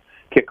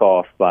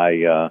kickoff by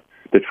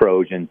the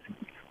Trojans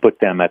put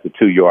them at the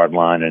 2-yard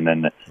line, and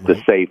then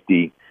the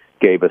safety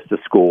gave us the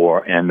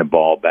score and the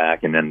ball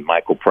back, and then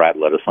Michael Pratt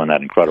led us on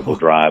that incredible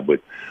drive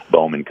with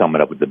Bowman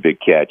coming up with the big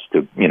catch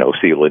to, you know,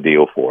 seal the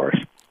deal for us.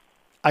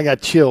 I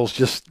got chills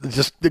just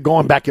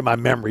going back in my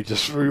memory,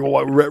 just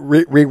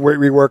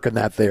reworking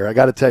that there. I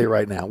got to tell you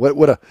right now,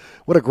 what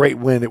a great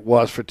win it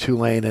was for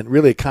Tulane, and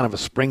really kind of a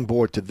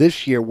springboard to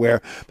this year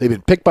where they've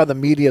been picked by the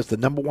media as the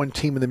 #1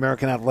 team in the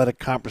American Athletic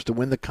Conference to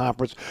win the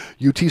conference.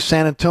 UT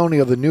San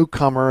Antonio, the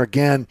newcomer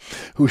again,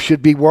 who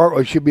should be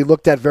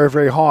looked at very,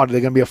 very hard.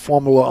 They're going to be a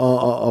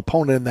formidable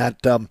opponent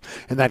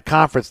in that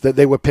conference. That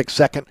they were picked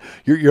second.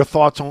 Your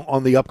thoughts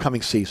on the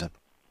upcoming season?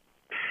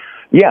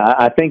 Yeah,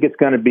 I think it's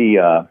going to be,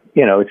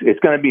 you know, it's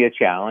going to be a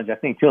challenge. I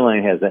think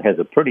Tulane has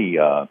a pretty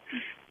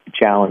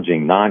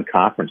challenging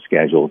non-conference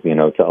schedule, you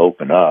know, to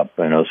open up.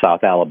 You know,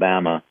 South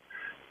Alabama,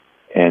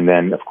 and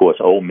then of course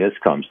Ole Miss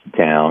comes to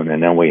town,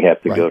 and then we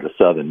have to go to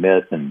Southern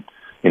Miss, and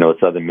you know,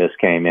 Southern Miss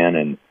came in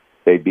and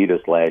they beat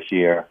us last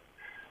year.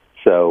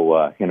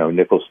 So you know,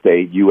 Nicholls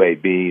State,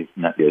 UAB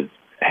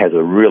has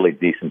a really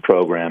decent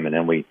program, and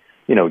then we,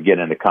 you know, get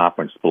into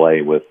conference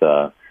play with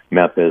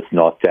Memphis,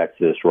 North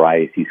Texas,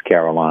 Rice, East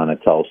Carolina,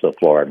 Tulsa,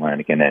 Florida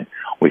Atlantic, and then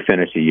we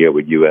finish the year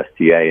with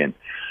USTA. And,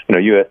 you know,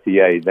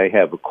 USTA, they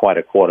have quite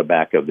a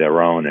quarterback of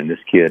their own, and this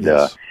kid,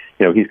 you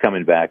know, he's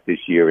coming back this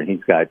year, and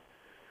he's got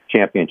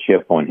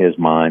championship on his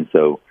mind.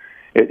 So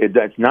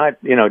it's not,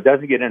 you know, it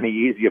doesn't get any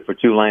easier for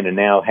Tulane, and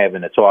now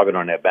having a target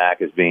on their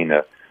back as being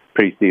a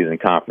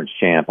preseason conference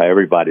champ.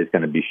 Everybody's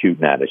going to be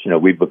shooting at us. You know,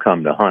 we've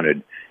become the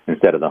hunted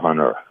instead of the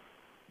hunter.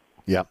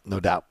 Yeah,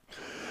 no doubt.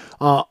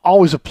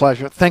 Always a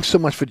pleasure. Thanks so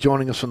much for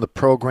joining us on the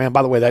program.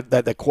 By the way,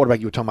 that quarterback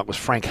you were talking about was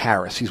Frank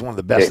Harris. He's one of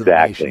the best in the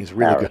nation. He's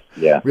really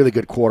good, really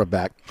good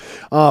quarterback.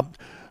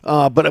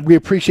 But we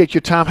appreciate your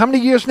time. How many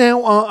years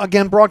now,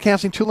 again,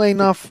 broadcasting Tulane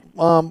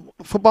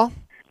football?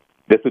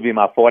 This would be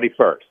my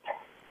 41st.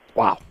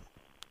 Wow.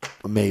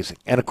 Amazing.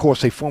 And, of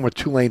course, a former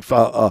Tulane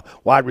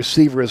wide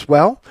receiver as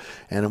well.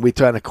 And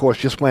of course,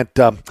 just went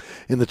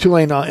in the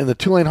Tulane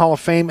Hall of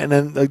Fame, and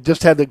then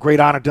just had the great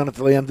honor done at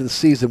the end of the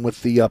season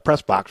with the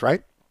press box,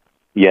 right?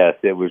 Yes,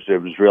 it was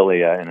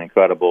really an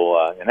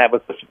incredible, and that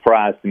was a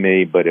surprise to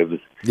me, but it was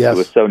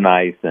so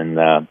nice. And,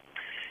 I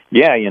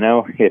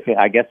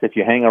guess if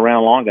you hang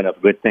around long enough,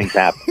 good things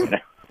happen.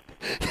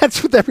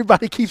 That's what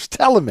everybody keeps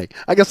telling me.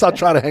 I guess I'll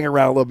try to hang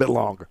around a little bit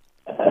longer.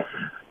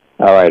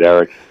 All right,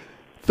 Eric.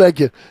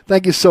 Thank you.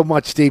 Thank you so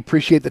much, Steve.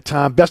 Appreciate the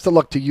time. Best of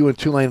luck to you and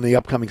Tulane in the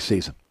upcoming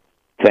season.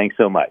 Thanks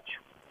so much.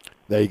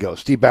 There you go.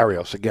 Steve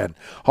Barrios, again,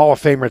 Hall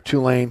of Famer at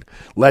Tulane,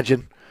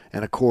 legend,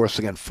 and, of course,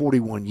 again,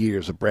 41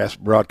 years of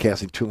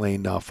broadcasting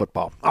Tulane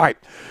football. All right.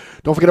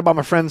 Don't forget about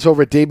my friends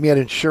over at Dave Miette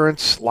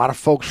Insurance. A lot of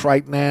folks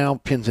right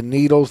now, pins and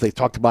needles. They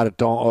talked about it,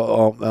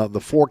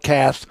 the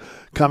forecast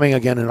coming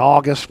again in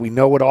August. We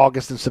know what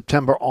August and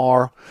September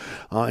are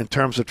in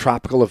terms of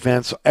tropical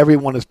events.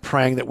 Everyone is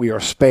praying that we are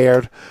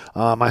spared,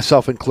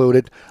 myself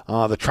included.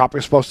 The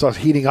tropics are supposed to start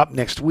heating up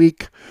next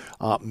week.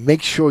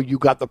 Make sure you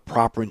got the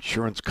proper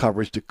insurance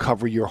coverage to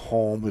cover your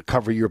home, to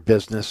cover your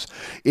business.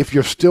 If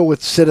you're still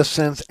with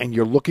Citizens and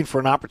you're looking for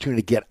an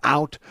opportunity to get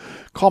out,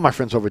 call my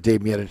friends over at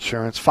Dave Miette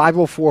Insurance,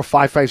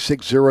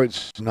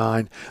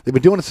 504-556-0869. They've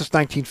been doing it since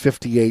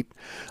 1958.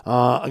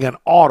 Again,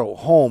 auto,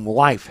 home,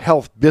 life,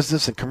 health,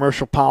 business, and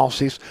commercial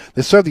policies.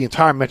 They serve the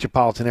entire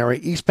metropolitan area,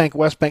 East Bank,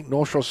 West Bank,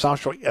 North Shore, South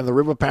Shore, and the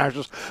river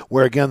parishes,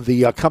 where, again,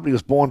 the company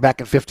was born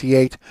back in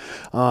 58.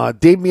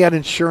 Dave Miette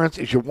Insurance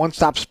is your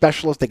one-stop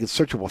specialist. They can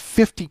search over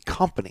 50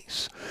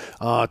 companies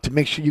to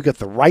make sure you get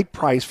the right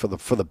price for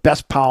the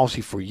best policy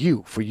for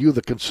you,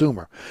 the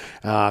consumer.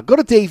 Go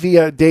to Dave's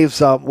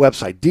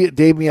website.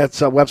 Dave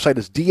Miette's website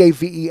is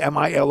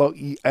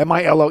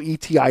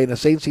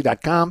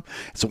DAVEMILOETINSAgency.com.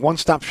 It's a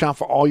one-stop shop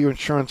for all your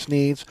insurance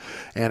needs.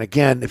 And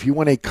again, if you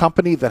want a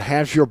company that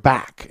has your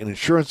back, an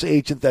insurance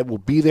agent that will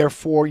be there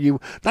for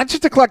you, not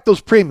just to collect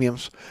those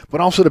premiums,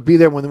 but also to be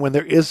there when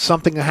there is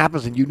something that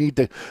happens and you need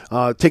to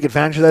take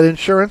advantage of that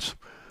insurance,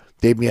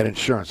 Dave Miette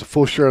Insurance, a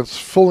full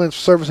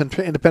service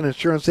independent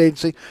insurance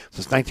agency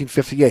since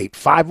 1958.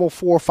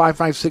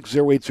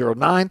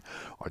 504-556-0809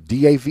 or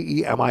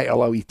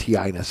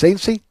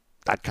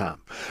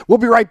DAVEMILOETINSAgency.com. We'll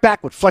be right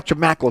back with Fletcher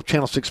Mackel of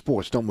Channel 6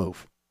 Sports. Don't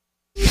move.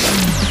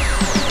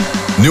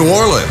 New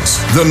Orleans,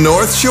 the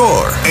North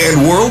Shore,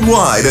 and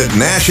worldwide at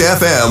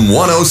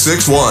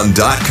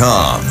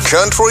NashFM1061.com.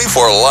 Country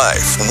for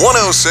Life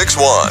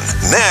 1061,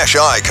 Nash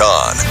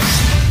Icon.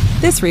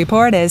 This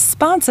report is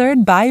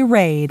sponsored by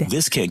Raid.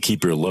 This can't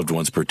keep your loved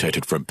ones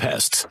protected from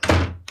pests,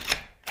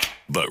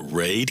 but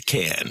Raid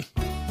can.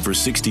 For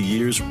 60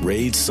 years,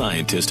 Raid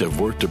scientists have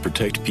worked to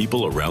protect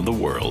people around the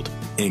world,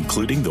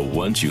 including the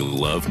ones you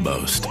love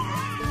most.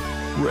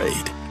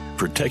 Raid,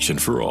 protection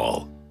for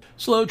all.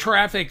 Slow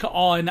traffic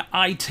on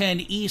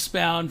I-10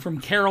 eastbound from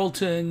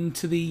Carrollton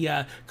to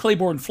the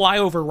Claiborne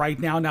flyover right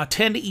now. Now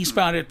 10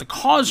 eastbound at the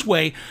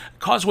Causeway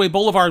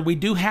Boulevard, we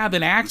do have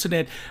an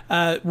accident.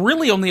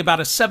 Really only about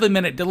a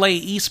 7-minute delay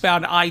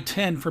eastbound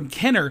I-10 from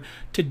Kenner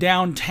to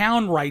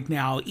downtown right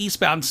now.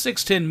 Eastbound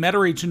 610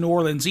 Metairie to New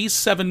Orleans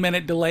East,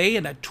 7-minute delay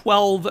and a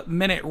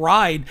 12-minute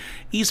ride.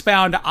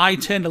 Eastbound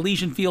I-10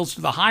 Elysian Fields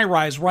to the High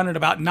Rise running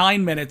about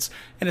 9 minutes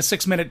and a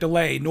 6-minute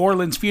delay. New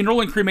Orleans Funeral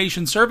and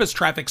Cremation Service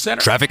Traffic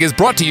Center. Traffic is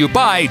brought to you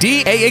by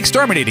DA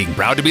Exterminating,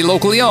 proud to be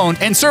locally owned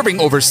and serving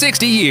over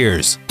 60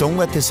 years. Don't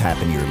let this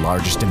happen to your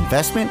largest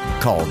investment.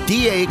 Call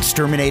DA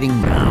Exterminating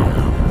now.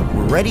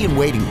 We're ready and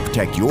waiting to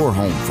protect your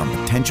home from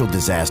potential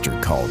disaster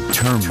called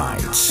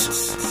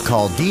termites.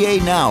 Call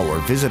DA now or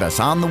visit us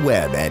on the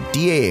web at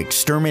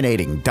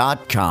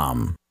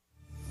daexterminating.com.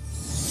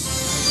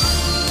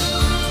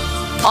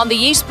 On the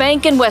East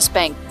Bank and West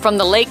Bank, from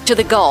the lake to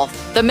the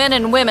Gulf, the men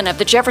and women of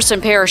the Jefferson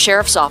Parish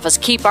Sheriff's Office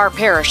keep our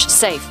parish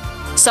safe.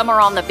 Some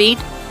are on the beat,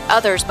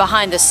 others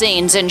behind the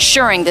scenes,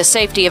 ensuring the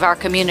safety of our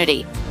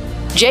community.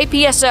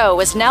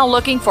 JPSO is now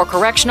looking for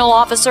correctional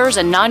officers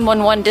and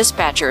 911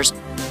 dispatchers.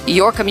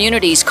 Your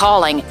community's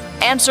calling.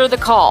 Answer the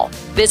call.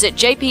 Visit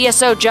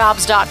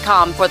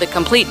jpsojobs.com for the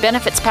complete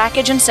benefits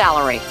package and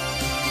salary.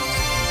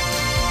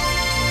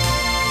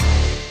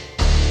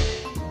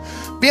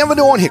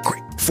 Bienvenue on Hickory,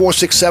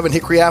 467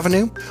 Hickory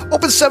Avenue.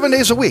 Open 7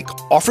 days a week,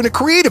 offering a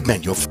creative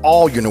menu of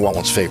all your New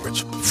Orleans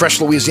favorites. Fresh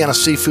Louisiana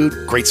seafood,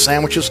 great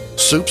sandwiches,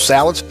 soups,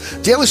 salads,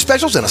 daily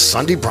specials, and a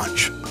Sunday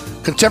brunch.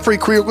 Contemporary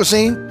Creole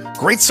cuisine,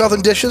 great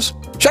southern dishes.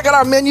 Check out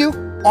our menu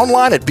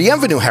online at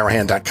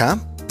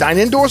bienvenueharahan.com. Dine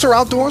indoors or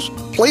outdoors.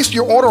 Place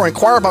your order or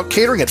inquire about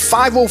catering at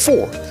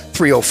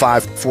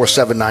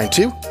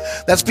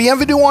 504-305-4792. That's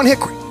Bienvenue on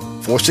Hickory,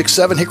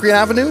 467 Hickory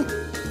Avenue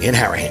in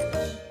Harahan.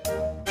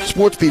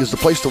 SportsBeat is the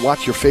place to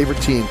watch your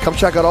favorite team. Come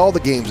check out all the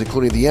games,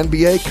 including the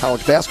NBA,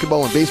 college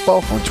basketball, and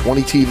baseball on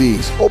 20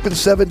 TVs. Open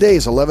 7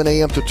 days, 11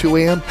 a.m. to 2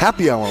 a.m.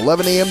 Happy hour,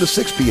 11 a.m. to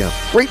 6 p.m.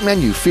 Great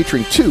menu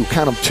featuring two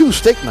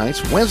steak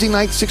nights. Wednesday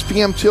night, 6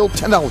 p.m. till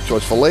 $10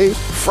 choice fillets.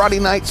 Friday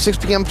night, 6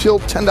 p.m. till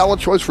 $10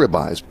 choice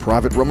ribeyes.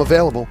 Private room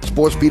available.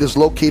 SportsBeat is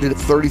located at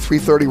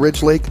 3330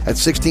 Ridge Lake at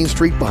 16th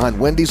Street behind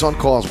Wendy's on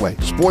Causeway.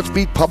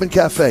 SportsBeat Pub and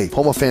Cafe,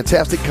 home of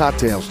fantastic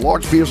cocktails,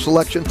 large beer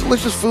selection,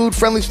 delicious food,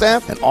 friendly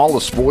staff, and all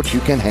the sports you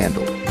can handle.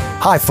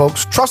 Hi,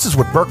 folks. Trust is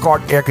what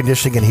Burkhardt Air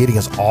Conditioning and Heating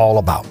is all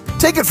about.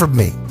 Take it from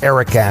me,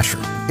 Eric Asher.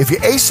 If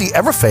your AC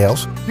ever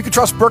fails, you can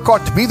trust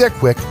Burkhardt to be there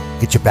quick,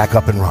 get you back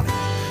up and running.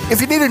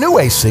 If you need a new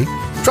AC,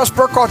 trust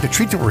Burkhardt to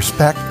treat you with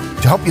respect,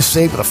 to help you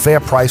save with a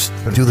fair price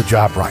and do the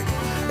job right.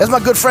 As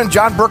my good friend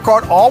John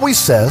Burkhardt always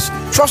says,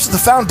 trust is the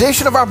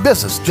foundation of our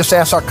business. Just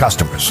ask our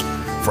customers.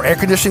 For air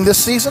conditioning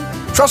this season,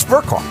 trust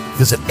Burkhardt.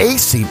 Visit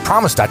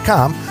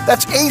acpromise.com.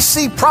 That's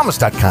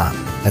acpromise.com.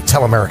 And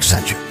tell them Eric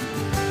sent you.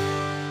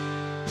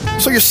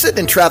 So you're sitting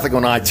in traffic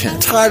on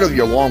I-10, tired of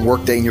your long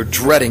workday, and you're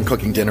dreading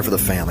cooking dinner for the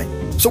family.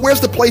 So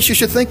where's the place you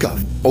should think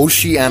of?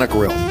 Oceana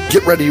Grill.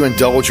 Get ready to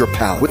indulge your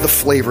palate with the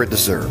flavor it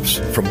deserves.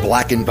 From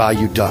blackened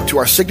bayou duck to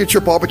our signature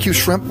barbecue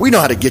shrimp, we know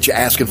how to get you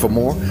asking for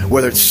more.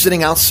 Whether it's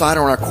sitting outside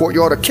or in our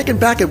courtyard or kicking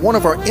back at one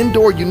of our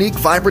indoor, unique,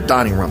 vibrant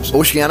dining rooms,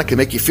 Oceana can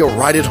make you feel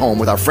right at home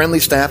with our friendly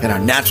staff and our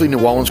naturally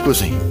New Orleans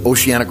cuisine.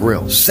 Oceana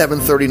Grill,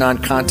 739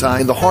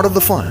 Conti, in the heart of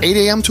the fun, 8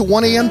 a.m. to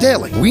 1 a.m.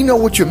 daily. We know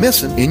what you're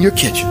missing in your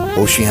kitchen.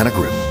 Oceana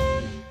Grill.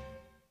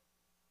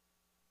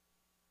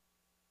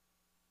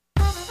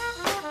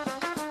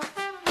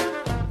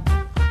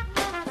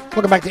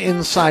 Welcome back to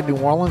Inside New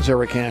Orleans.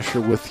 Eric Asher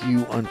with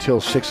you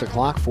until 6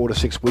 o'clock, 4 to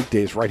 6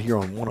 weekdays right here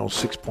on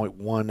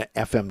 106.1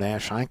 FM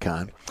Nash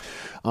Icon.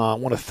 I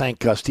want to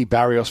thank Steve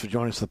Barrios for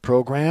joining us in the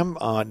program.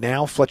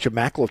 Now, Fletcher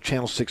Mackel of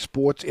Channel 6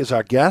 Sports is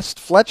our guest.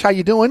 Fletch, how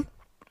you doing?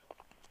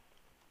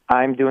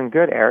 I'm doing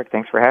good, Eric.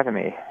 Thanks for having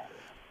me.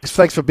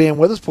 Thanks for being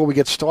with us. Before we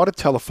get started,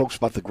 tell the folks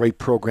about the great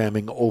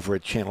programming over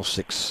at Channel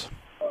 6.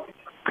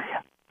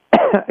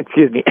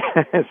 Excuse me.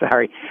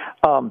 Sorry.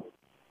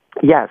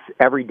 Yes,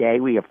 every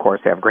day we, of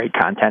course, have great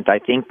content, I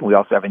think. We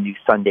also have a new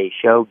Sunday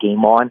show,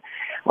 Game On,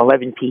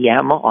 11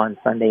 p.m. on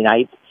Sunday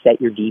nights.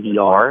 Set your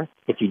DVR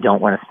if you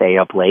don't want to stay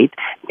up late.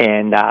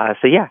 And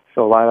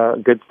so a lot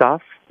of good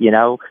stuff,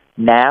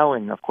 now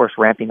and, of course,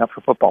 ramping up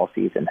for football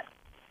season.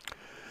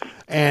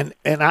 And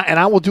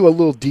I will do a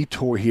little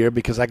detour here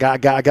because I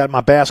got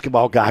my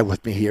basketball guy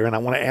with me here, and I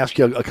want to ask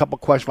you a couple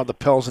questions about the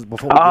Pels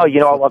before. I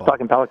love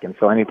talking Pelicans.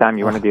 So anytime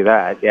you want to do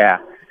that, yeah,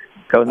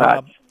 go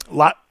nuts.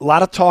 Lot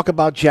of talk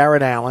about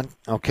Jared Allen.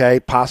 Okay,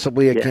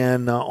 possibly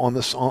again on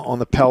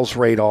the Pels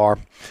radar.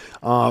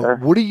 Sure.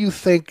 What do you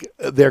think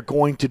they're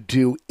going to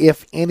do,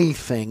 if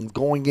anything,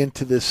 going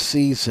into this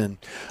season?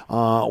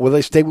 Will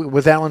they stay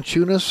with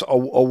Valanciunas,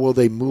 or will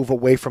they move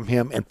away from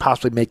him and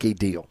possibly make a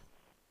deal?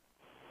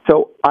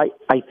 So I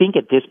think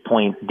at this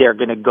point they're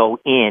going to go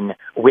in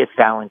with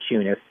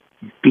Valanciunas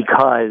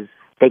because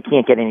they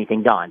can't get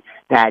anything done.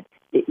 I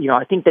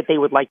think that they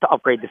would like to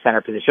upgrade the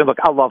center position. Look,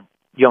 I love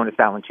Jonas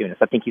Valanciunas.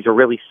 I think he's a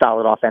really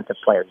solid offensive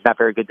player. He's not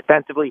very good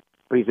defensively,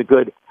 but he's a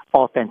good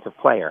offensive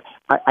player.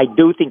 I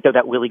do think, though,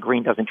 that Willie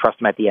Green doesn't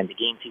trust him at the end of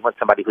games. He wants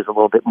somebody who's a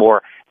little bit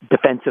more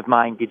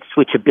defensive-minded,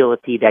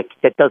 switchability,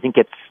 that doesn't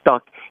get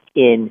stuck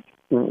in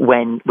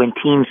when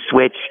teams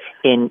switch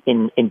in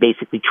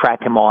basically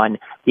trap him on,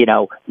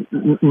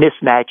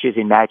 mismatches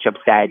and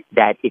matchups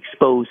that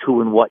expose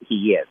who and what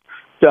he is.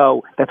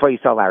 So that's why you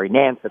saw Larry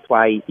Nance. That's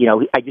why,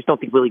 I just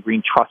don't think Willie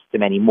Green trusts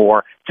him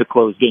anymore to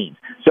close games.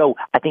 So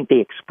I think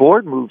they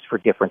explored moves for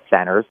different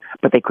centers,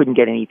 but they couldn't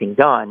get anything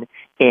done.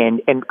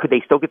 And could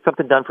they still get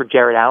something done for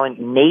Jared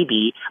Allen?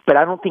 Maybe, but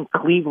I don't think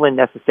Cleveland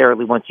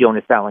necessarily wants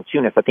Jonas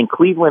Valanciunas. I think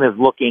Cleveland is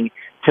looking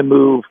to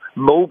move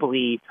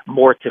Mobley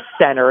more to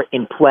center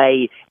and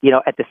play,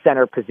 at the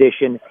center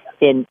position.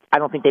 And I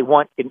don't think they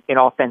want an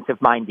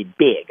offensive-minded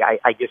big.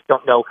 I just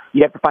don't know.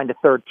 You'd have to find a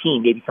third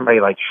team, maybe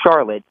somebody like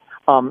Charlotte.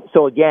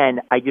 So again,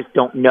 I just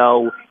don't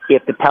know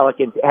if the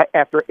Pelicans,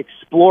 after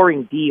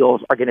exploring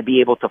deals, are going to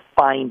be able to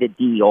find a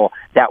deal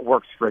that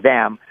works for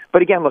them.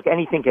 But again, look,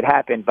 anything could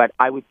happen, but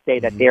I would say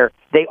that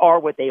they are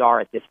what they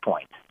are at this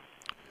point.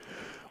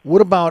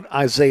 What about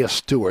Isaiah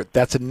Stewart?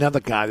 That's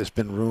another guy that's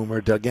been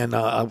rumored. Again,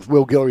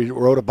 Will Guillory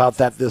wrote about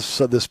that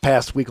this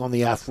past week on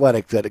The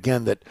Athletic,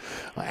 that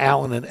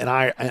Allen and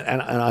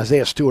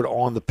Isaiah Stewart are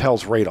on the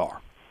Pels'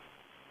 radar.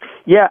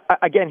 Yeah,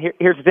 again,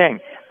 here's the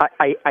thing.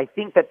 I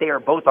think that they are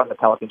both on the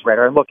Pelicans'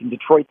 radar. And look, in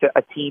Detroit's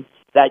a team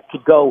that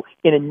could go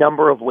in a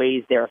number of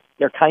ways. They're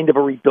kind of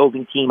a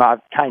rebuilding team.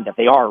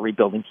 They are a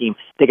rebuilding team.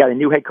 They got a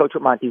new head coach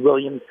with Monty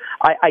Williams.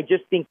 I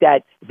just think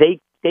that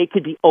they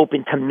could be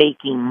open to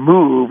making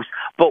moves,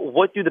 but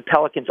what do the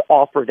Pelicans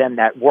offer them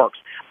that works?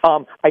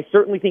 I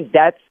certainly think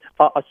that's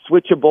a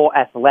switchable,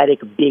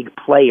 athletic, big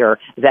player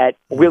that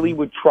really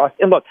would trust.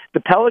 And look, the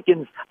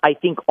Pelicans, I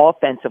think,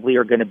 offensively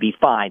are going to be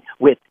fine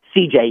with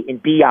CJ, in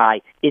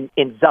B.I., in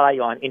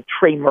Zion, in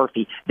Trey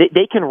Murphy.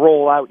 They can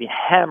roll out and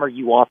hammer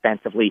you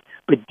offensively,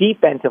 but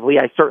defensively,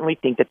 I certainly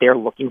think that they're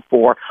looking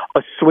for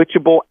a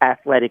switchable,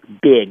 athletic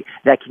big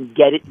that can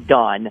get it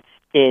done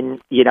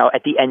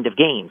at the end of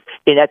games.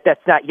 And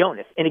that's not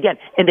Jonas. And again,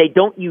 they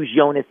don't use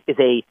Jonas as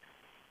a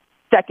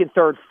second,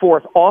 third,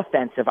 fourth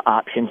offensive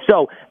option.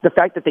 So the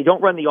fact that they don't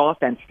run the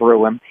offense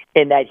through him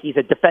and that he's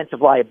a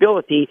defensive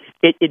liability,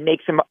 it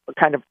makes him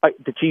kind of,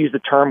 to use the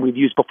term we've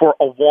used before,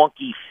 a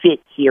wonky fit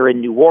here in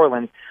New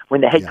Orleans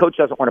when the head coach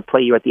doesn't want to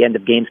play you at the end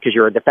of games because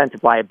you're a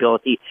defensive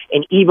liability.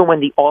 And even when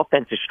the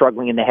offense is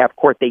struggling in the half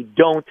court, they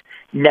don't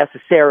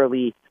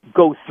necessarily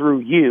go through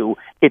you.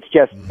 It's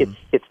just,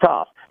 it's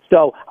tough.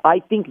 So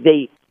I think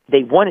they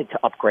wanted to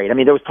upgrade. I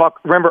mean, there was talk,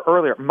 remember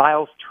earlier,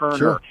 Miles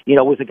Turner,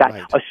 was a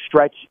guy, a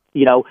stretch,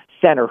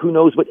 center. Who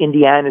knows what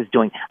Indiana's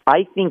doing?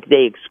 I think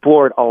they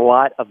explored a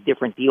lot of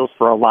different deals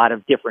for a lot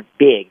of different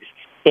bigs,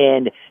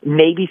 and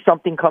maybe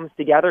something comes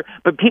together.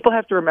 But people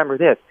have to remember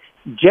this.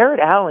 Jared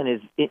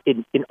Allen is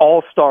an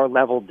all-star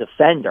level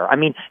defender. I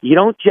mean, you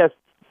don't just,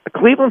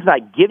 Cleveland's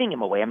not giving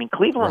him away. I mean,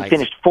 Cleveland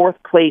finished fourth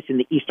place in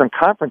the Eastern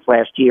Conference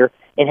last year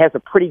and has a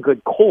pretty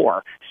good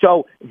core.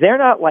 So they're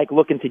not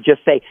looking to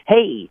just say,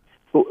 hey,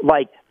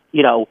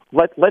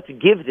 let's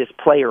give this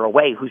player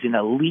away who's an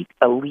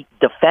elite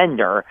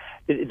defender.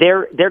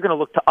 They're going to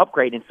look to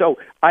upgrade. And so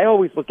I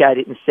always look at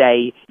it and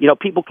say,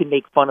 people can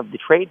make fun of the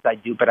trades I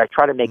do, but I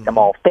try to make them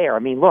all fair. I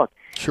mean, look,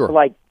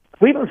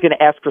 Cleveland's going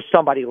to ask for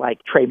somebody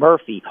like Trey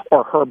Murphy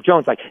or Herb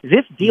Jones.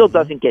 This deal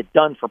doesn't get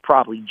done for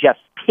probably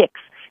just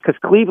picks, because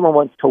Cleveland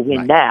wants to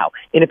win now.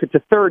 And if it's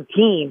a third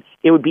team,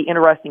 it would be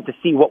interesting to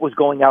see what was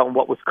going out and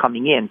what was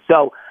coming in.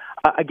 So,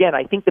 again,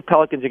 I think the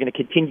Pelicans are going to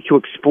continue to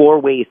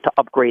explore ways to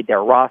upgrade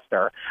their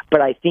roster,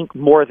 but I think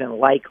more than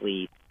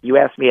likely, you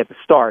asked me at the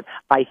start,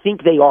 I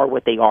think they are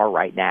what they are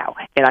right now.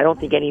 And I don't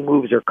think any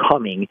moves are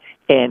coming,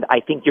 and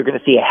I think you're going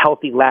to see a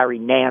healthy Larry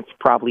Nance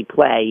probably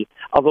play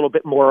a little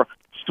bit more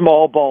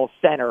small ball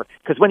center,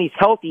 because when he's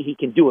healthy, he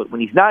can do it. When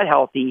he's not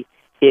healthy,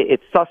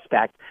 it's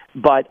suspect,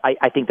 but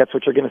I think that's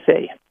what you're going to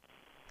see.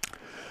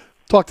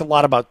 Talked a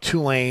lot about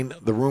Tulane,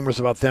 the rumors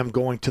about them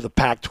going to the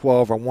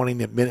Pac-12 or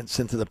wanting admittance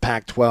into the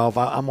Pac-12.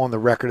 I'm on the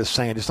record as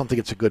saying I just don't think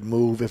it's a good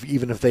move,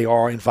 even if they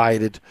are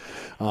invited.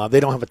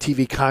 They don't have a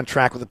TV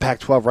contract with the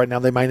Pac-12 right now.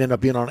 They might end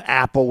up being on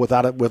Apple with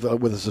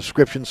a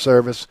subscription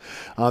service.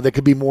 There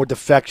could be more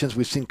defections.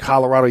 We've seen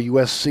Colorado,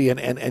 USC,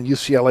 and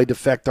UCLA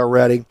defect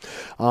already.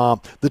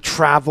 The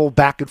travel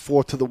back and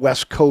forth to the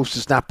West Coast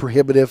is not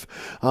prohibitive.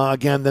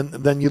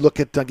 Then you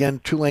look at,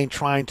 Tulane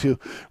trying to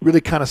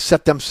really kind of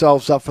set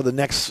themselves up for the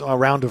next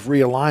round of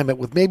realignment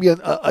with maybe a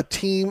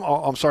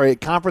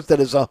conference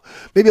that is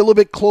maybe a little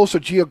bit closer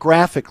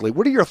geographically.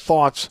 What are your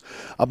thoughts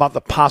about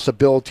the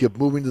possibility of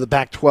moving to the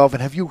Pac-12,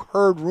 and have you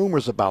heard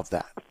rumors about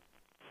that?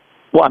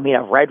 Well, I mean,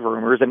 I've read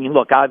rumors. I mean,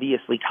 look,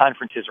 obviously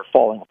conferences are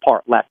falling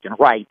apart left and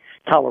right.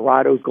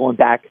 Colorado's going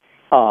back,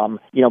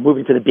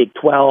 moving to the Big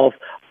 12.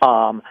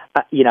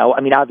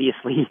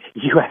 Obviously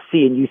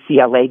USC and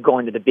UCLA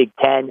going to the Big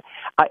 10.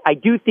 I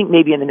do think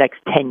maybe in the next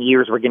 10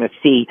 years we're going to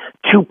see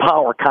two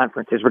power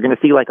conferences. We're going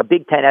to see like a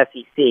Big 10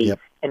 SEC,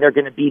 and they're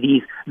going to be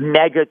these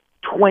mega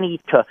 20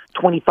 to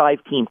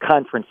 25 team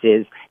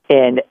conferences,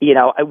 and,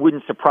 it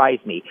wouldn't surprise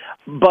me.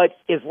 But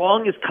as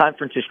long as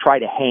conferences try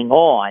to hang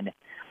on,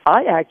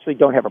 I actually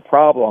don't have a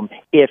problem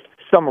if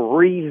some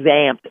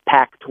revamped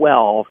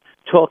Pac-12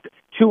 took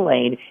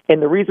Tulane,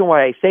 and the reason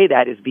why I say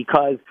that is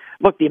because,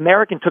 look, the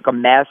American took a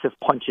massive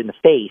punch in the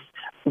face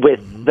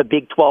with the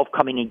Big 12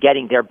 coming and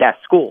getting their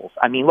best schools.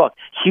 I mean, look,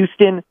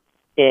 Houston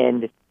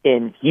and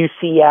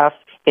UCF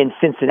and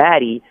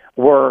Cincinnati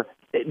were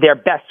their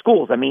best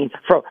schools. I mean,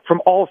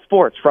 from all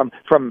sports, from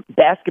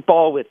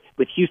basketball with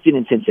Houston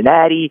and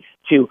Cincinnati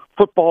to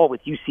football with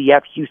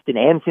UCF, Houston,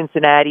 and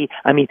Cincinnati.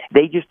 I mean,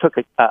 they just took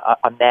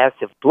a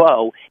massive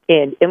blow.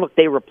 And look,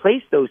 they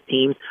replaced those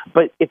teams,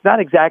 but it's not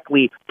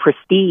exactly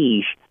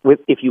prestige,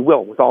 if you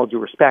will, with all due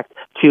respect,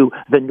 to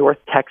the North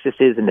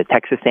Texases and the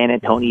Texas San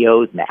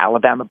Antonios and the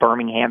Alabama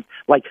Birminghams.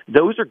 Like,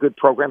 those are good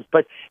programs,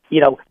 but,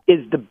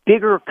 is the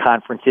bigger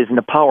conferences and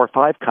the Power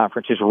 5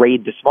 conferences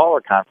raid the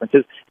smaller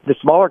conferences, the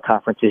smaller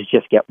conferences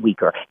just get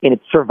weaker, and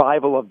it's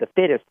survival of the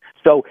fittest.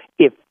 So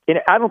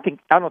I don't think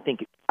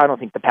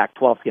the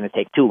Pac-12 is going to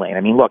take Tulane.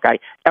 I mean, look,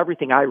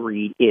 everything I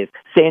read is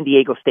San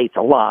Diego State's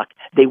a lock.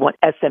 They want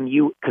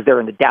SMU because they're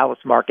in the Dallas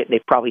market, and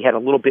they've probably had a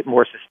little bit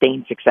more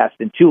sustained success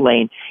than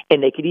Tulane,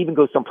 and they could even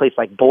go someplace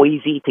like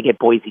Boise to get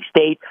Boise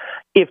State.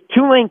 If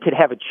Tulane could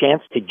have a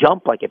chance to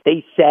jump, like if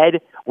they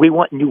said, we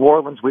want New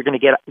Orleans, we're going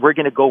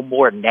to go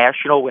more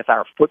national with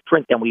our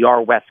footprint than we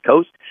are West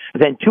Coast,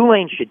 then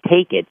Tulane should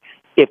take it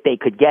if they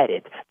could get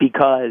it,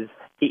 because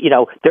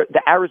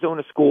the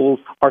Arizona schools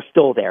are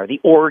still there. The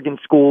Oregon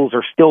schools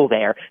are still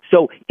there.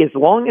 So as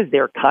long as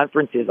their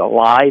conference is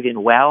alive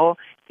and well,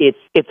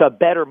 it's a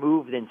better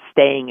move than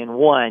staying in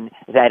one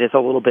that is a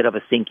little bit of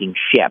a sinking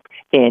ship.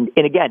 And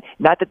again,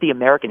 not that the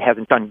American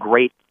hasn't done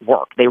great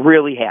work. They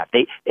really have.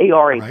 They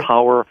are a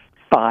Power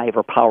 5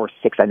 or Power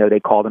 6. I know they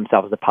call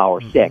themselves the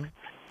Power 6.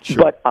 Sure.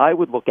 But I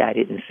would look at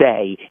it and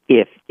say,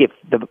 if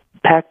the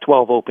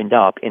Pac-12 opened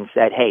up and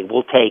said, hey,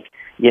 we'll take,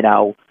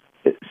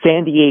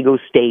 San Diego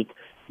State,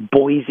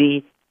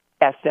 Boise,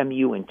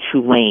 SMU, and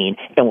Tulane,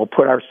 and we'll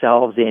put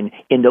ourselves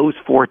in those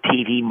 4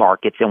 TV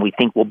markets, and we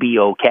think we'll be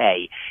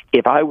okay.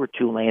 If I were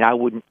Tulane,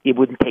 it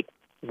wouldn't take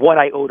 1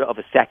 iota of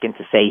a second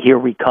to say, here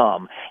we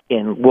come,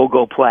 and we'll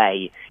go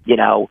play,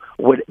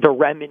 with the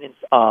remnants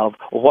of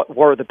what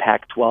were the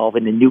Pac-12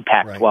 and the new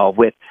Pac-12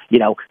 with,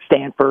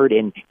 Stanford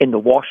and the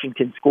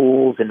Washington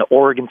schools and the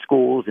Oregon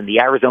schools and the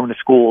Arizona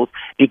schools,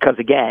 because,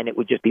 again, it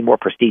would just be more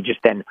prestigious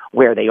than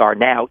where they are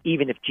now,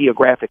 even if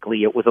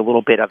geographically it was a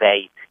little bit of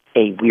a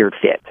weird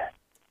fit.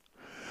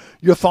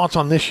 Your thoughts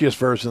on this year's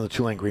version of the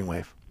Tulane Green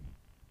Wave?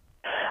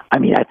 I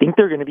mean, I think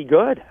they're going to be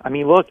good. I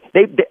mean, look,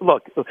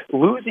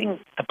 losing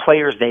the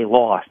players they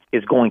lost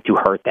is going to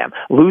hurt them.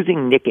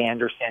 Losing Nick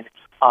Anderson,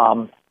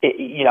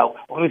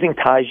 losing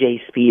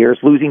Tajay Spears,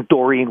 losing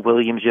Dorian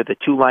Williams, the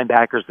 2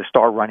 linebackers, the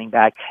star running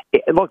back.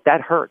 Look,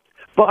 that hurts.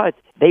 But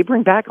they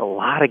bring back a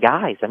lot of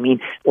guys. I mean,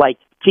 like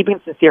keeping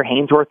Sincere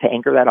Haynesworth to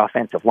anchor that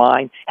offensive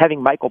line,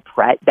 having Michael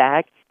Pratt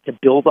back to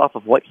build off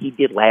of what he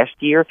did last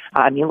year.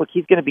 I mean, look,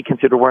 he's going to be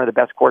considered one of the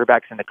best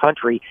quarterbacks in the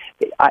country.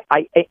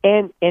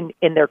 And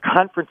their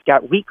conference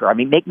got weaker. I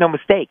mean, make no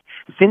mistake,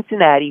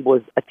 Cincinnati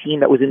was a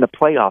team that was in the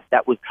playoffs,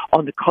 that was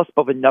on the cusp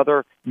of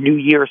another New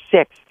Year's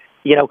Six.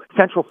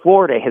 Central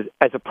Florida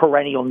has a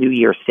perennial New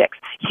Year's Six.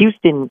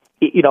 Houston,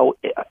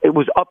 it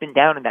was up and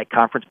down in that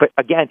conference, but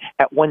again,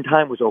 at one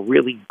time was a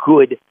really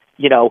good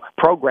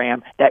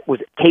program that was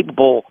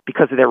capable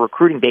because of their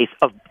recruiting base.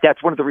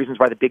 That's one of the reasons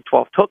why the Big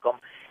 12 took them.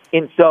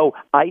 And so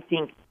I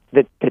think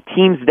that the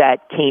teams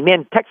that came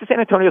in, Texas San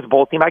Antonio is a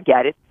bowl team, I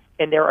get it,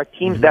 and there are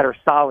teams that are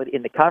solid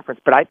in the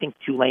conference, but I think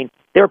Tulane,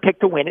 they were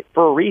picked to win it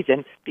for a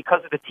reason because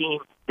of the team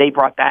they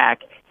brought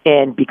back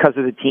and because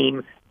of the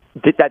team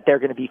that they're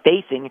going to be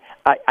facing.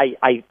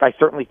 I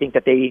certainly think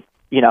that they,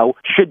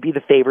 should be the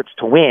favorites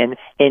to win,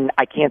 and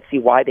I can't see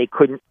why they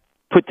couldn't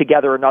put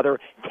together another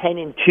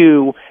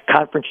 10-2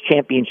 conference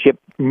championship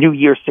New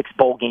Year's Six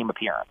bowl game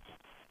appearance.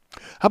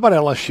 How about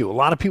LSU? A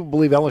lot of people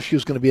believe LSU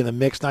is going to be in the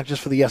mix, not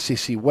just for the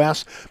SEC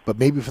West, but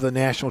maybe for the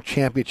national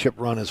championship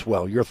run as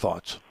well. Your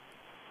thoughts?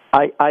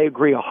 I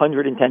agree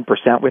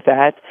 110% with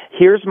that.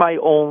 Here's my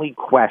only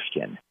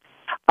question.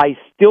 I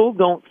still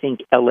don't think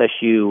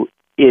LSU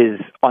is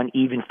on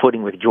even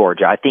footing with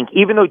Georgia. I think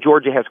even though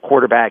Georgia has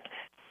quarterback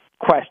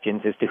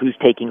questions as to who's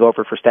taking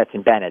over for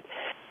Stetson Bennett,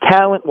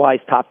 talent-wise,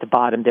 top to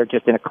bottom, they're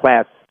just in a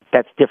class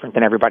that's different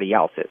than everybody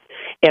else's.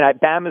 And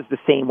Bama's the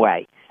same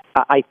way.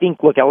 I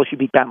think, look, LSU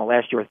beat Bama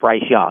last year with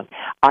Bryce Young.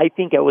 I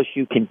think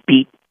LSU can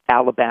beat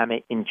Alabama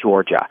in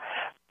Georgia.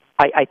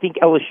 I think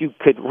LSU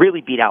could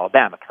really beat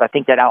Alabama because I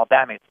think that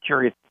Alabama is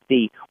curious to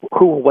see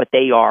who and what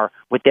they are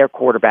with their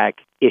quarterback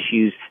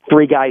issues.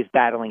 3 guys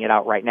battling it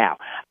out right now.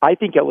 I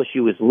think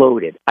LSU is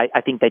loaded.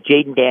 I think that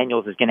Jaden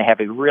Daniels is going to have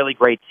a really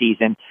great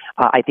season.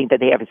 I think that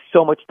they have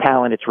so much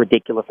talent, it's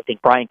ridiculous. I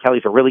think Brian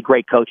Kelly's a really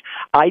great coach.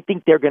 I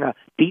think they're going to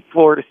beat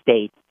Florida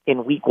State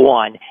in week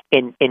 1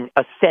 and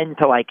ascend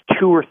to like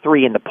 2 or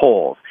 3 in the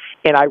polls.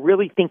 And I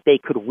really think they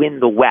could win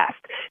the West.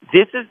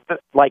 This is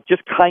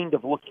just kind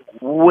of looking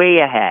way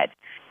ahead.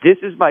 This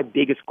is my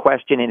biggest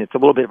question, and it's a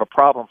little bit of a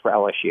problem for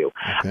LSU.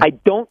 Okay. I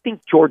don't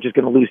think Georgia's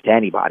going to lose to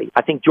anybody.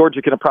 I think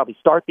Georgia's going to probably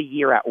start the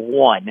year at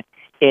 1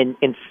 and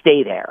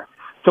stay there.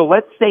 So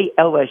let's say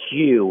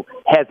LSU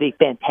has a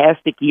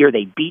fantastic year.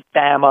 They beat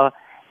Bama,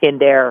 and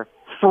they're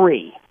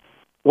 3.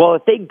 Well,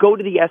 if they go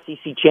to the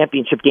SEC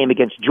championship game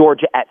against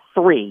Georgia at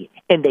 3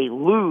 and they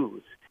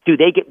lose, do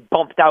they get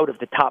bumped out of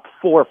the top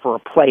 4 for a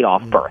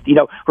playoff berth?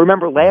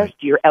 Remember last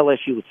year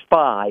LSU was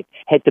 5,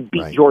 had to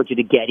beat Georgia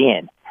to get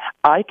in.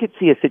 I could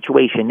see a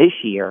situation this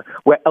year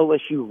where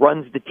LSU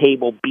runs the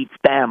table, beats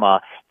Bama,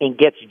 and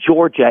gets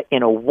Georgia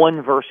in a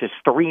 1 versus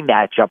 3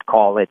 matchup,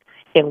 call it,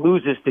 and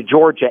loses to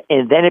Georgia,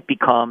 and then it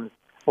becomes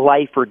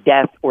life or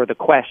death, or the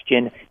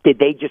question, did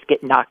they just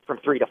get knocked from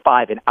 3 to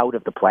 5 and out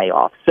of the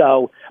playoffs?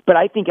 So, but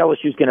I think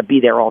LSU is going to be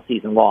there all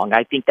season long.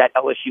 I think that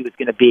LSU is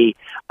going to be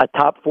a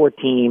top 4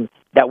 team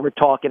that we're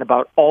talking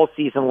about all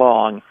season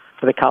long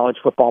for the college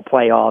football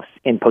playoffs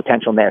and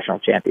potential national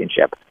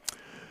championship.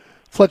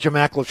 Fletcher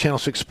Mackel of Channel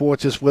 6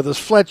 Sports is with us.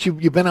 Fletch,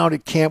 you've been out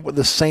at camp with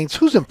the Saints.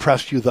 Who's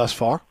impressed you thus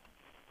far?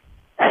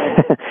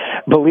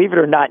 Believe it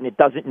or not, and it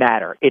doesn't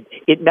matter.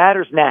 It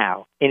matters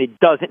now, and it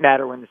doesn't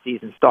matter when the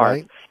season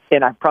starts. Right.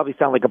 And I probably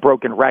sound like a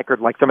broken record,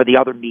 like some of the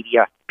other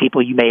media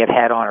people you may have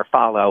had on or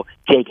follow,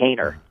 Jake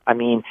Haener. I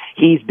mean,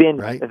 he's been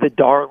the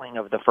darling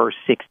of the first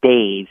 6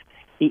 days.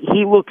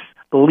 He looks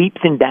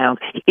leaps and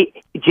bounds.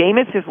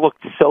 Jameis has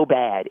looked so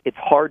bad, it's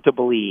hard to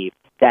believe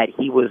that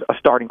he was a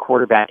starting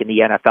quarterback in the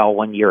NFL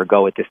 1 year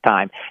ago at this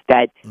time,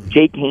 that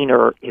Jake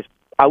Haener has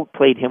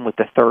outplayed him with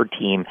the third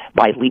team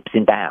by leaps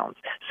and bounds.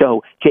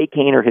 So Jake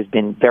Haener has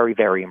been very,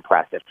 very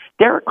impressive.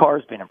 Derek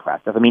Carr's been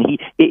impressive. I mean,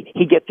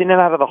 he gets in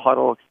and out of the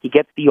huddle. He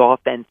gets the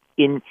offense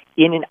in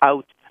and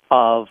out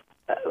of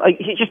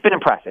he's just been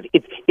impressive.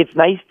 It's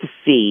nice to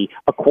see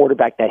a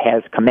quarterback that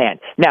has command.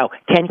 Now,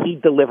 can he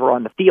deliver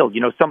on the field?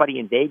 Somebody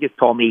in Vegas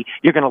told me,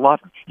 you're going to love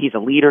him. He's a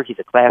leader. He's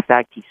a class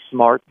act. He's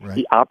smart. Right.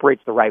 He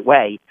operates the right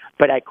way.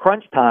 But at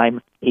crunch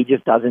time, he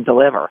just doesn't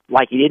deliver.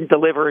 Like he didn't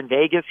deliver in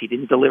Vegas. He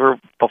didn't deliver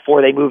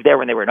before they moved there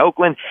when they were in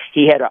Oakland.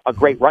 He had a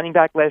great running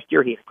back last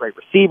year. He had a great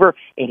receiver,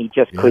 and he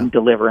just couldn't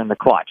deliver in the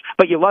clutch.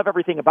 But you love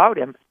everything about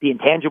him. The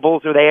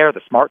intangibles are there.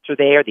 The smarts are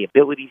there. The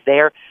ability's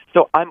there.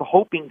 So I'm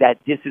hoping that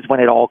this is when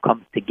it all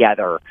comes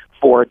together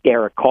for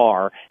Derek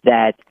Carr,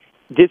 that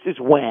this is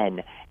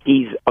when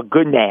he's a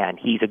good man.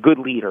 He's a good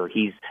leader.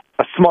 He's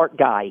a smart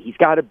guy. He's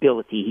got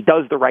ability. He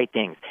does the right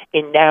things.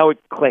 And now it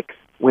clicks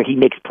where he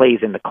makes plays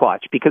in the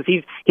clutch because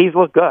he's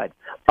looked good.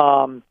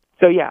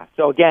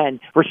 So again,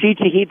 Rashid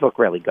Shaheed looked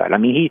really good. I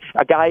mean, he's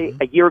a guy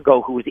a year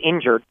ago who was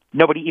injured.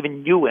 Nobody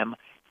even knew him.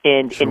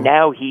 And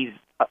now he's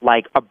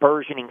like a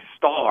burgeoning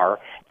star.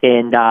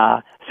 And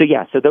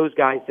so those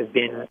guys have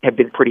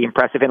been pretty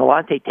impressive. And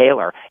Alontae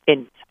Taylor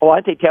and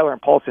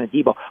Paulson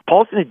Adebo.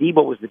 Paulson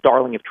Adebo was the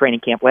darling of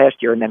training camp last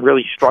year and then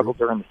really struggled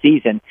during the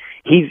season.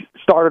 He's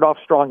started off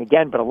strong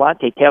again, but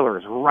Alontae Taylor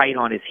is right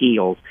on his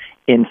heels.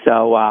 And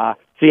so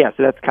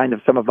that's kind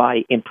of some of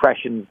my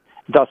impressions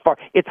thus far.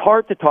 It's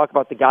hard to talk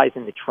about the guys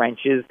in the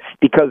trenches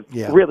because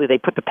really they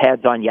put the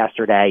pads on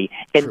yesterday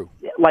and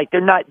like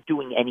they're not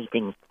doing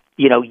anything,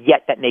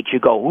 yet that makes you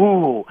go,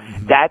 ooh,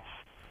 that's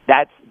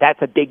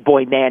a big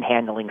boy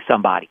manhandling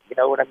somebody. You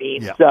know what I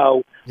mean? Yep.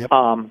 So, Yep.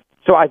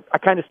 So I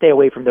kind of stay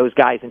away from those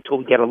guys until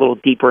we get a little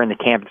deeper in the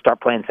camp and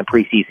start playing some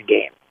preseason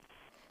games.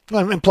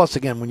 And plus,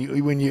 again,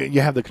 when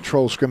you have the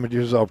control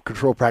scrimmages or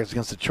control practice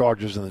against the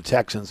Chargers and the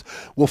Texans,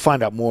 we'll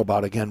find out more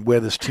about, again, where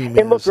this team is.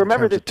 And look,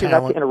 remember this, too,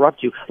 not to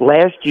interrupt you.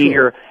 Last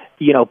year,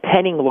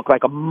 Penning looked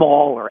like a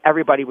mauler.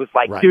 Everybody was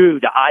like,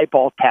 dude, the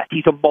eyeball test,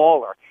 he's a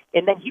mauler.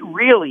 And then he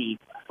really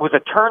was a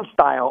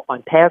turnstile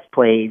on pass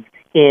plays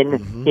in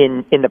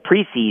the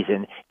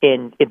preseason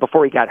and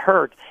before he got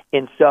hurt.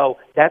 And so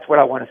that's what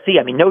I want to see.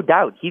 I mean, no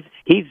doubt, he's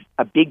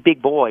a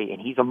big boy and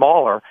he's a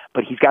mauler,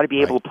 but he's got to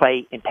be able to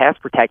play in pass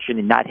protection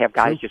and not have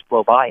guys just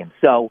blow by him.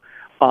 So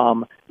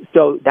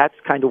that's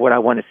kind of what I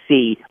want to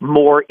see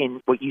more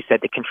in what you said,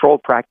 the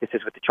controlled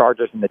practices with the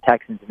Chargers and the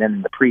Texans and then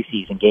in the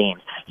preseason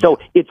games. So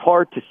it's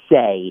hard to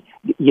say,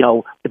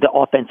 the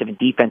offensive and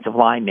defensive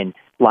linemen,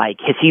 like,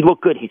 has he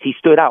looked good? Has he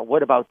stood out?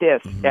 What about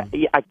this?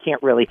 I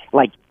can't really,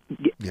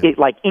 it's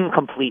like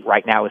incomplete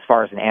right now as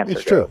far as an answer.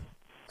 It's true.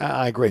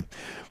 I agree.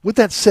 With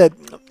that said,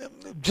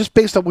 just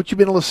based on what you've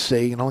been able to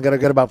see, and I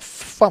got about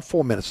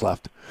 4 minutes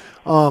left,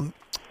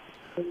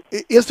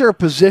 is there a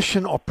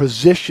position or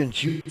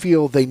positions you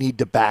feel they need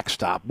to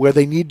backstop, where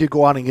they need to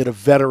go out and get a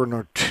veteran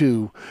or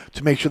two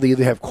to make sure they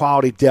either have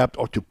quality depth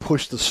or to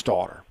push the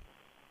starter?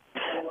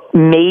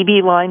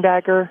 Maybe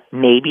linebacker,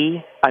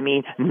 maybe. I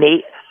mean,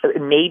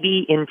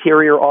 maybe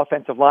interior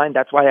offensive line.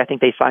 That's why I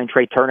think they signed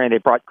Trey Turner and they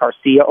brought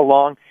Garcia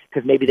along,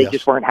 because maybe they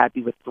just weren't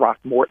happy with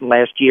Throckmorton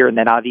last year. And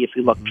then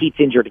obviously, look, Pete's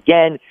injured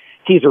again.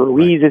 Cesar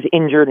Ruiz is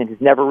injured and has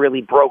never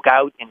really broke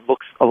out and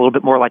looks a little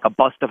bit more like a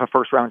bust of a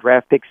first-round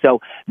draft pick. So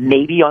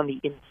maybe on the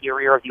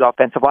interior of the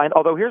offensive line.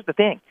 Although here's the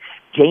thing.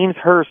 James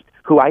Hurst,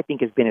 who I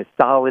think has been as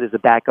solid as a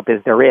backup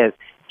as there is,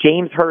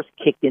 James Hurst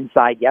kicked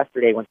inside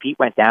yesterday when Pete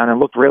went down and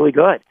looked really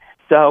good.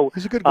 So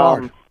he's a good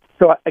guard.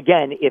 So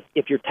again,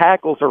 if your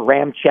tackles are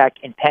Ramczyk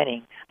and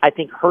Penning, I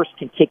think Hurst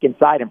can kick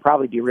inside and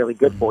probably be really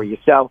good for you.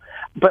 So,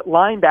 but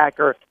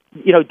linebacker,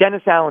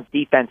 Dennis Allen's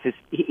defense is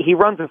he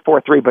runs a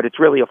 4-3, but it's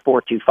really a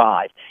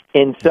 4-2-5,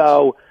 and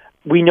so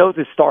we know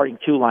the starting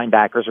two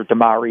linebackers are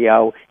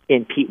DeMario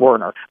and Pete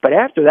Werner. But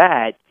after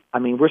that, I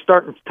mean, we're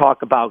starting to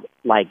talk about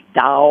like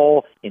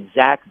Dowell and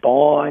Zach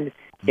Bond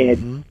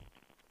and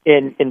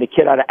the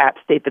kid out of App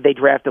State that they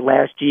drafted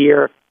last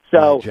year.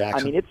 So,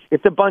 I mean,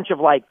 it's a bunch of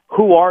like,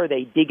 who are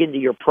they? Dig into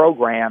your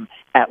program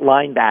at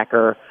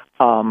linebacker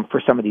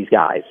for some of these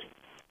guys.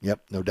 Yep,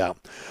 no doubt.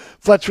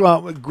 Fletcher,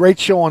 great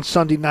show on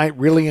Sunday night.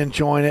 Really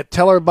enjoying it.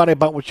 Tell everybody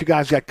about what you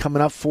guys got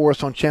coming up for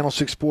us on Channel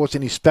 6 Sports,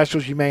 any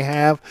specials you may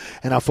have,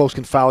 and how folks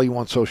can follow you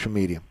on social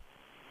media.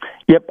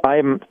 Yep,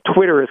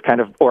 Twitter is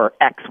kind of, or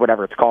X,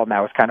 whatever it's called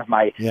now, is kind of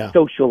my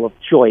social of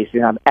choice.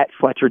 And I'm at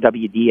Fletcher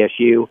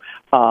WDSU.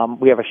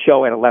 We have a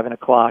show at 11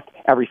 o'clock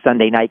every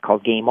Sunday night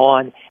called Game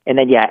On. And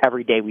then,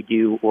 every day we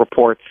do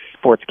reports,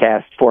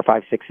 sportscasts, 4,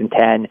 5, 6, and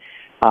 10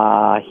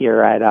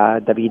 here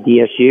at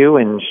WDSU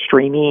and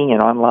streaming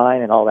and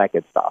online and all that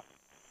good stuff.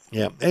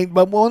 Yeah. Hey,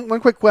 but one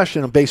quick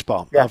question on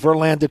baseball.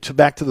 Verlander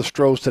back to the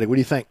Stros today. What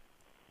do you think?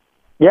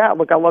 Yeah,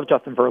 look, I love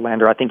Justin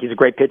Verlander. I think he's a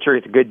great pitcher.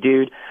 He's a good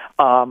dude.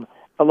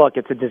 Look,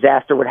 it's a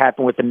disaster what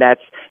happened with the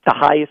Mets. The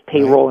highest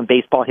payroll in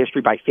baseball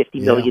history by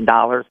 $50 million,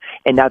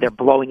 and now they're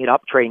blowing it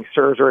up, trading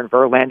Scherzer and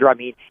Verlander. I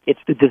mean,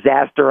 it's the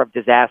disaster of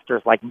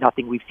disasters like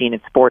nothing we've seen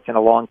in sports in a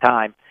long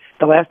time.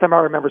 The last time I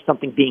remember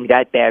something being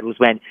that bad was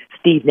when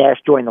Steve Nash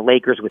joined the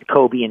Lakers with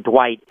Kobe and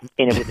Dwight,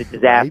 and it was a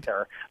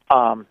disaster.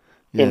 And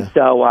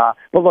so,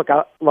 but look,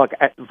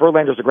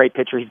 Verlander's a great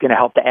pitcher. He's going to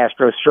help the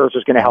Astros.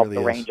 Scherzer's going to help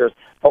the Rangers.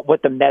 But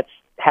what the Mets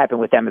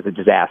happened with them is a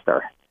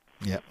disaster.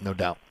 Yeah, no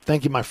doubt.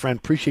 Thank you, my friend.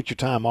 Appreciate your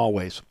time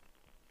always.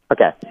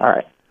 Okay, all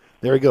right.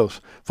 There he goes,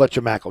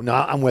 Fletcher Mackel. No,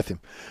 I'm with him.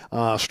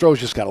 Stroh's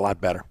just got a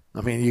lot better.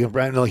 I mean,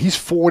 he's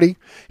 40.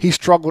 He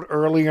struggled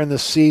earlier in the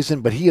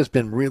season, but he has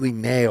been really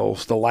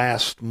nails the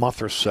last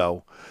month or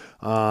so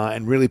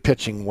and really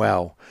pitching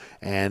well.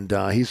 And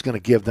he's going to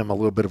give them a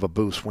little bit of a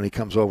boost when he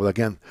comes over.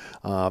 Again,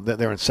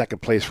 they're in second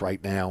place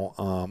right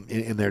now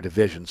in their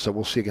division. So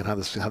we'll see again how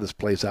this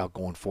plays out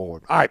going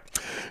forward. All right,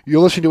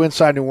 you're listening to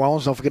Inside New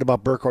Orleans. Don't forget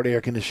about Burkhardt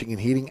Air Conditioning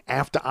and Heating.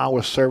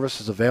 After-hour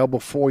service is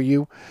available for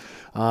you.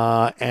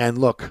 And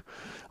look,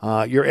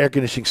 your air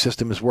conditioning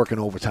system is working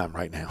overtime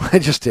right now. It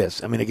just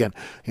is. I mean, again,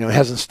 it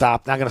hasn't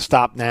stopped. Not going to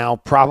stop now,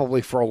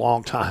 probably for a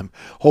long time,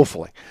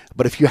 hopefully.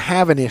 But if you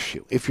have an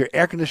issue, if your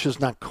air conditioner is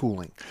not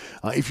cooling,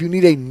 if you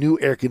need a new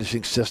air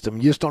conditioning system,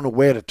 you just don't know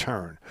where to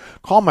turn,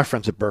 call my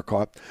friends at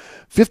Burkhardt.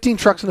 15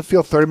 trucks in the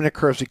field, 30-minute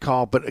courtesy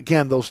call. But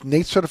again, those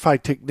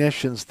NATE-certified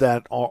technicians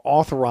that are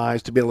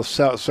authorized to be able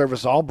to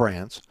service all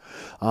brands,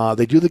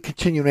 they do the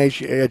continuing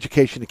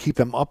education to keep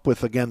them up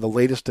with, again, the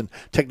latest in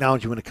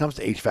technology when it comes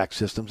to HVAC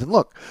systems. And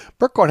look,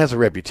 Burkhardt has a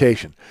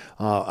reputation.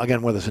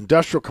 Again, whether it's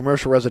industrial,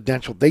 commercial,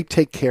 residential, they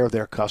take care of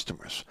their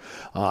customers.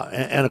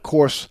 And of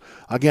course,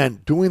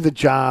 again, doing the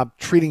job,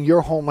 treating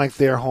your home like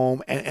their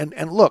home,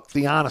 and look,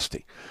 the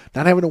honesty.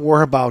 Not having to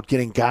worry about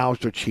getting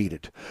gouged or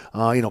cheated.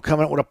 Coming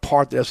up with a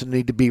part that doesn't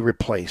need to be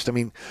replaced. I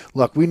mean,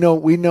 look, we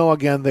know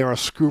again, there are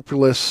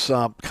scrupulous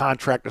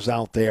contractors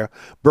out there.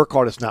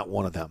 Burkhardt is not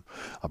one of them.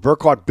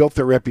 Burkhardt built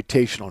their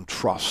reputation on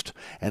trust,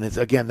 and it's,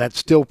 again, that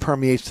still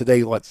permeates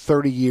today.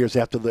 30 years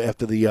after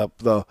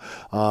the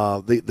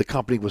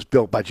company was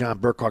built by John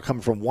Burkhardt,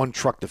 coming from one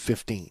truck to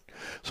 15.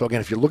 So again,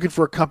 if you're looking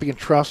for a company you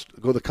trust,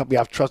 go to the company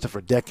I've trusted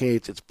for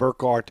decades. It's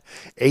Burkhardt,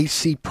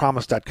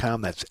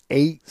 acpromise.com. That's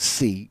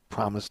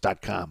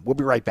acpromise.com. We'll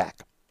be right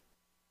back.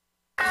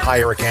 Hi,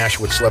 Eric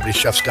Asher with Celebrity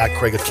Chef Scott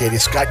Craig of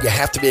Katie's. Scott, you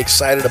have to be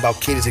excited about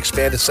Katie's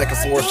expanded second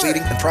floor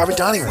seating and private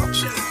dining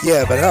rooms.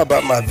 Yeah, but how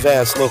about my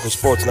vast local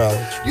sports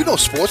knowledge? You know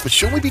sports, but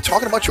shouldn't we be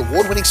talking about your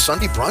award-winning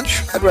Sunday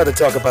brunch? I'd rather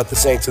talk about the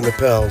Saints and the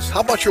Pels.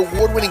 How about your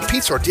award-winning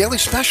pizza or daily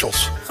specials?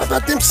 How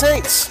about them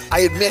Saints? I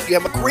admit you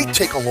have a great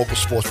take on local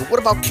sports, but what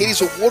about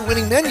Katie's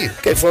award-winning menu?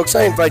 Okay, folks,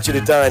 I invite you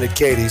to dine at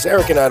Katie's.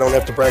 Eric and I don't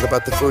have to brag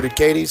about the food at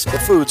Katie's. The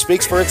food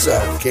speaks for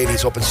itself.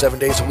 Katie's open 7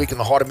 days a week in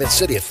the heart of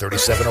Mid-City at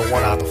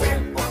 3701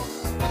 Opperville.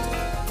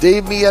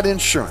 Dave Miette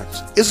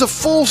Insurance is a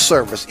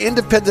full-service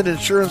independent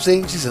insurance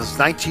agency since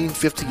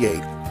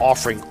 1958,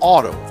 offering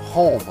auto,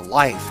 home,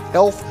 life,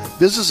 health,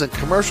 business, and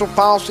commercial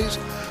policies,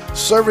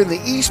 serving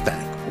the East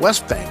Bank,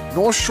 West Bank,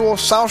 North Shore,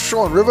 South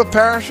Shore, and River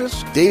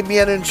parishes. Dave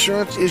Miette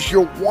Insurance is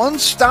your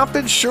one-stop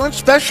insurance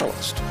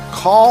specialist.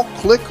 Call,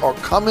 click, or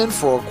come in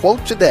for a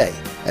quote today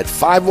at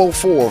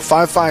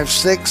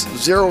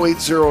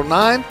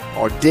 504-556-0809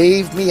 or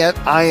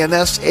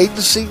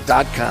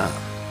DaveMietteINSAgency.com.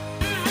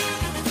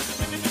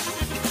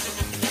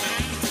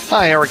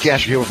 Hi, Eric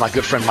Asher here with my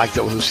good friend Mike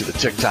Delahousie, the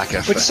TikTok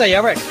Cafe. What'd you say,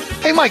 Eric?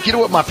 Hey, Mike, you know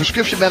what my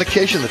prescription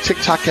medication and the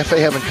TikTok Cafe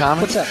have in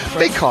common? What's that?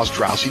 They cause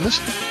drowsiness,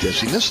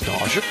 dizziness,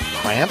 nausea,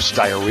 cramps,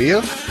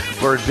 diarrhea,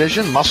 blurred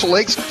vision, muscle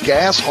aches,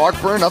 gas,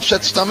 heartburn,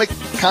 upset stomach,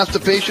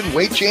 constipation,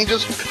 weight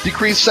changes,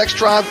 decreased sex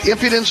drive,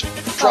 impotence,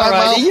 dry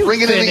mouth,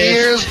 ringing in the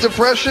ears,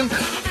 depression.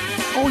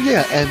 Oh,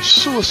 yeah, and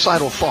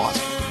suicidal thoughts.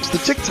 It's the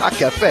TikTok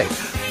Cafe,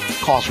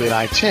 Causeway at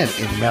I-10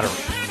 in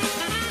Metairie.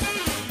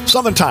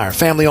 Southern Tire,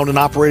 family owned and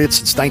operated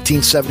since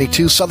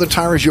 1972. Southern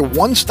Tire is your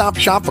one-stop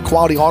shop for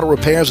quality auto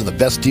repairs and the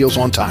best deals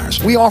on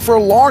tires. We offer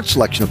a large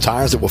selection of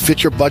tires that will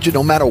fit your budget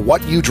no matter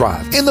what you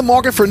drive. In the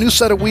market for a new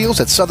set of wheels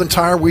at Southern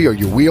Tire, we are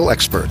your wheel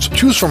experts.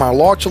 Choose from our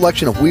large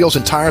selection of wheels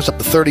and tires up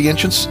to 30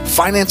 inches.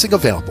 Financing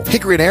available.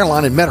 Hickory and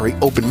Airline in Metairie,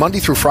 open Monday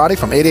through Friday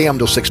from 8 a.m.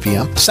 till 6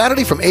 p.m.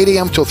 Saturday from 8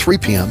 a.m. till 3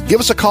 p.m. Give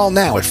us a call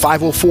now at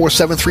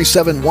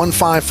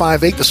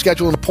 504-737-1558 to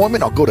schedule an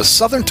appointment or go to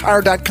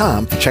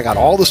southerntire.com to check out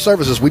all the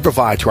services we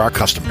provide to our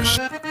customers.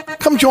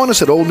 Come join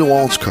us at Old New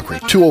Orleans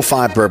Cookery,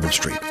 205 Bourbon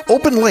Street.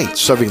 Open late,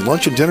 serving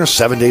lunch and dinner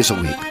 7 days a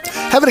week.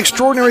 Have an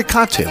extraordinary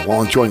cocktail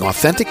while enjoying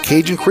authentic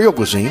Cajun Creole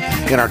cuisine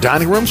in our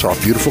dining rooms or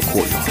our beautiful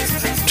courtyard.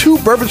 2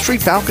 Bourbon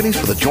Street balconies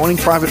with adjoining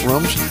private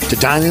rooms to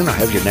dine in or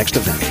have your next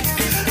event.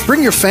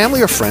 Bring your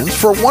family or friends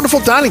for a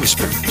wonderful dining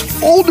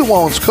experience. Old New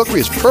Orleans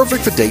Cookery is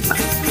perfect for date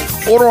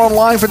night. Order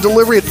online for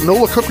delivery at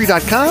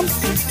NolaCookery.com.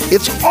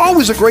 It's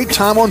always a great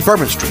time on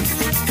Bourbon Street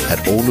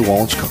at Old New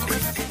Orleans Cookery.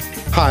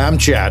 Hi, I'm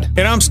Chad.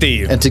 And I'm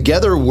Steve. And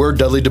together we're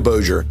Dudley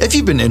DeBosier. If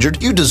you've been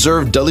injured, you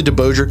deserve Dudley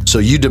DeBosier, so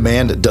you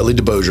demand Dudley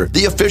DeBosier,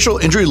 the official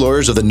injury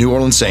lawyers of the New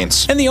Orleans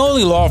Saints. And the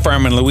only law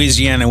firm in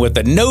Louisiana with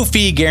a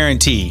no-fee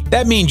guarantee.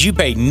 That means you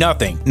pay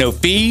nothing, no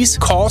fees,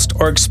 cost,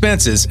 or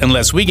expenses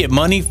unless we get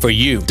money for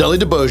you. Dudley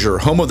DeBosier,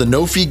 home of the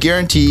no-fee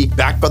guarantee,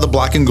 backed by the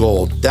black and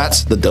gold.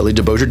 That's the Dudley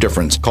DeBosier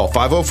difference. Call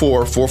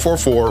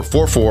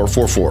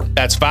 504-444-4444.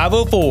 That's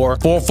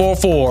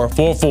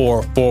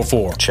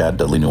 504-444-4444. Chad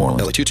Dudley, New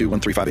Orleans. LA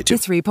 221358.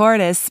 This report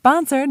is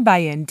sponsored by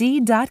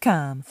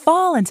Indeed.com.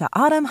 Fall into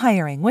autumn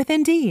hiring with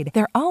Indeed.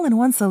 Their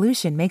all-in-one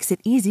solution makes it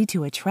easy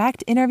to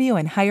attract, interview,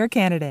 and hire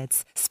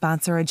candidates.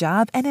 Sponsor a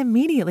job and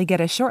immediately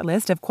get a short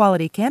list of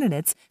quality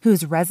candidates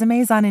whose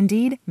resumes on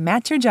Indeed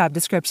match your job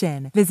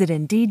description. Visit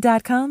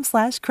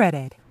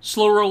Indeed.com/credit.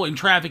 Slow rolling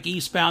traffic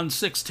eastbound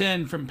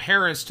 610 from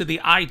Paris to the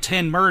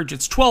I-10 merge.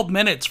 It's 12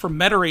 minutes from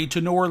Metairie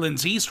to New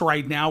Orleans East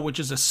right now, which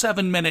is a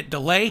 7-minute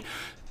delay.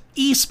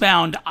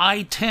 Eastbound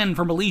I-10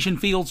 from Elysian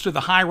Fields to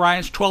the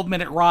high-rise,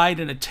 12-minute ride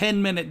and a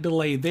 10-minute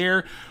delay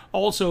there.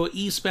 Also,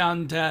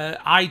 eastbound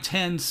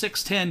I-10,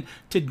 610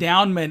 to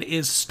Downman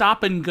is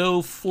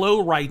stop-and-go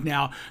flow right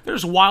now.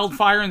 There's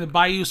wildfire in the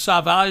Bayou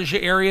Sauvage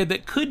area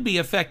that could be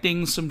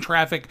affecting some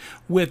traffic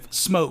with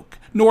smoke.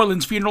 New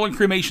Orleans Funeral and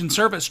Cremation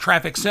Service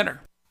Traffic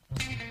Center.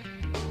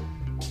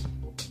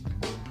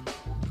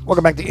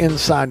 Welcome back to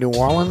Inside New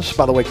Orleans.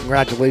 By the way,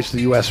 congratulations to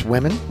the U.S.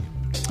 women.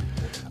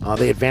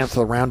 They advanced to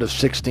the round of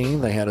 16.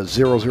 They had a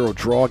 0-0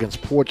 draw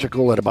against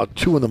Portugal at about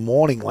 2 in the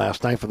morning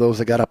last night for those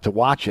that got up to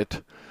watch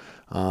it.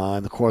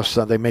 And, of course,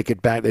 they make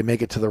it back. They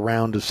make it to the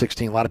round of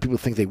 16. A lot of people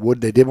think they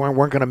would. They weren't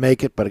going to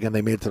make it, but, again,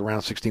 they made it to the round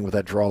of 16 with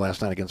that draw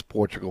last night against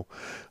Portugal.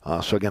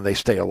 So, again, they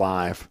stay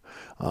alive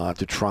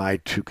to try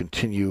to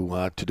continue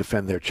to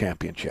defend their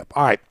championship.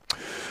 All right.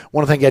 I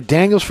want to thank Ed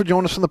Daniels for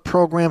joining us on the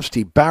program.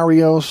 Steve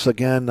Barrios,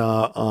 again,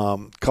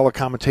 color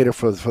commentator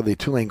for the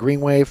Tulane Green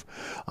Wave.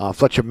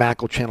 Fletcher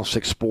Mackel, Channel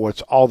 6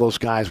 Sports. All those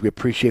guys, we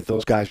appreciate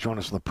those guys joining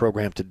us on the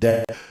program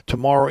today.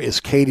 Tomorrow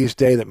is Katie's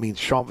Day. That means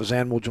Sean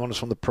Vazan will join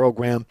us on the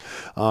program.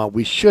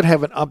 We should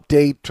have an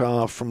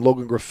update from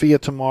Logan Graffia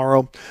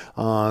tomorrow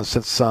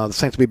since the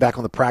Saints will be back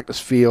on the practice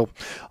field.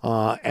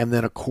 And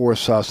then, of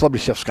course,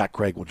 Celebrity Chef Scott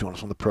Craig will join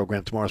us on the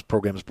program. Tomorrow's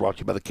program is brought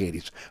to you by the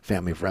Katie's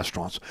Family of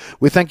Restaurants.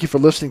 We thank you for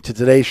listening to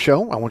today's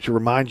show. I want to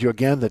remind you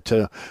again that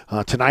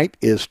tonight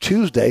is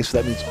Tuesday, so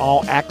that means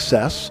All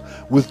Access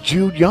with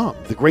Jude Young.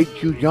 The great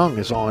Jude Young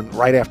is on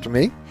right after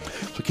me,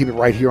 so keep it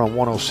right here on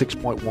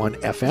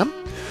 106.1 FM.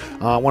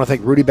 I want to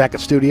thank Rudy back at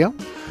studio.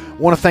 I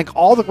want to thank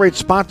all the great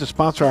sponsors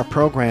sponsor our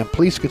program.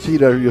 Please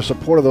continue your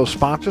support of those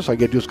sponsors. All you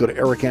got to do is go to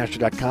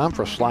ericasher.com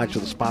for a slide to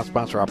the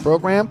sponsor our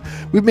program.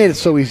 We've made it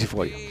so easy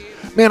for you.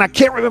 Man, I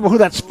can't remember who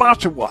that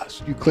sponsor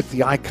was. You click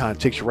the icon, it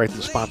takes you right to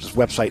the sponsor's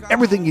website.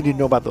 Everything you need to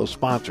know about those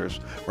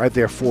sponsors right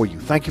there for you.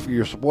 Thank you for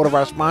your support of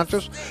our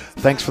sponsors.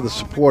 Thanks for the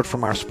support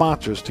from our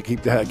sponsors to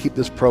keep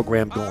this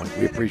program going.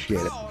 We appreciate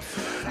it.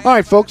 All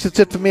right, folks, that's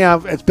it for me.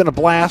 It's been a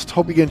blast.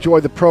 Hope you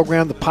enjoyed the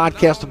program. The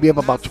podcast will be up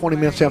about 20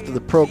 minutes after the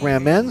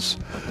program ends.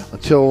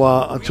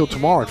 Until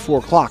tomorrow at 4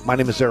 o'clock. My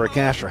name is Eric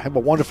Asher. Have a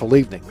wonderful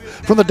evening.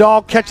 From the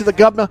dog catching the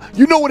governor,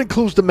 you know what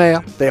includes the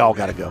mayor. They all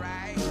got to go.